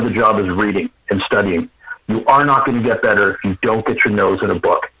 Another part of the job is reading and studying. You are not going to get better if you don't get your nose in a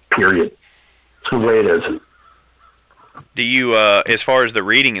book, period. It's the way it is. Do you, as far as the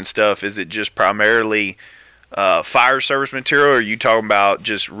reading and stuff, is it just primarily fire service material, or are you talking about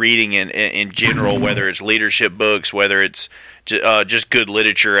just reading in general, whether it's leadership books, whether it's just good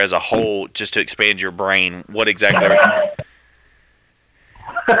literature as a whole, just to expand your brain? What exactly are you?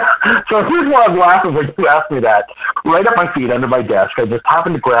 So here's why I'm laughing when you asked me that. Right at my feet under my desk, I just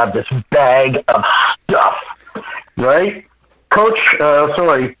happened to grab this bag of stuff, right? Coach,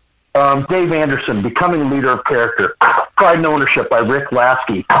 Dave Anderson, Becoming a Leader of Character, Pride and Ownership by Rick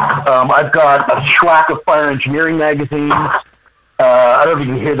Lasky. I've got a schwack of fire engineering magazines. I don't know if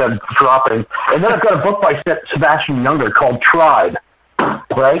you can hear them dropping. And then I've got a book by Sebastian Younger called Tribe,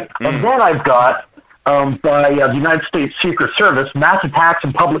 right? And then I've got, by the United States Secret Service, Mass Attacks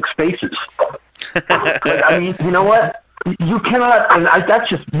in Public Spaces. I mean, you know what? You cannot, and that's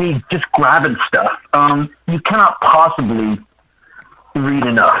just me just grabbing stuff. You cannot possibly read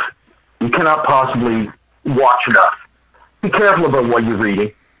enough. You cannot possibly watch enough. Be careful about what you're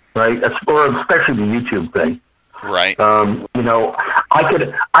reading, right? Or especially the YouTube thing. Right. You know, I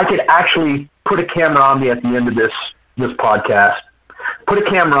could actually put a camera on me at the end of this podcast, put a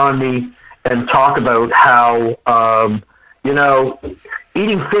camera on me and talk about how, you know,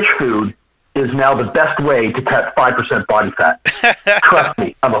 eating fish food is now the best way to cut 5% body fat. Trust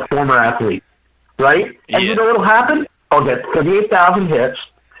me, I'm a former athlete, right? And you know what'll happen? I'll get 38,000 hits,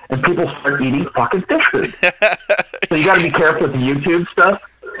 and people start eating fucking fish food. So you got to be careful with the YouTube stuff.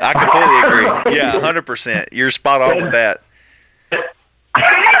 I completely agree. Yeah, 100%. You're spot on with that.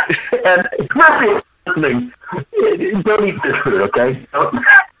 And especially listening, don't eat fish food, okay?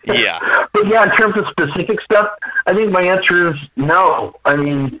 Yeah. But yeah, in terms of specific stuff, I think my answer is no. I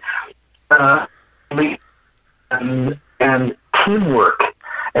mean, and teamwork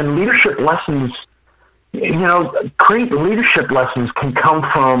and leadership lessons. You know, great leadership lessons can come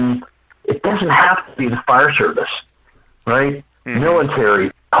from, it doesn't have to be the fire service, right?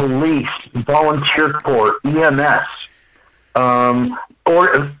 Military, police, volunteer corps, EMS,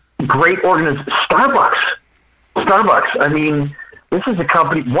 or great organizations. Starbucks. I mean, this is a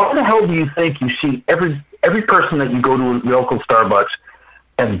company. Why the hell do you think you see every person that you go to a local Starbucks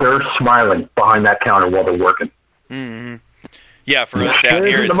and they're smiling behind that counter while they're working? Mm-hmm. Yeah, for us down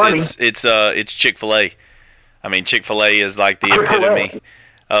here, it's Chick-fil-A. I mean, Chick-fil-A is like the epitome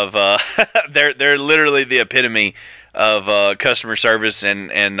of they're literally the epitome of customer service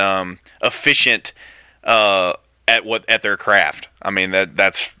and efficient at their craft. I mean,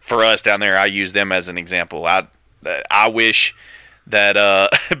 that's for us down there. I use them as an example. I wish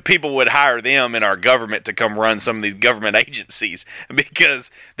that people would hire them in our government to come run some of these government agencies,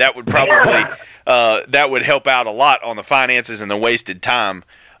 because that would probably that would help out a lot on the finances and the wasted time.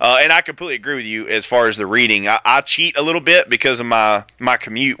 And I completely agree with you as far as the reading. I cheat a little bit because of my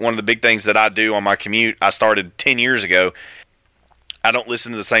commute. One of the big things that I do on my commute, I started 10 years ago. I don't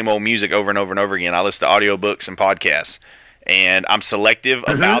listen to the same old music over and over and over again. I listen to audiobooks and podcasts. And I'm selective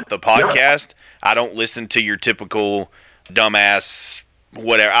about the podcast. I don't listen to your typical dumbass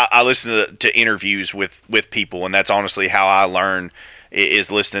whatever. I listen to interviews with people, and that's honestly how I learn,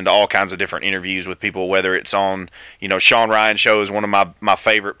 is listening to all kinds of different interviews with people, whether it's on, Sean Ryan Show is one of my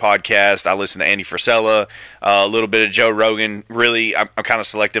favorite podcasts. I listen to Andy Frisella, a little bit of Joe Rogan. Really, I'm kind of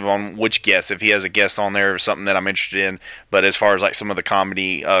selective on which guest, if he has a guest on there or something that I'm interested in. But as far as like some of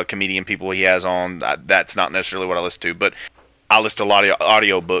the comedian people he has on, that's not necessarily what I listen to. But I listen to a lot of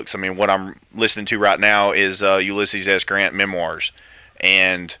audio books. I mean, what I'm listening to right now is Ulysses S. Grant memoirs.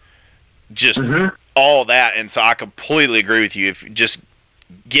 And just all that. And so I completely agree with you. If just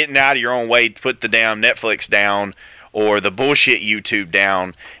getting out of your own way to put the damn Netflix down or the bullshit YouTube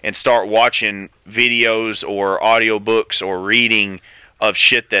down and start watching videos or audiobooks or reading of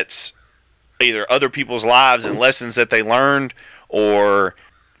shit that's either other people's lives and lessons that they learned or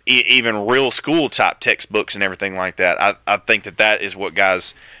even real school type textbooks and everything like that. I think that is what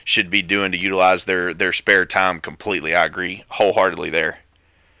guys should be doing to utilize their spare time completely. I agree wholeheartedly there.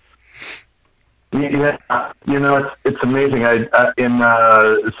 Yeah, it's amazing.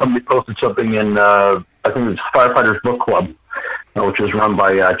 Somebody posted something in I think it's Firefighters Book Club, which is run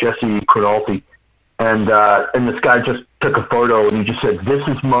by Jesse Cronalty, and this guy just took a photo and he just said, "This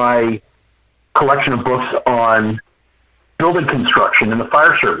is my collection of books on building construction in the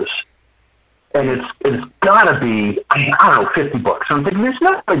fire service," and it's gotta be, I don't know, 50 books. So I'm thinking there's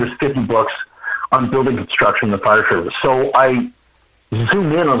not like there's 50 books on building construction in the fire service. So I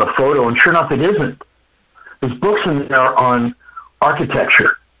zoom in on the photo, and sure enough, it isn't. There's books in there on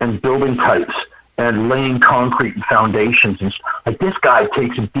architecture and building types and laying concrete and foundations. And like, this guy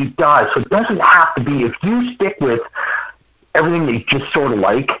takes a deep dive. So it doesn't have to be, if you stick with everything that you just sort of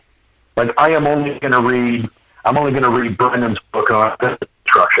like I'm only going to read Brennan's book on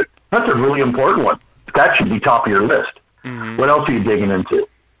construction. That's a really important one. That should be top of your list. Mm-hmm. What else are you digging into?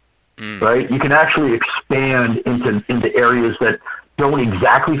 Right? You can actually expand into areas that don't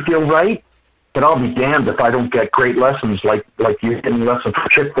exactly feel right, but I'll be damned if I don't get great lessons like you're getting lessons from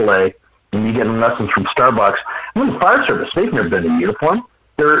Chick-fil-A and you're getting lessons from Starbucks. And in the fire service, they've never been in uniform.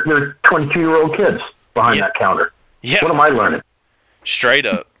 They're 22-year-old kids behind that counter. Yeah. What am I learning? Straight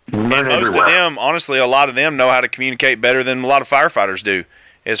up. And most of them, honestly, a lot of them know how to communicate better than a lot of firefighters do,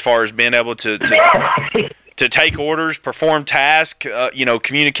 as far as being able to take orders, perform tasks,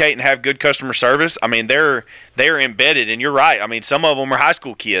 communicate and have good customer service. I mean, they're embedded, and you're right. I mean, some of them are high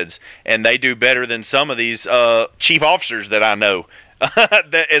school kids, and they do better than some of these chief officers that I know,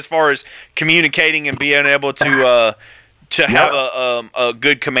 that as far as communicating and being able to have a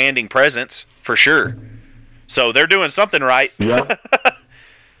good commanding presence, for sure. So they're doing something right. Yep.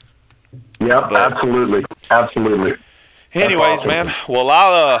 Yep, absolutely. Anyways, awesome, man. Well,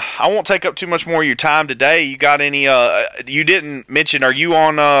 I won't take up too much more of your time today. You got any? You didn't mention. Are you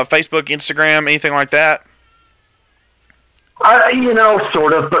on Facebook, Instagram, anything like that?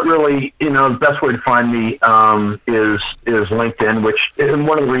 Sort of, but really, the best way to find me is LinkedIn. And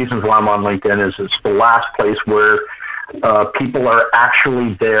one of the reasons why I'm on LinkedIn is it's the last place where people are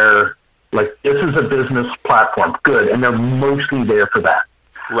actually there. Like, this is a business platform, good, and they're mostly there for that.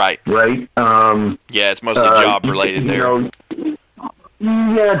 Right. Yeah, it's mostly job related there.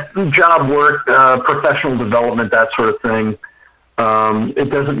 Job work, professional development, that sort of thing. It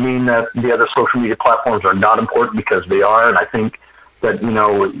doesn't mean that the other social media platforms are not important, because they are. And I think that,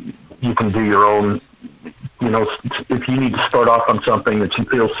 you can do your own, if you need to start off on something that you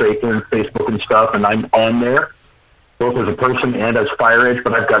feel safe in, Facebook and stuff, and I'm on there, both as a person and as Fire Edge,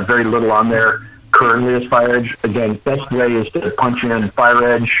 but I've got very little on there currently as Fire Edge. Again, best way is to punch in Fire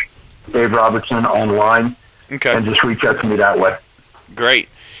Edge, Dave Robertson online, and just reach out to me that way. Great.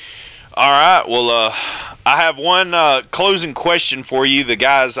 All right. Well, I have one closing question for you. The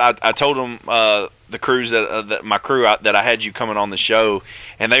guys, I told them the crews that my crew that I had you coming on the show,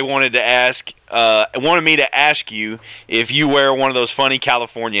 and they wanted me to ask you if you wear one of those funny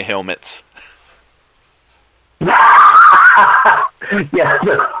California helmets. Yeah,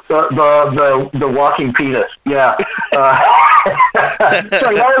 the walking penis. Yeah.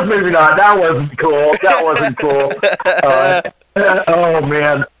 Sorry, that was maybe not. That wasn't cool. Oh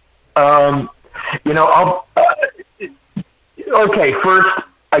man. Okay. First,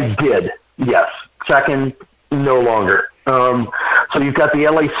 I did. Yes. Second, no longer. So you've got the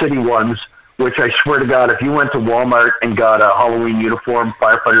LA City ones, which I swear to God, if you went to Walmart and got a Halloween uniform,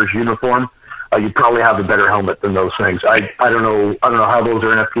 firefighter's uniform, you'd probably have a better helmet than those things. I don't know how those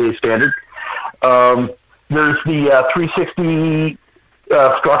are NFPA standard. There's the 360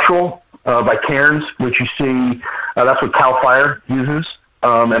 structural by Cairns, which you see. That's what Cal Fire uses,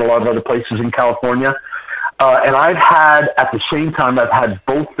 and a lot of other places in California. And I've had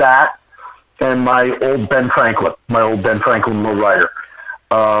both that and my old Ben Franklin lowrider.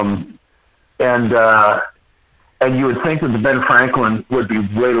 And you would think that the Ben Franklin would be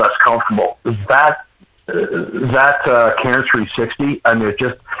way less comfortable. That Cairns 360, I mean,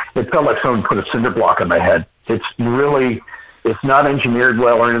 it felt like someone put a cinder block on my head. It's not engineered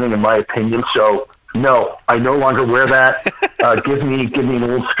well or anything, in my opinion. So no, I no longer wear that. Give me an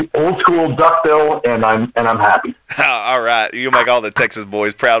old school duckbill, and I'm happy. All right, you make all the Texas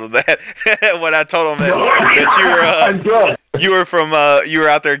boys proud of that. When I told them that you were, I'm good. you were from you were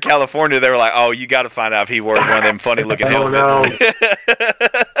out there in California. They were like, "Oh, you got to find out if he wears one of them funny looking helmets."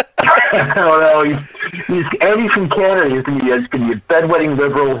 No, he's from Canada. He's gonna be a bedwetting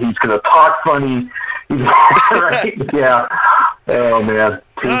liberal. He's gonna talk funny. Right? Yeah. Oh man,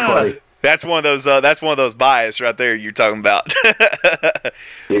 too funny. That's one of those. That's one of those bias right there you're talking about.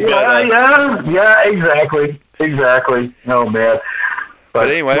 Yeah, exactly. Oh man. But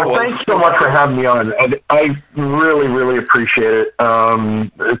anyway, thanks so much for having me on. I really, really appreciate it.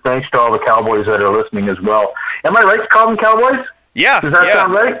 Thanks to all the Cowboys that are listening as well. Am I right to call them Cowboys? Yeah. Does that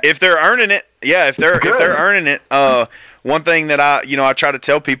sound right? If they're earning it, if they're earning it. One thing that I try to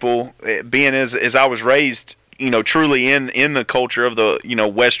tell people, being as I was raised, truly in the culture of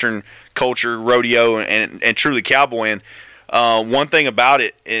the Western culture, rodeo, and truly cowboying. One thing about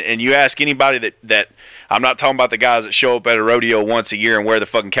it, and you ask anybody that I'm not talking about the guys that show up at a rodeo once a year and wear the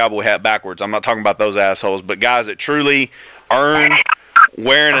fucking cowboy hat backwards. I'm not talking about those assholes, but guys that truly earn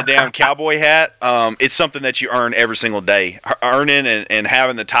wearing a damn cowboy hat. It's something that you earn every single day. Earning and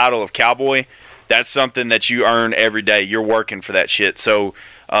having the title of cowboy, that's something that you earn every day. You're working for that shit. So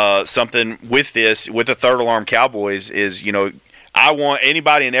something with the Third Alarm Cowboys is, I want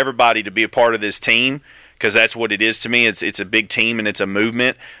anybody and everybody to be a part of this team, because that's what it is to me. It's a big team, and it's a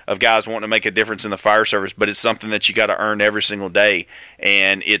movement of guys wanting to make a difference in the fire service, but it's something that you got to earn every single day,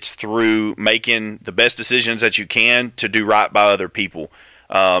 and it's through making the best decisions that you can to do right by other people.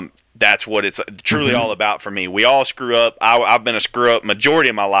 That's what it's truly all about for me. We all screw up. I've been a screw up majority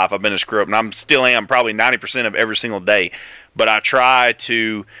of my life. I've been a screw up, and I'm still am probably 90% of every single day, but I try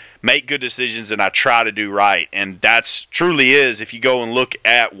to make good decisions, and I try to do right, and that's truly is, if you go and look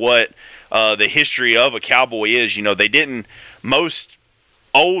at what the history of a cowboy is, they didn't, most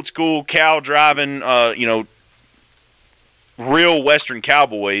old school cow driving, real Western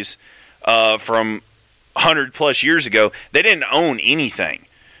cowboys from 100 plus years ago, they didn't own anything.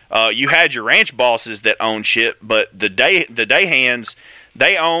 You had your ranch bosses that owned shit, but the day hands,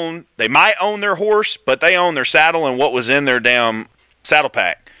 they might own their horse, but they own their saddle and what was in their damn saddle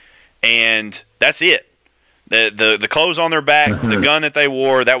pack, and that's it. The clothes on their back, the gun that they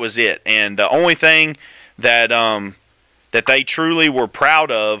wore, that was it. And the only thing that they truly were proud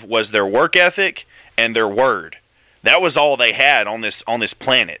of was their work ethic and their word. That was all they had on this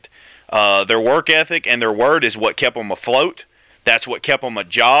planet. Their work ethic and their word is what kept them afloat. That's what kept them a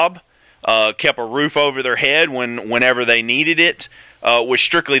job, kept a roof over their head whenever they needed it, was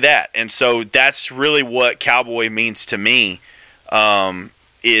strictly that. And so that's really what cowboy means to me,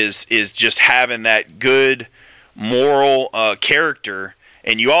 is just having that good moral character.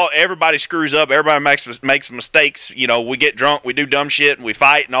 And everybody screws up, everybody makes mistakes. We get drunk, we do dumb shit, and we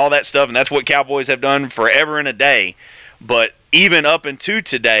fight and all that stuff, and that's what cowboys have done forever and a day. But even up into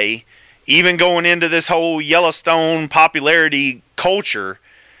today, even going into this whole Yellowstone popularity culture,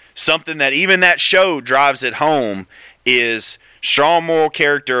 something that even that show drives it home is strong moral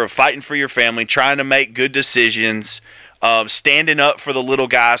character of fighting for your family, trying to make good decisions, standing up for the little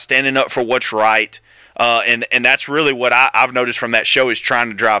guy, standing up for what's right. And that's really what I've noticed from that show, is trying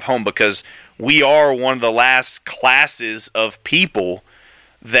to drive home, because we are one of the last classes of people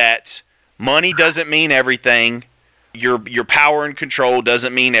that money doesn't mean everything. Your power and control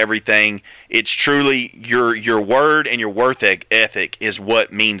doesn't mean everything. It's truly your word and your work ethic is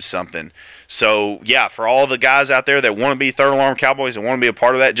what means something. So yeah, for all the guys out there that want to be Third Alarm Cowboys and want to be a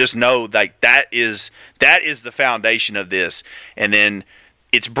part of that, just know that is the foundation of this. And then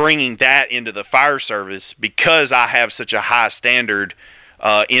it's bringing that into the fire service, because I have such a high standard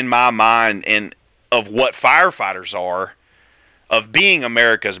in my mind and of what firefighters are, of being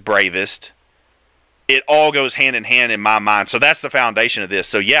America's bravest. It all goes hand in hand in my mind. So that's the foundation of this.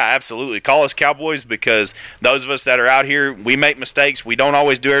 So yeah, absolutely. Call us Cowboys, because those of us that are out here, we make mistakes. We don't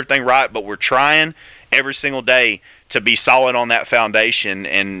always do everything right, but we're trying every single day to be solid on that foundation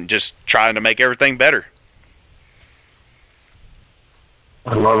and just trying to make everything better.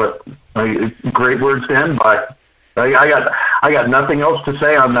 I love it. Great words to end by. I got nothing else to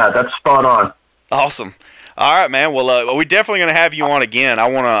say on that. That's spot on. Awesome. All right, man. Well, we're definitely going to have you on again. I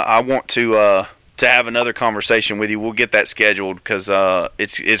want to have another conversation with you. We'll get that scheduled, because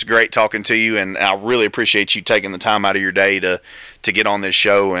it's great talking to you, and I really appreciate you taking the time out of your day to get on this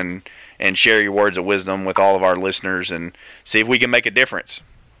show and share your words of wisdom with all of our listeners and see if we can make a difference.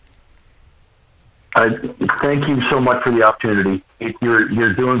 Thank you so much for the opportunity.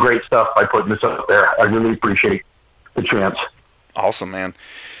 You're doing great stuff by putting this up there. I really appreciate the chance. Awesome, man.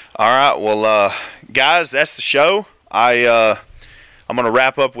 All right, well, guys, that's the show. I'm going to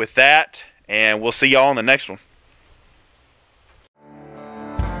wrap up with that, and we'll see y'all on the next one.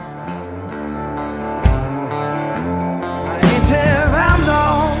 I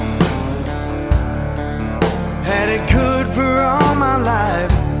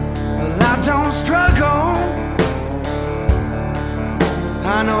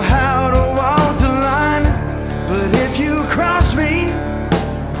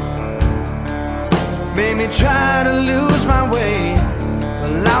made me try to lose my way.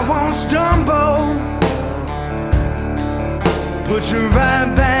 Well, I won't stumble. Put you right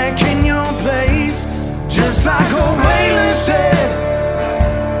back in your place, just like a whaler said.